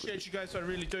 Hey, I appreciate you guys. I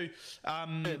really do.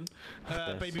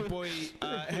 Baby boy,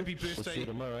 happy birthday. We'll see you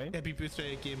tomorrow, eh? Happy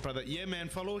birthday again, brother. Yeah, man.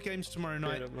 Follow our games tomorrow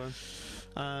night.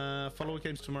 Follow our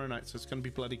games tomorrow night, so it's gonna be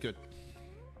bloody good.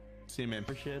 See you, man.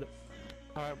 Appreciate it.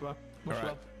 All right, bro. Much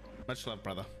love. Much love,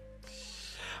 brother.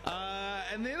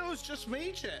 And then it was just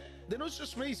me, chat. Then it was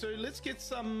just me. So let's get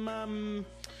some.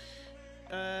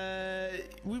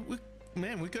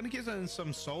 We're gonna get in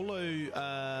some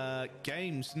solo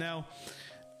games now.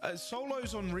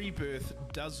 Solos on Rebirth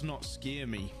does not scare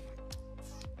me.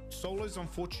 Solos on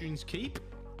Fortune's Keep,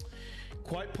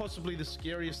 quite possibly the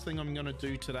scariest thing I'm gonna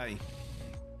do today.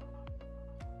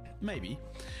 Maybe.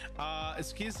 It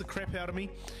scares the crap out of me.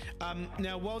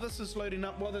 Now, while this is loading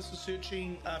up, while this is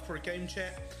searching for a game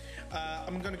chat,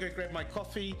 I'm going to go grab my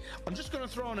coffee. I'm just going to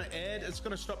throw on an ad. It's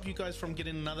going to stop you guys from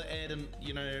getting another ad and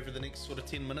over the next sort of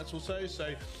 10 minutes or so.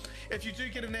 So if you do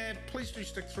get an ad, please do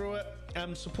stick through it.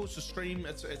 Supports the stream.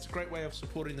 It's a great way of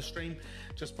supporting the stream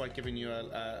just by giving you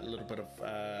a little bit of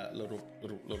little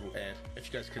ad.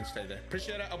 If you guys can stay there.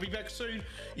 Appreciate it. I'll be back soon.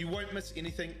 You won't miss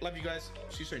anything. Love you guys.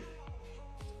 See you soon.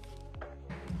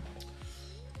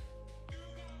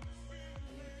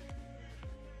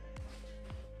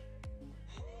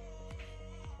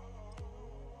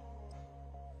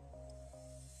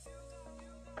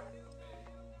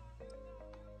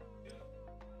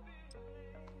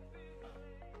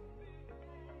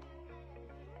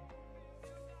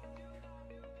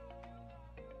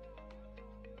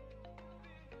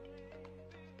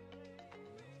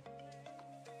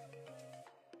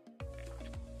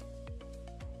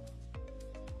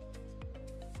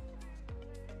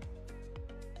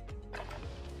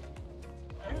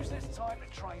 Use this time to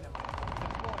train them.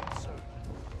 Deploying soon.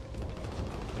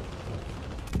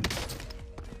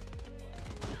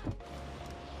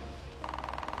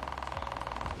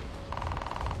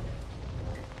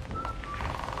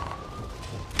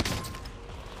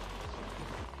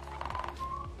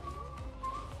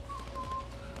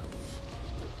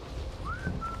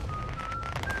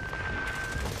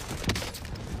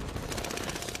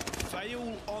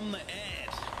 Fail on the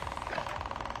ad.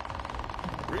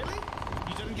 Really?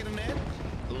 You didn't get an ad?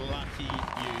 Lucky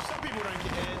you. Some people don't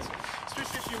get ads,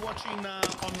 especially if you're watching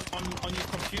on your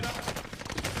computer.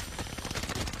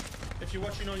 If you're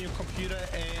watching on your computer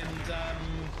and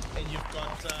you've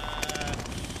got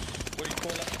what do you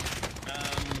call it?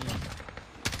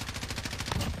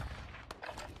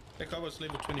 That guy was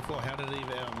level 24. How did he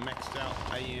maxed out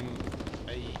A4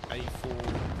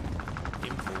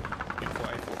 M4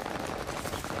 A4?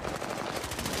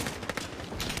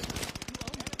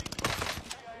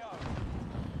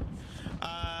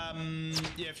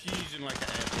 Yeah, if you're using like an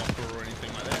ad blocker or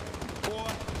anything like that, or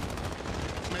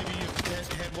maybe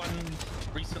you've had one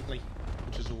recently,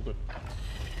 which is all good.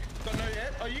 Got no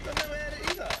ad? Oh, you got no ad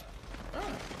either?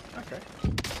 Oh, okay.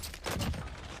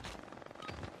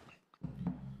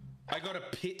 I got a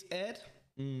pet ad.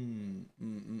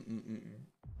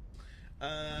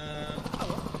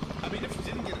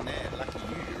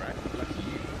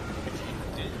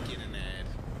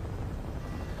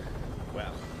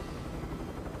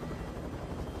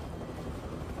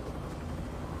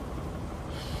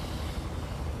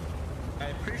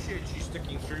 appreciate you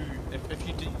sticking through. If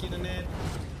you did get an ad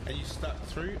and you stuck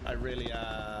through, I really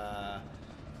I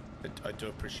do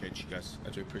appreciate you guys. I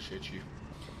do appreciate you.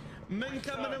 Min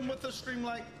coming in with a stream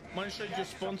like. Mine showed you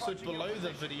sponsored below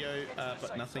the video,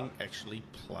 but nothing actually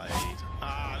played.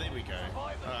 Ah, there we go.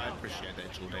 I appreciate that,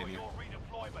 Jordania.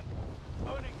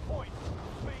 Earning points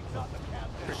speeds up the countdown.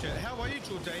 Appreciate it. How are you,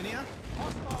 Jordania?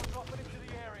 Hostile dropping into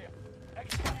the area.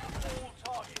 Execute all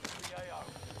targets for the AO.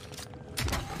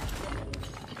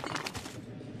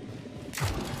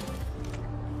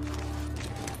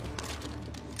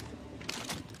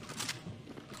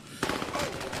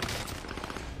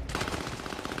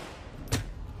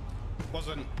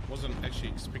 Wasn't actually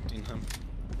expecting him.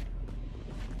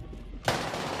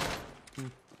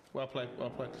 Well played, well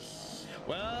played.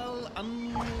 Well,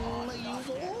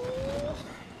 unbelievable.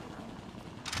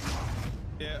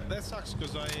 Yeah, that sucks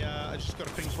because I just got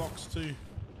a pink box too.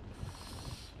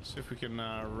 See if we can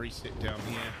reset down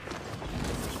here.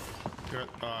 Good.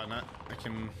 Oh no, I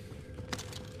can.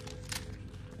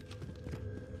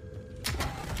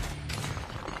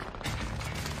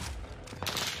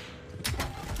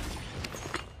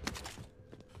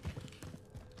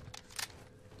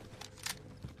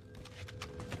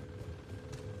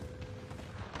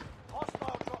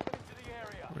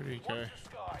 Okay.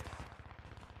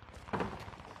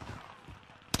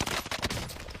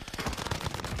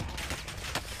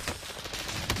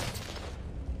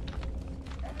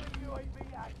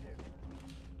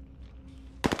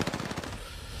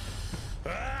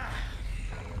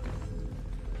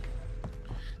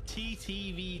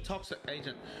 TTV toxic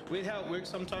agent. Weird how it works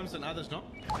sometimes and others not.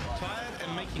 Tired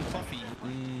and making coffee.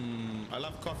 I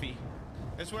love coffee.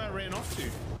 That's where I ran off to.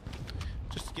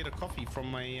 Just to get a coffee from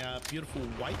my beautiful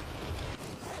wife,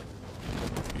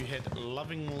 who had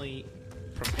lovingly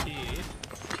prepared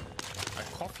a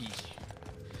coffee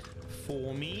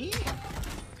for me.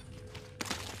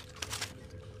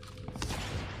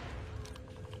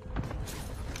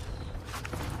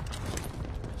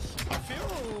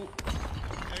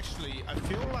 I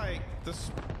feel like this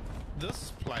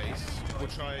place,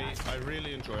 which I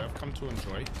really enjoy, I've come to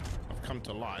enjoy, I've come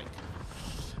to like,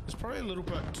 it's probably a little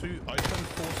bit too open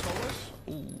for solos.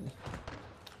 Ooh.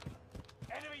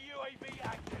 Enemy UAV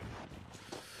active.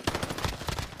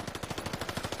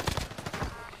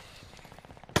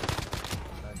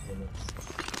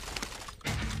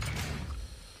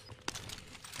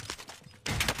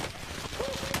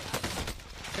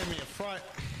 Gave me a fright.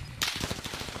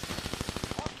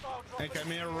 It gave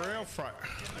me a real fright.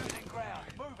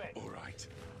 All right.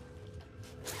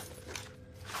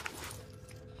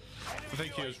 I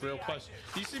think he was real close.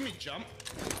 Do you see me jump?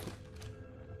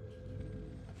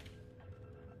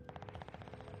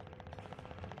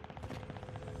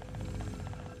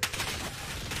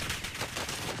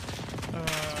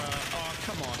 Oh,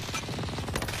 come on.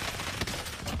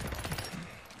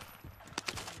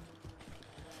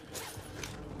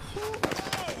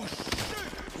 Oh, shoot!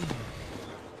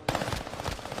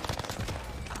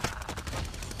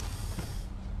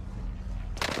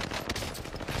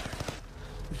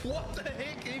 What the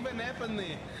heck even happened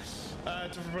there? I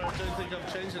don't think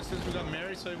I've changed it since we got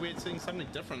married, so we're seeing something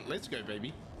different. Let's go,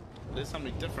 baby. There's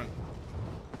something different.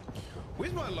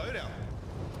 Where's my loadout?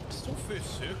 Still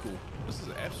first circle. This is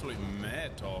absolute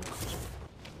mad, dog.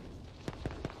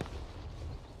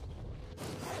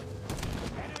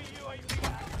 Enemy UAV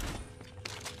active.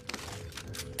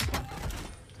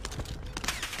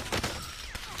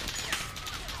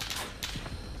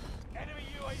 Enemy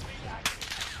UAV active.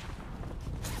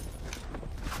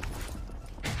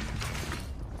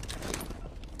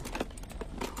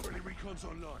 Recon's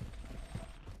online.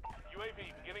 UAV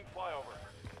beginning flyover.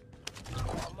 A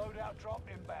loadout drop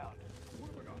inbound. What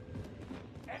have we got?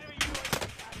 Enemy UAV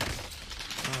active.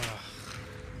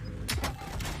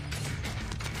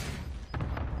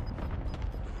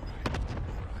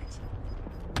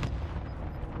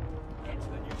 Get to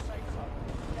the new safe zone.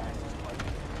 Gas is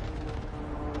closing.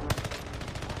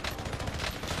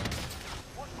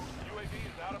 UAV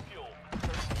is out of fuel.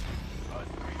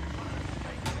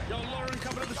 Yo, Lauren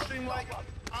coming to the stream like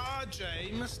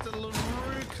RJ, Mr.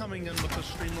 LaRue coming in with the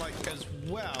stream like as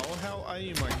well. How are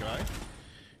you, my guy?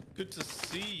 Good to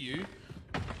see you.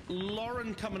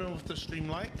 Lauren coming in with the stream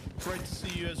like. Great to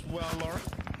see you as well, Lauren.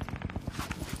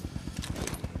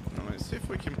 Now, let's see if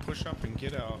we can push up and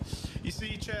get our... You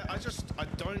see, chat, I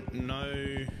don't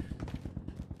know...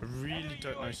 I really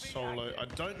don't know solo. I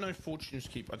don't know Fortune's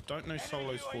Keep. I don't know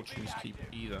solo's Fortune's Keep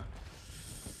either.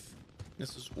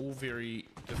 This is all very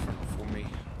different for me.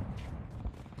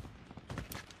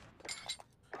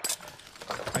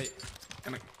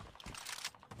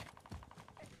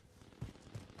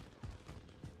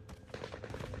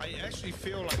 I actually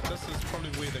feel like this is probably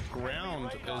where the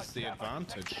ground is the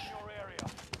advantage. Your area.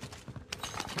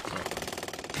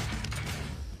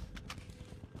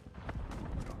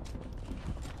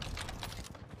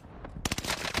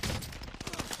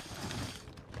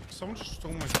 Someone just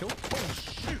stole my kill. Oh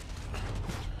shoot!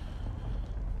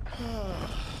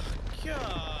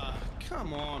 God,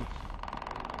 come on.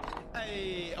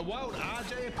 Hey, a wild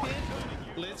RJ appeared.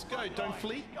 Let's go, don't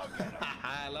flee.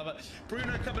 I love it.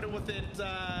 Bruno covered it with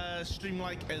that stream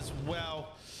like as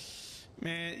well.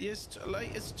 Man, yes,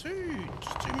 like it's too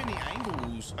many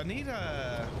angles. I need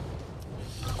a.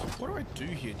 What do I do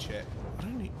here, chat? I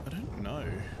don't know.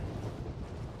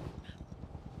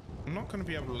 I'm not going to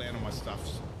be able to land on my stuff.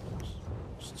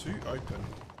 It's too open.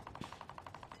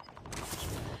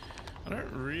 I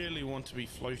don't really want to be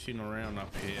floating around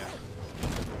up here.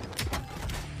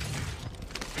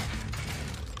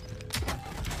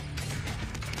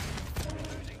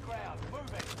 Losing ground.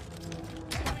 Moving.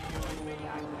 Enemy UAV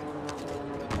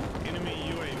active. Enemy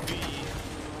UAV.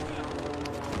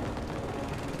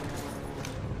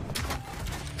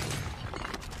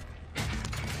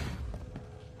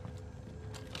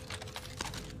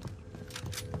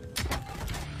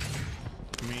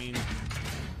 I mean,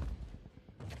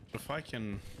 if I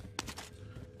can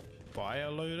buy a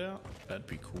loadout, that'd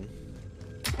be cool.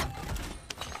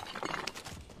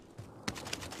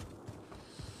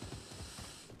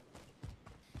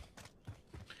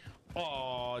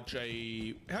 Oh,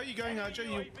 Jay, how are you going, RJ?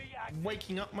 You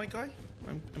waking up, my guy?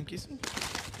 I'm guessing.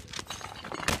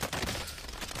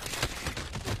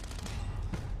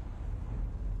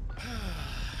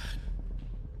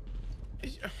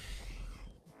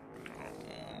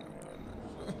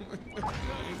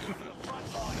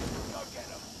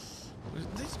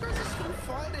 These guys are still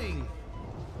fighting.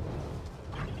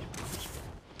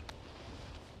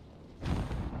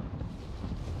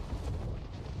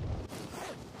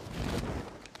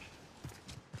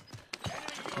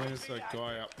 There's that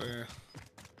guy up there.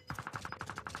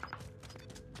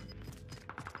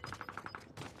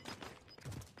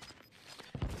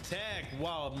 Tag,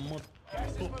 wow.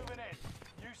 Gas is moving in.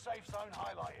 New safe zone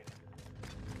highlighted.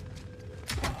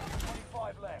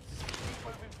 25 left. Keep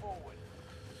moving forward.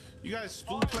 You guys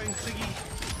still playing Siggy?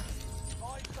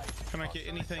 5 stations. Can I get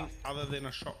anything other than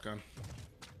a shotgun?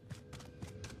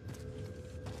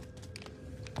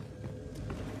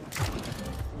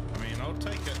 I mean, I'll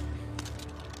take it.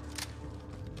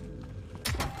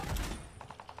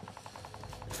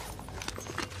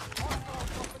 Hostiles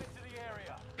dropping into the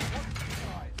area. Watch the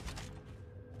skies.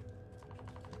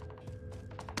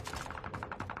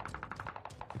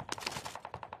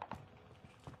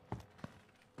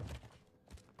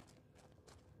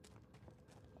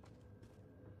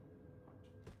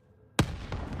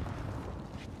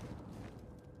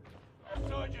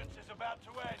 Resurgence is about to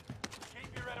end.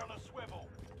 Keep your head on a swivel.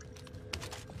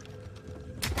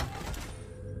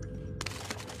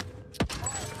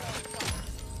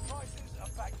 Prices are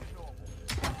back to normal.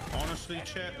 Honestly,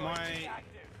 chat, my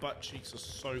butt cheeks are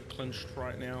so clenched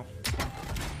right now.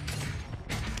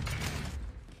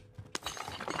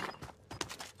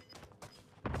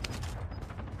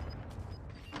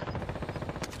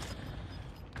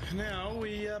 Now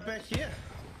we are back here.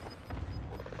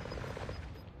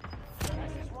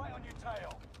 Gas is right on your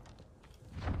tail.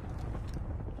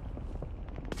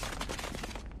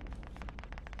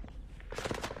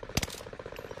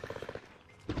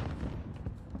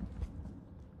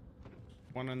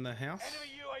 One in the house.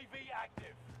 Enemy UAV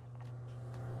active.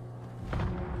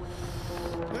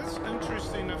 That's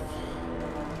interesting enough.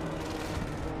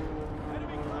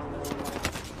 Enemy cluster.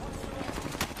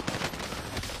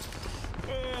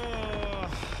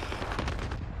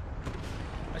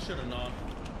 I should have known.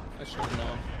 I should have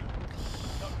known.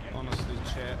 Honestly,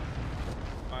 chat.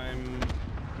 I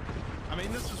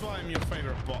mean, this is why I'm your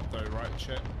favorite bot, though, right,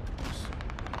 chat?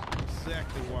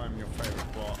 Exactly why I'm your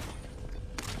favorite bot.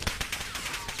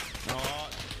 Oh,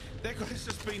 that guy's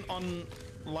just been on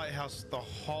Lighthouse the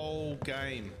whole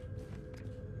game.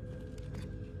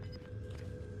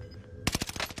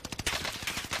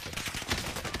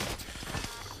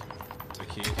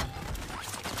 Dickhead.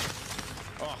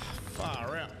 Oh,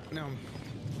 far out. Now I'm...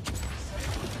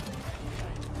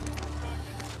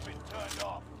 Has been turned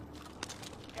off.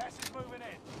 Gas is moving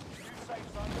in. New safe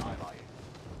zone highlighted.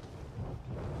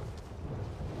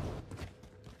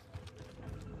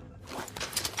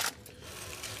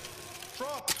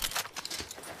 Drop!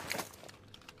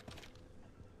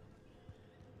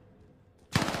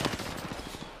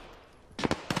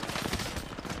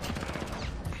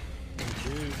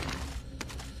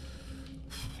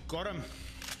 Got him.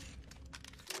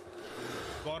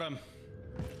 Got him.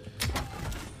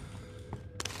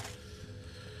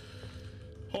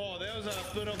 was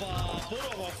a bit of a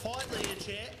fight there,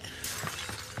 chat.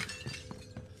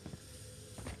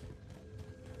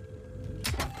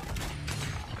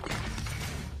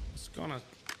 It's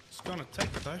gonna take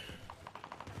it though.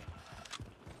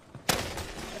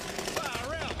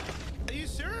 Far out. Are you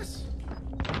serious?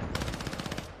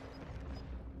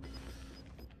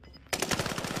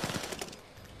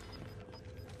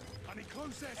 I need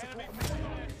close air support. Enemy precision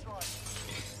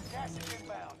airstrike. Gas is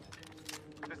inbound.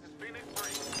 This is Phoenix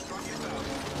 3. Strike inbound.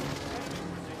 Enemy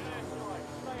precision airstrike.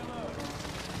 Stay alert.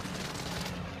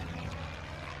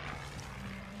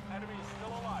 Enemy is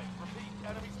still alive. Repeat,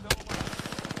 enemy still alive.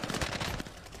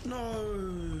 No.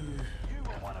 You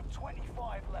were one of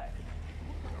 25 left.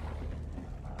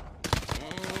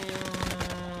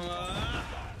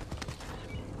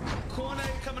 Corne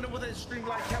coming in with that string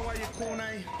like, how are you,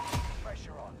 Corne?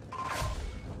 Pressure on.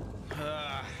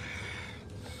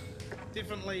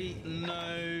 Definitely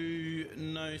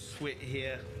no sweat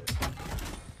here.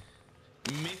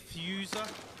 Meth user.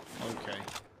 Okay.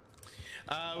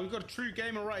 We've got a true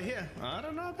gamer right here. I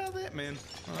don't know about that, man.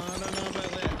 I don't know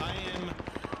about that. I am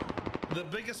the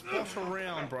biggest bot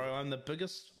around, bro. I'm the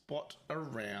biggest bot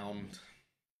around.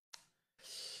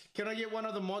 Can I get one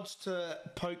of the mods to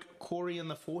poke Corey in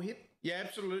the forehead? Yeah,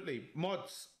 absolutely.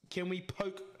 Mods, can we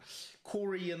poke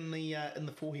Corey in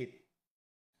the forehead?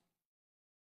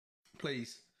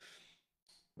 Please.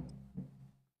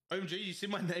 OMG, you said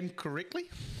my name correctly?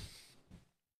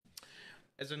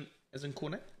 As in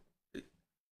Cornet?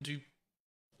 Do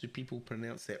people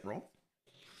pronounce that wrong?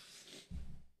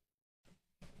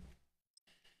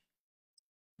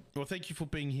 Well, thank you for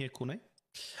being here, Cornet.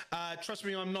 Trust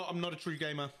me, I'm not a true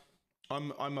gamer.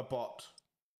 I'm a bot.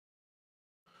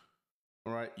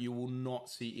 All right, you will not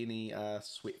see any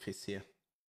sweat fest here.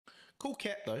 Cool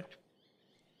cat though.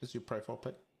 This is your profile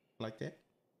pic, like that.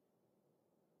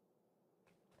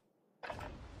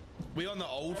 We on the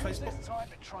old Facebook.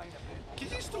 Can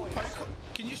you still poke?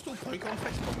 Can you still poke on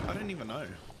Facebook? I don't even know.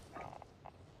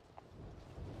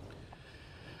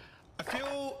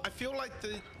 I feel like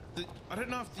the I don't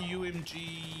know if the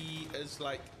UMG is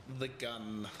like the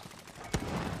gun.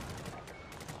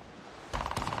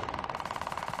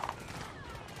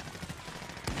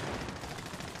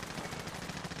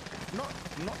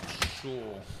 Not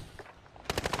sure.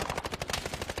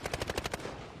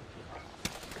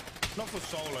 Not for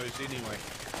solos anyway.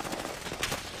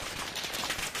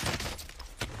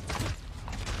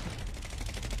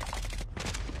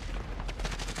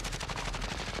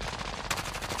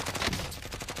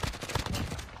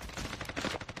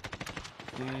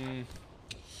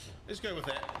 Let's go with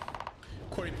that.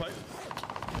 Corey Pope.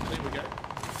 There we go.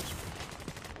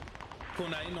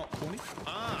 Corne, not corny.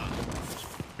 Ah,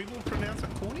 people pronounce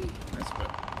it corny? That's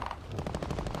good.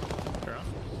 Fair enough.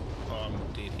 Oh, I'm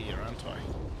dead here, aren't I?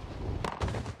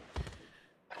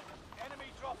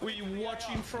 Where you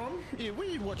watching from? Yeah, where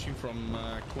are you watching from,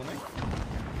 Corne?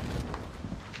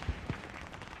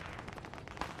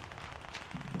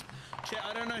 Chat,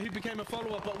 I don't know who became a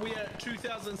follower, but we are at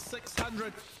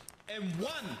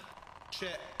 2,601.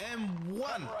 Chat,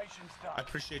 M1. I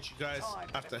appreciate you guys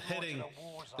after hitting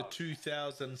the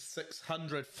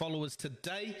 2,600 followers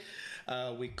today.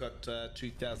 We got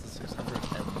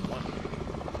 2,601.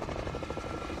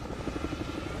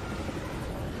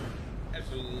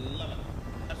 Absolutely love it.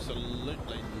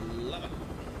 Absolutely love it.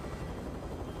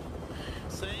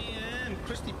 Saying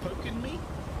Christy poking me?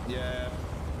 Yeah.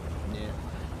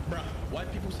 Bruh, why are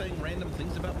people saying random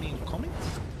things about me in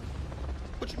comments?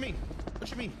 What you mean?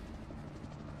 What you mean?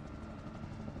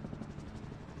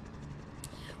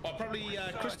 Oh, probably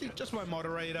Christy, just my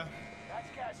moderator.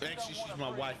 Actually, she's my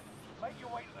wife.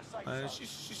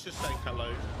 She's just saying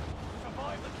hello.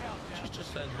 She's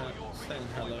just saying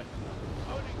hello.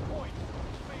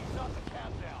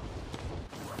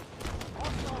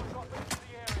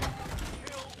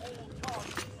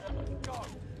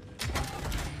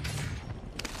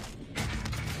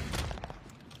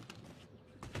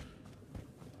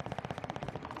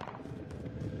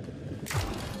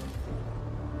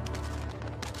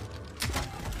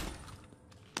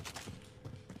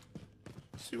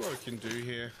 See what I can do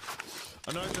here.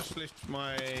 I know I just left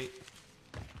my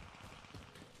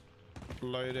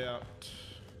loadout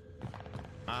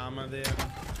armor there.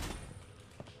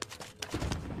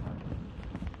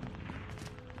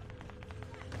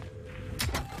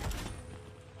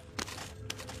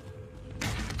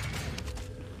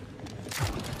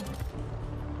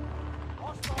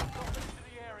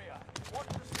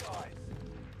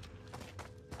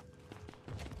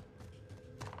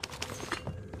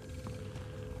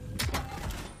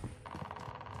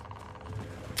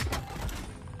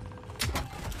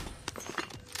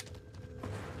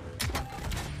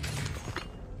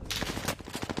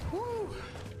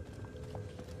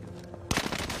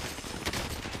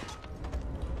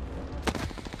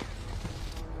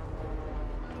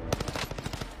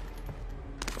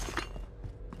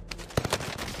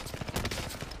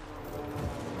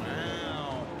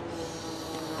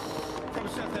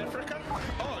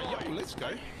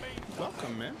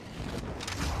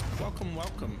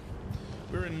 welcome.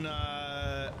 We're in,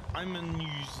 I'm in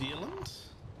New Zealand.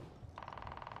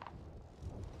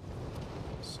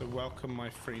 So welcome, my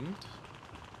friend.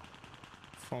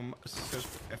 From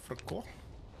South Africa. You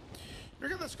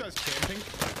reckon this guy's camping?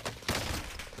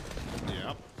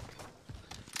 Yep.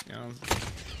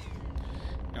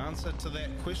 Answer to that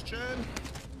question.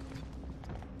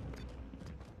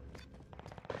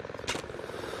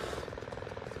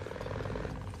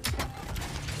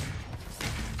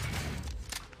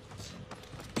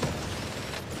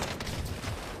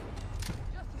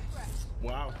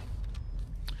 Wow.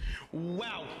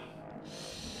 Wow.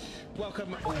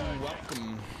 Welcome.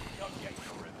 Welcome.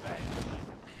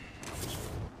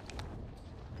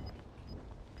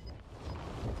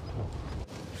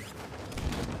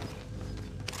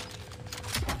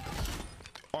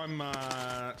 I'm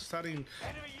starting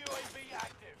Enemy UAV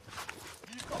active.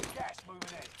 You've got gas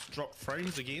moving in. to drop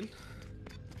frames again.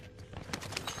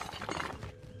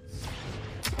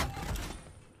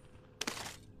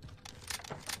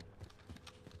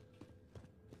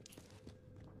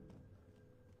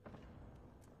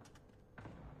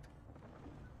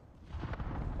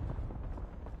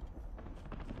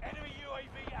 Enemy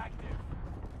UAV active.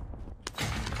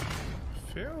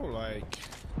 Feel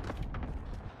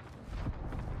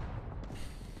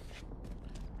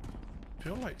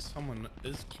like someone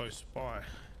is close by.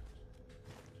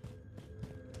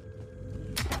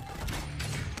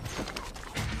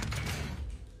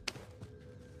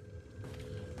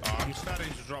 Oh, I'm starting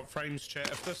to drop frames, chat.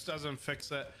 If this doesn't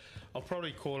fix it, I'll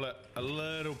probably call it a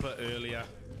little bit earlier.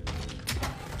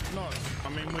 No, I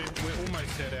mean we're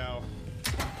almost at our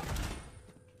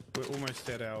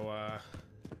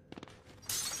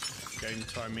game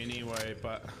time anyway,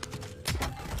 but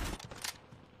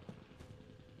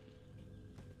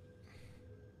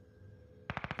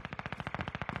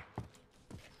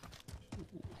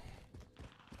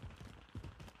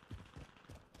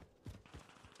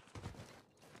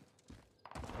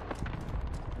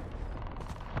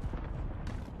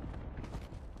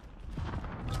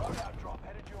Loadout drop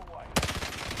headed your way.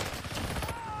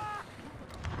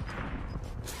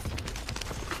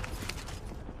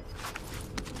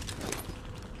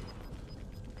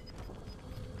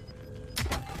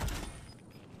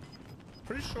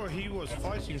 pretty sure he was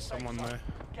fighting someone there.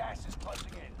 Gas is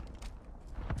closing in.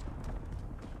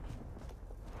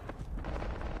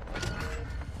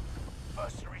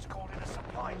 Mercenaries called in a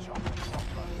supply drop.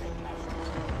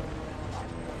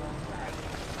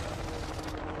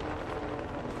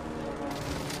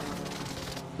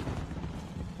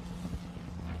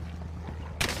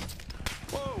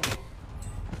 Whoa!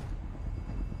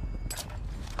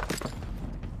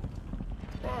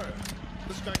 Bro,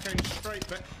 this guy came straight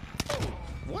back. Oh,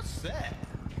 what's that?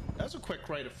 That was a quick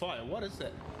rate of fire. What is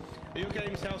that? Are your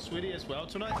games how sweaty as well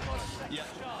tonight? Yeah.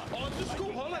 Oh, it's the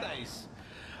school holidays.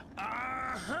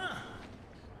 Uh-huh.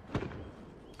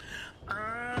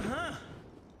 Uh-huh.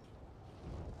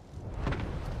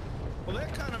 Well,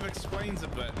 that kind of explains a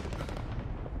bit.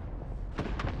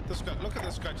 This guy, look at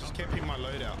this guy just camping my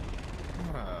loadout.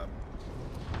 I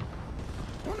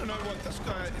want to know what this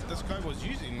guy was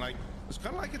using. Like, it's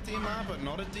kind of like a DMR, but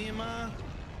not a DMR.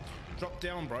 Drop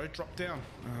down, bro. Drop down.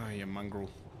 Ah, you mongrel.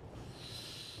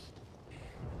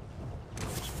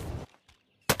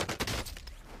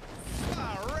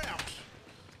 Far out.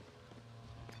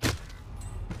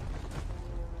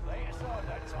 Lay aside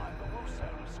that time, but we'll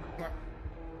settle the score.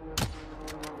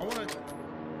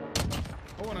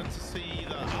 I wanted to see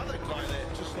the other guy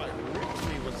that just like wrecked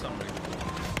me with something.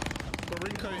 The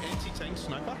Rinko anti-tank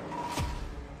sniper.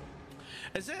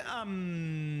 Is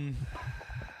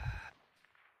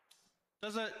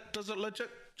that does it legit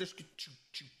just choo,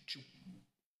 choo, choo?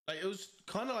 Like, it was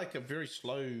kind of like a very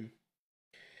slow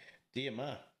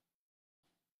DMR.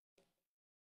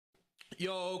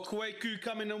 Yo, Kwaku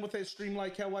coming in with that stream.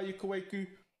 Like, how are you, Kwaku?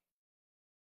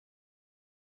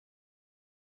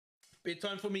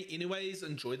 Bedtime for me anyways.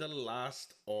 Enjoy the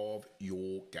last of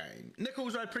your game.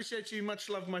 Nichols, I appreciate you. Much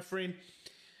love, my friend.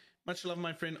 Much love,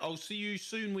 my friend. I'll see you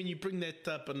soon when you bring that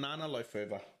banana loaf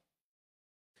over.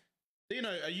 You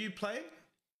know, are you playing?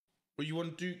 Or you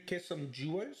want to catch some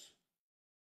duos?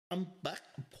 I'm back.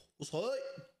 Hi,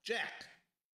 Jack.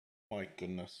 My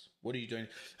goodness. What are you doing?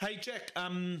 Hey, Jack.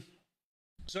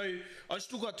 So I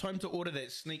still got time to order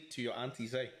that sneak to your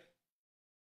auntie's, eh?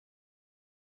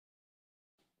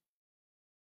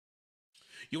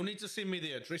 You'll need to send me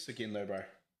the address again, though, bro.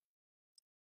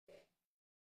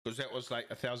 Because that was like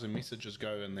 1,000 messages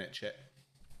ago in that chat.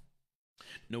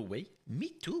 No way.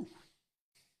 Me too.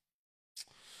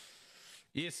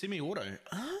 Yeah, semi-auto.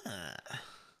 Ah.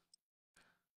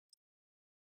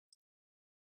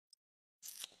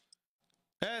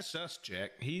 That's just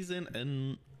Jack. He's an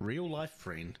in real life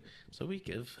friend, so we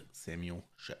give Samuel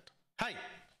shit. Hey,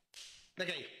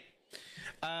 okay.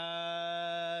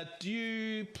 Do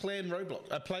you play Roblox?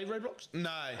 Play Roblox?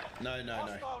 No. No,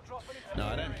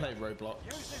 I don't play Roblox.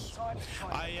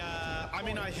 I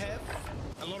mean, I have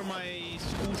a lot of my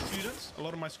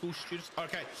school students.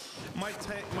 Okay, my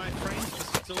friends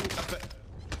are still a bit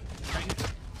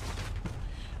tanked.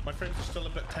 My friends are still a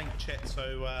bit tanked, chat.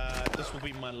 So this will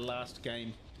be my last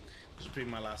game.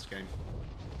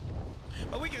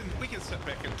 But we can sit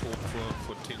back and talk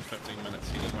for 10-15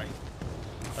 minutes anyway.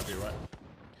 That'll be right.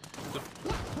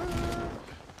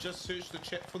 Just search the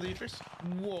chat for the address.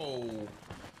 Whoa.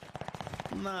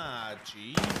 Nah,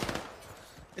 gee.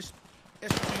 It's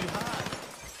too hard.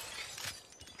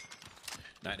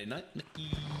 Nighty night,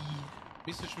 Nicky.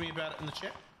 Message me about it in the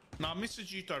chat. No, I'll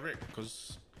message you direct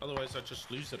because otherwise I just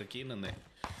lose it again in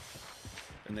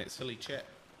that silly chat.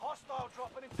 Hostile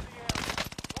dropping into the area.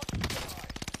 Watch the sky.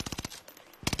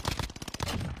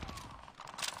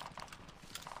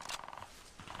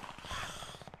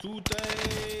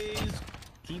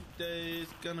 Today's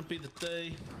gonna be the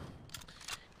day.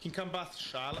 Can come back to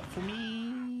Charlotte for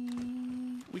me.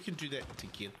 We can do that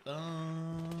together.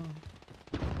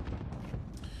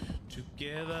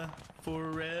 Together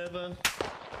forever.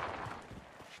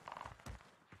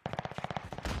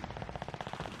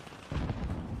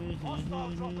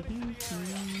 Hostile dropping into the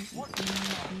area. Watch the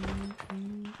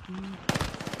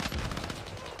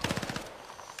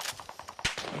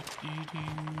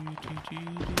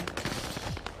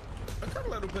I got a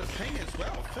little bit of ping as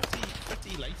well.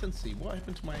 50 latency. What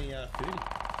happened to my 30?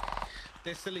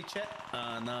 That silly chat?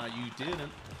 Nah, you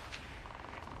didn't.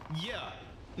 Yeah.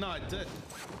 No, I did.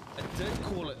 I did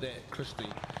call it that, Christy.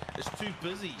 It's too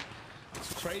busy.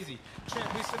 It's crazy.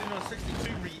 Chat, we're sitting on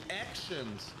 62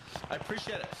 reactions. I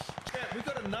appreciate it. Chat, we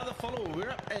got another follower.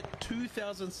 We're up at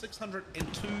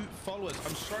 2,602 followers.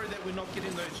 I'm sorry that we're not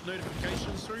getting those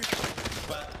notifications through,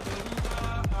 but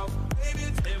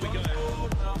there we go.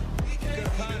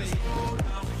 Good party.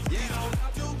 Yeah.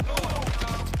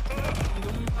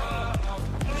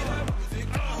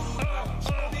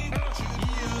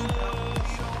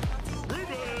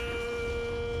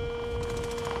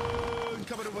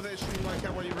 Coming in with that stream like,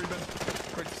 how are you, Ruben?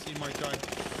 Great to see you, my guy.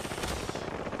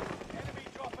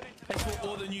 Thanks for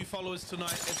all the new followers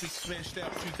tonight as we smashed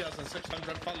out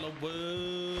 2,600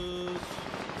 followers.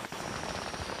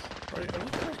 Right, are we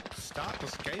going to start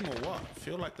this game or what? I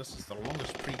feel like this is the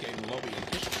longest pre-game lobby in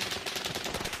history.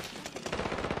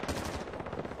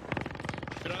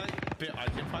 But I bet I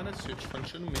can find a search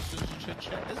function message to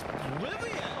chat. It's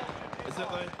brilliant! Is it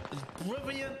though? It's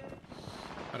brilliant!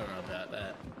 I don't know about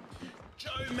that.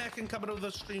 Joe Mackin coming to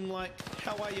the stream like,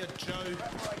 how are you, Joe?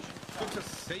 Good to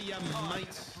see you,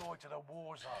 mate.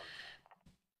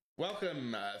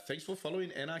 Welcome. Thanks for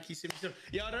following Anarchy 77.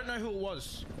 Yeah, I don't know who it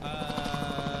was.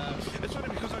 It's funny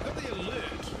because I got the alert.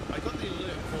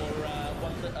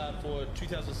 For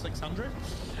 2,600,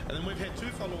 and then we've had 2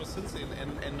 followers since then,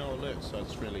 and no alert. So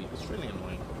it's really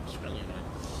annoying.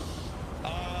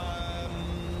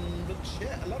 But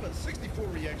yeah, I love it. 64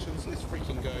 reactions. Let's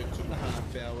freaking go.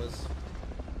 2.5 hours.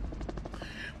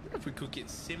 What if we could get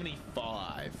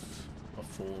 75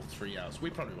 before 3 hours? We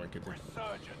probably won't get there.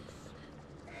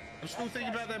 I'm still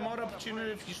thinking about that mod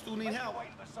opportunity if you still need help.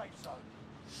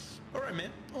 Alright,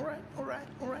 man. Alright.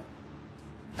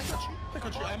 I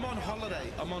got you. I'm on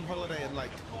holiday in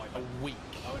like a week.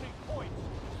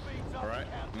 Alright,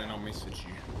 and then I'll message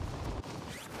you.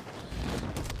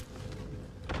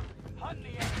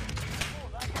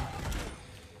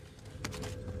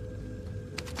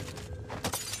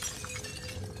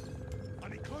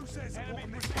 Enemy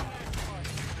precision airstrike.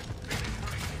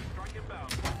 Strike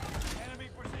inbound. Enemy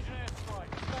precision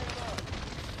airstrike. Stay alert.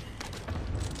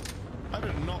 I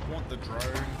did not want the drone.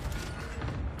 Enemy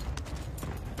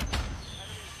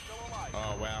still alive.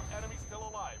 Oh wow. Enemy still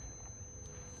alive.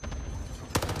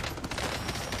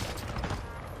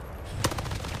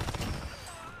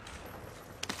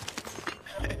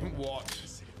 What?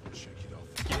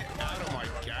 Get out of my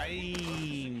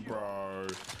game, bro.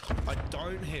 I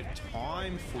don't have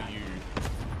time for you.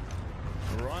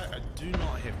 Right? I do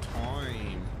not have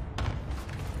time.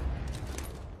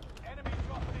 Enemy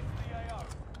dropping into the AO.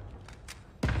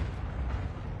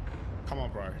 Come on,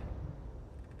 bro.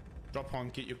 Drop on,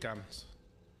 get your guns.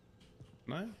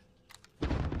 No?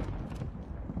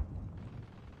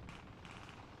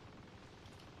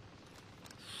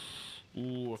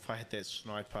 Ooh, if I had that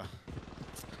sniper.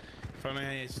 If only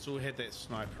I still had that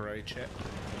sniper, eh, chat?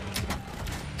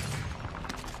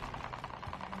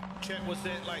 Chat, was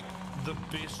that like the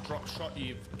best drop shot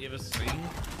you've ever seen?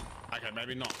 I okay,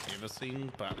 maybe not ever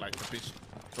seen, but like the best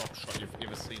drop shot you've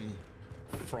ever seen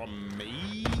from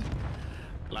me.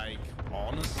 Like,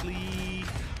 honestly,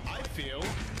 I feel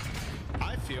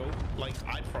like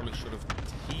I probably should have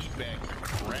teabagged the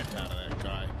crap out of that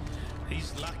guy.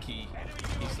 He's lucky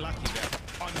that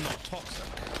I'm not toxic.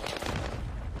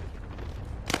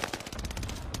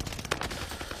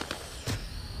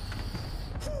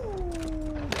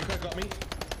 That guy got me.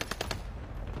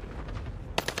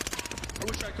 I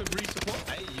wish I could re-support.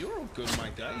 Hey, you're all good, my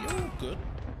guy. You're all good.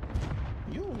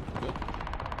 You're all good.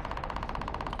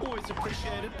 Always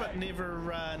appreciated, but never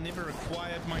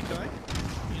required, my guy.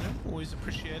 You know, always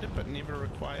appreciated, but never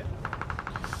required.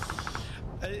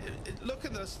 Look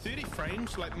at this, 30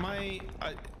 frames. Like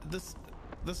this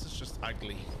is just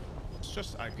ugly. It's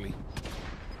just ugly.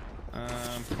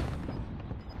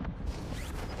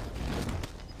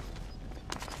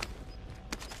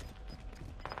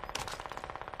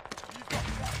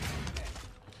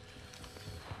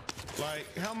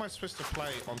 Like, how am I supposed to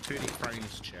play on 30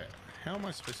 frames, chat? How am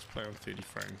I supposed to play on 30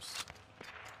 frames?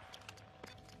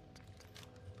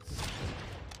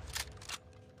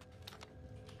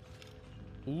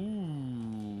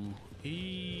 Ooh,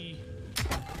 he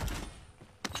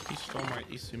stole my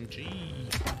SMG.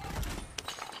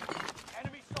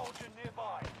 Enemy soldier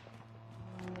nearby.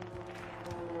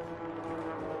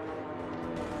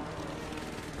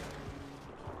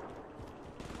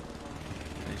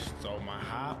 They stole my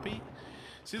harpy.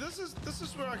 See, this is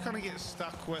where I kind of get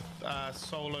stuck with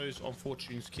solos on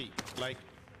Fortune's Keep. Like,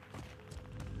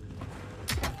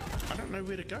 I don't know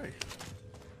where to go.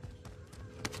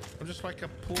 I'm just like a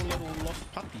poor little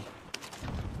lost puppy.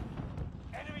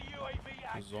 Enemy UAV A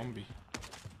active. zombie.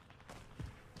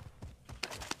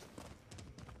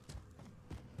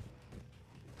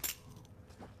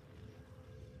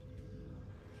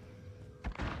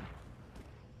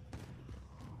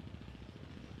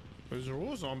 Those are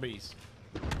all zombies.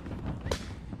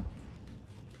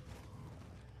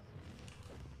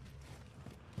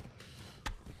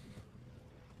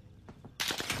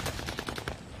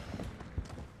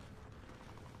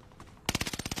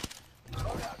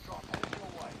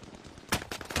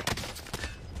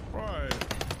 Bro,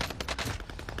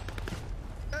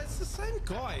 it's the same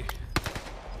guy.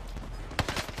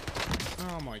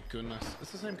 Oh my goodness,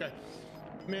 it's the same guy.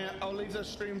 Man, I'll leave the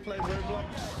stream, play Roblox.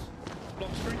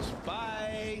 Block streets.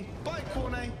 Bye. Bye,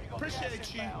 Corne.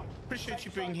 Appreciate you. Appreciate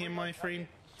you being here, my friend.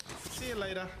 See you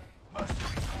later.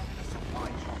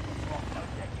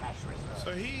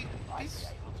 So he's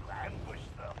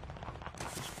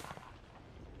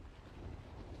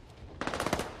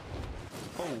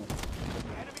oh.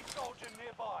 Enemy soldier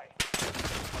nearby.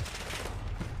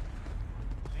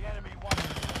 The enemy won.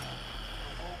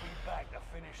 We'll be back to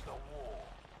finish the war.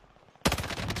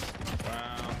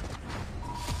 Wow.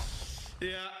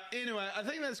 Yeah, anyway, I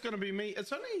think that's going to be me.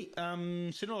 It's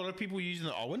only, seen a lot of people using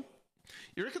the Owen.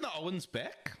 You reckon the Owen's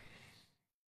back?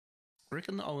 I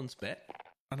reckon the Owen's back?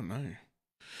 I don't know.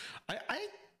 I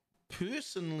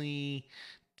personally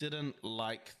didn't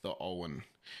like the Owen.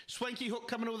 Swanky Hook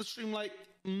coming over the stream like,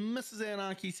 Mrs.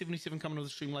 Anarchy 77 coming over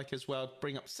the stream like as well.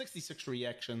 Bring up 66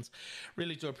 reactions.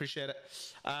 Really do appreciate it.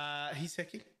 He's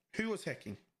hacking. Who was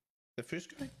hacking? The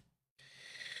first guy?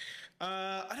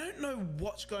 I don't know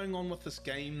what's going on with this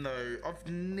game though. I've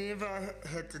never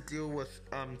had to deal with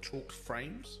chalked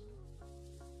frames.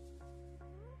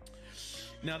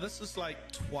 Now this is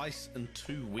like twice in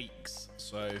 2 weeks,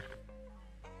 so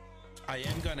I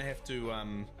am going to have to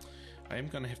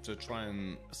try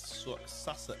and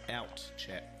suss it out,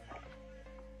 chat.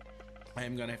 I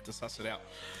am going to have to suss it out.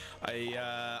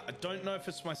 I don't know if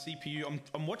it's my CPU.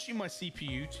 I'm watching my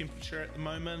CPU temperature at the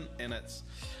moment, and it's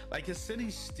like it's sitting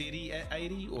steady at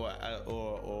 80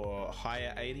 or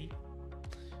higher 80.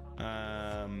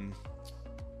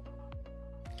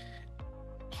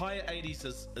 Higher 80s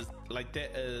is like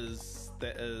that is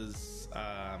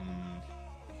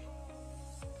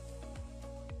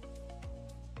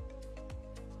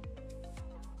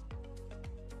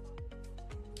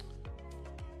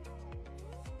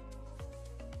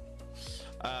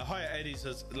higher 80s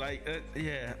is like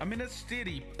yeah, I mean it's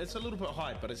steady. It's a little bit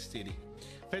high, but it's steady.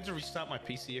 I've had to restart my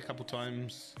PC a couple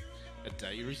times a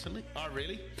day recently. Oh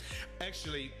really?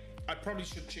 Actually, I probably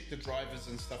should check the drivers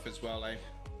and stuff as well. I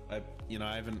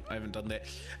haven't done that.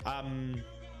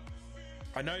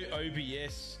 I know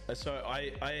OBS, so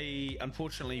I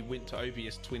unfortunately went to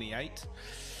OBS 28.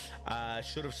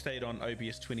 Should have stayed on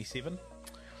OBS 27.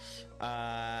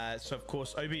 So of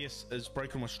course OBS is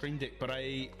broken with Stream Deck, but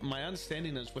my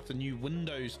understanding is with the new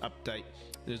Windows update,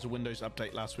 there's a Windows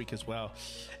update last week as well,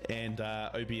 and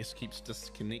OBS keeps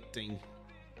disconnecting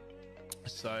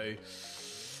So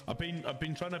I've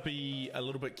been trying to be a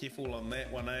little bit careful on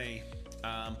that one, eh?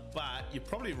 But you're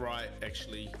probably right,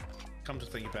 actually. Come to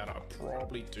think about it, I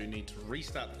probably do need to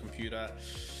restart the computer.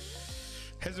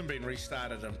 Hasn't been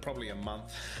restarted in probably a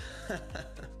month.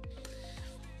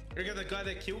 Remember the guy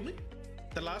that killed me?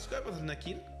 The last guy with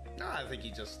Nikin? No, I think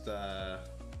he just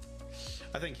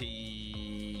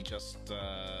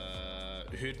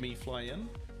heard me fly in.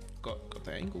 Got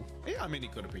the angle. Yeah, I mean, he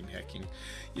could have been hacking.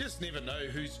 You just never know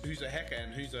who's a hacker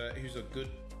and who's a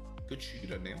good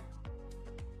shooter now.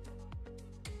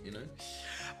 You know.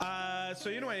 So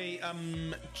anyway,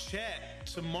 chat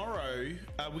tomorrow.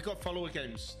 We got follower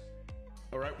games.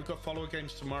 All right, we got follower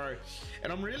games tomorrow,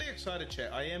 and I'm really excited,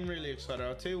 chat. I am really excited.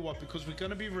 I'll tell you what, because we're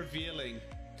going to be revealing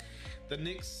the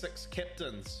next 6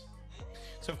 captains.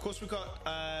 So of course we've got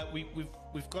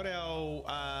we've got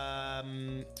our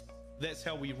That's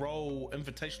How We Roll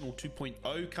Invitational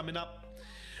 2.0 coming up.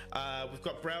 We've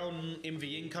got Brown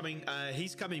MVN coming.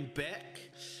 He's coming back.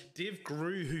 Dev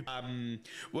Gru, who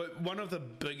one of the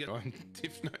biggest on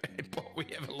Definitely, we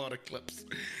have a lot of clips.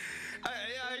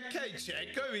 Okay,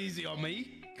 chat, go easy on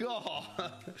me. God,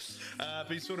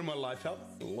 been sorting my life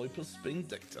out. Lopus being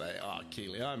dick today. Oh,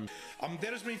 Keely,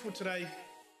 that is me for today.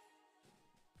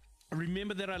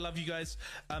 Remember that I love you guys.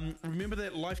 Remember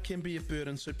that life can be a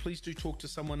burden, so please do talk to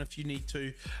someone if you need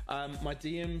to. My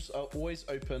DMs are always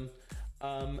open.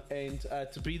 And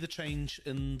to be the change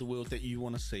in the world that you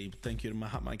want to see. Thank you to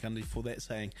Mahatma Gandhi for that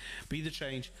saying. Be the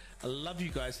change. I love you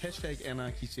guys. Hashtag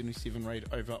Anarchy 77 raid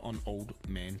over on Old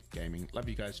Man Gaming. Love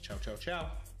you guys. Ciao, ciao, ciao.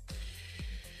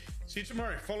 See you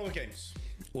tomorrow. Follower games.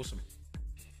 Awesome.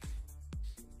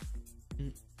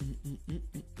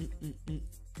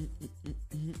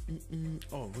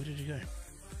 Oh, where did you go?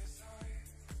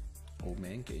 Old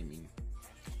Man Gaming.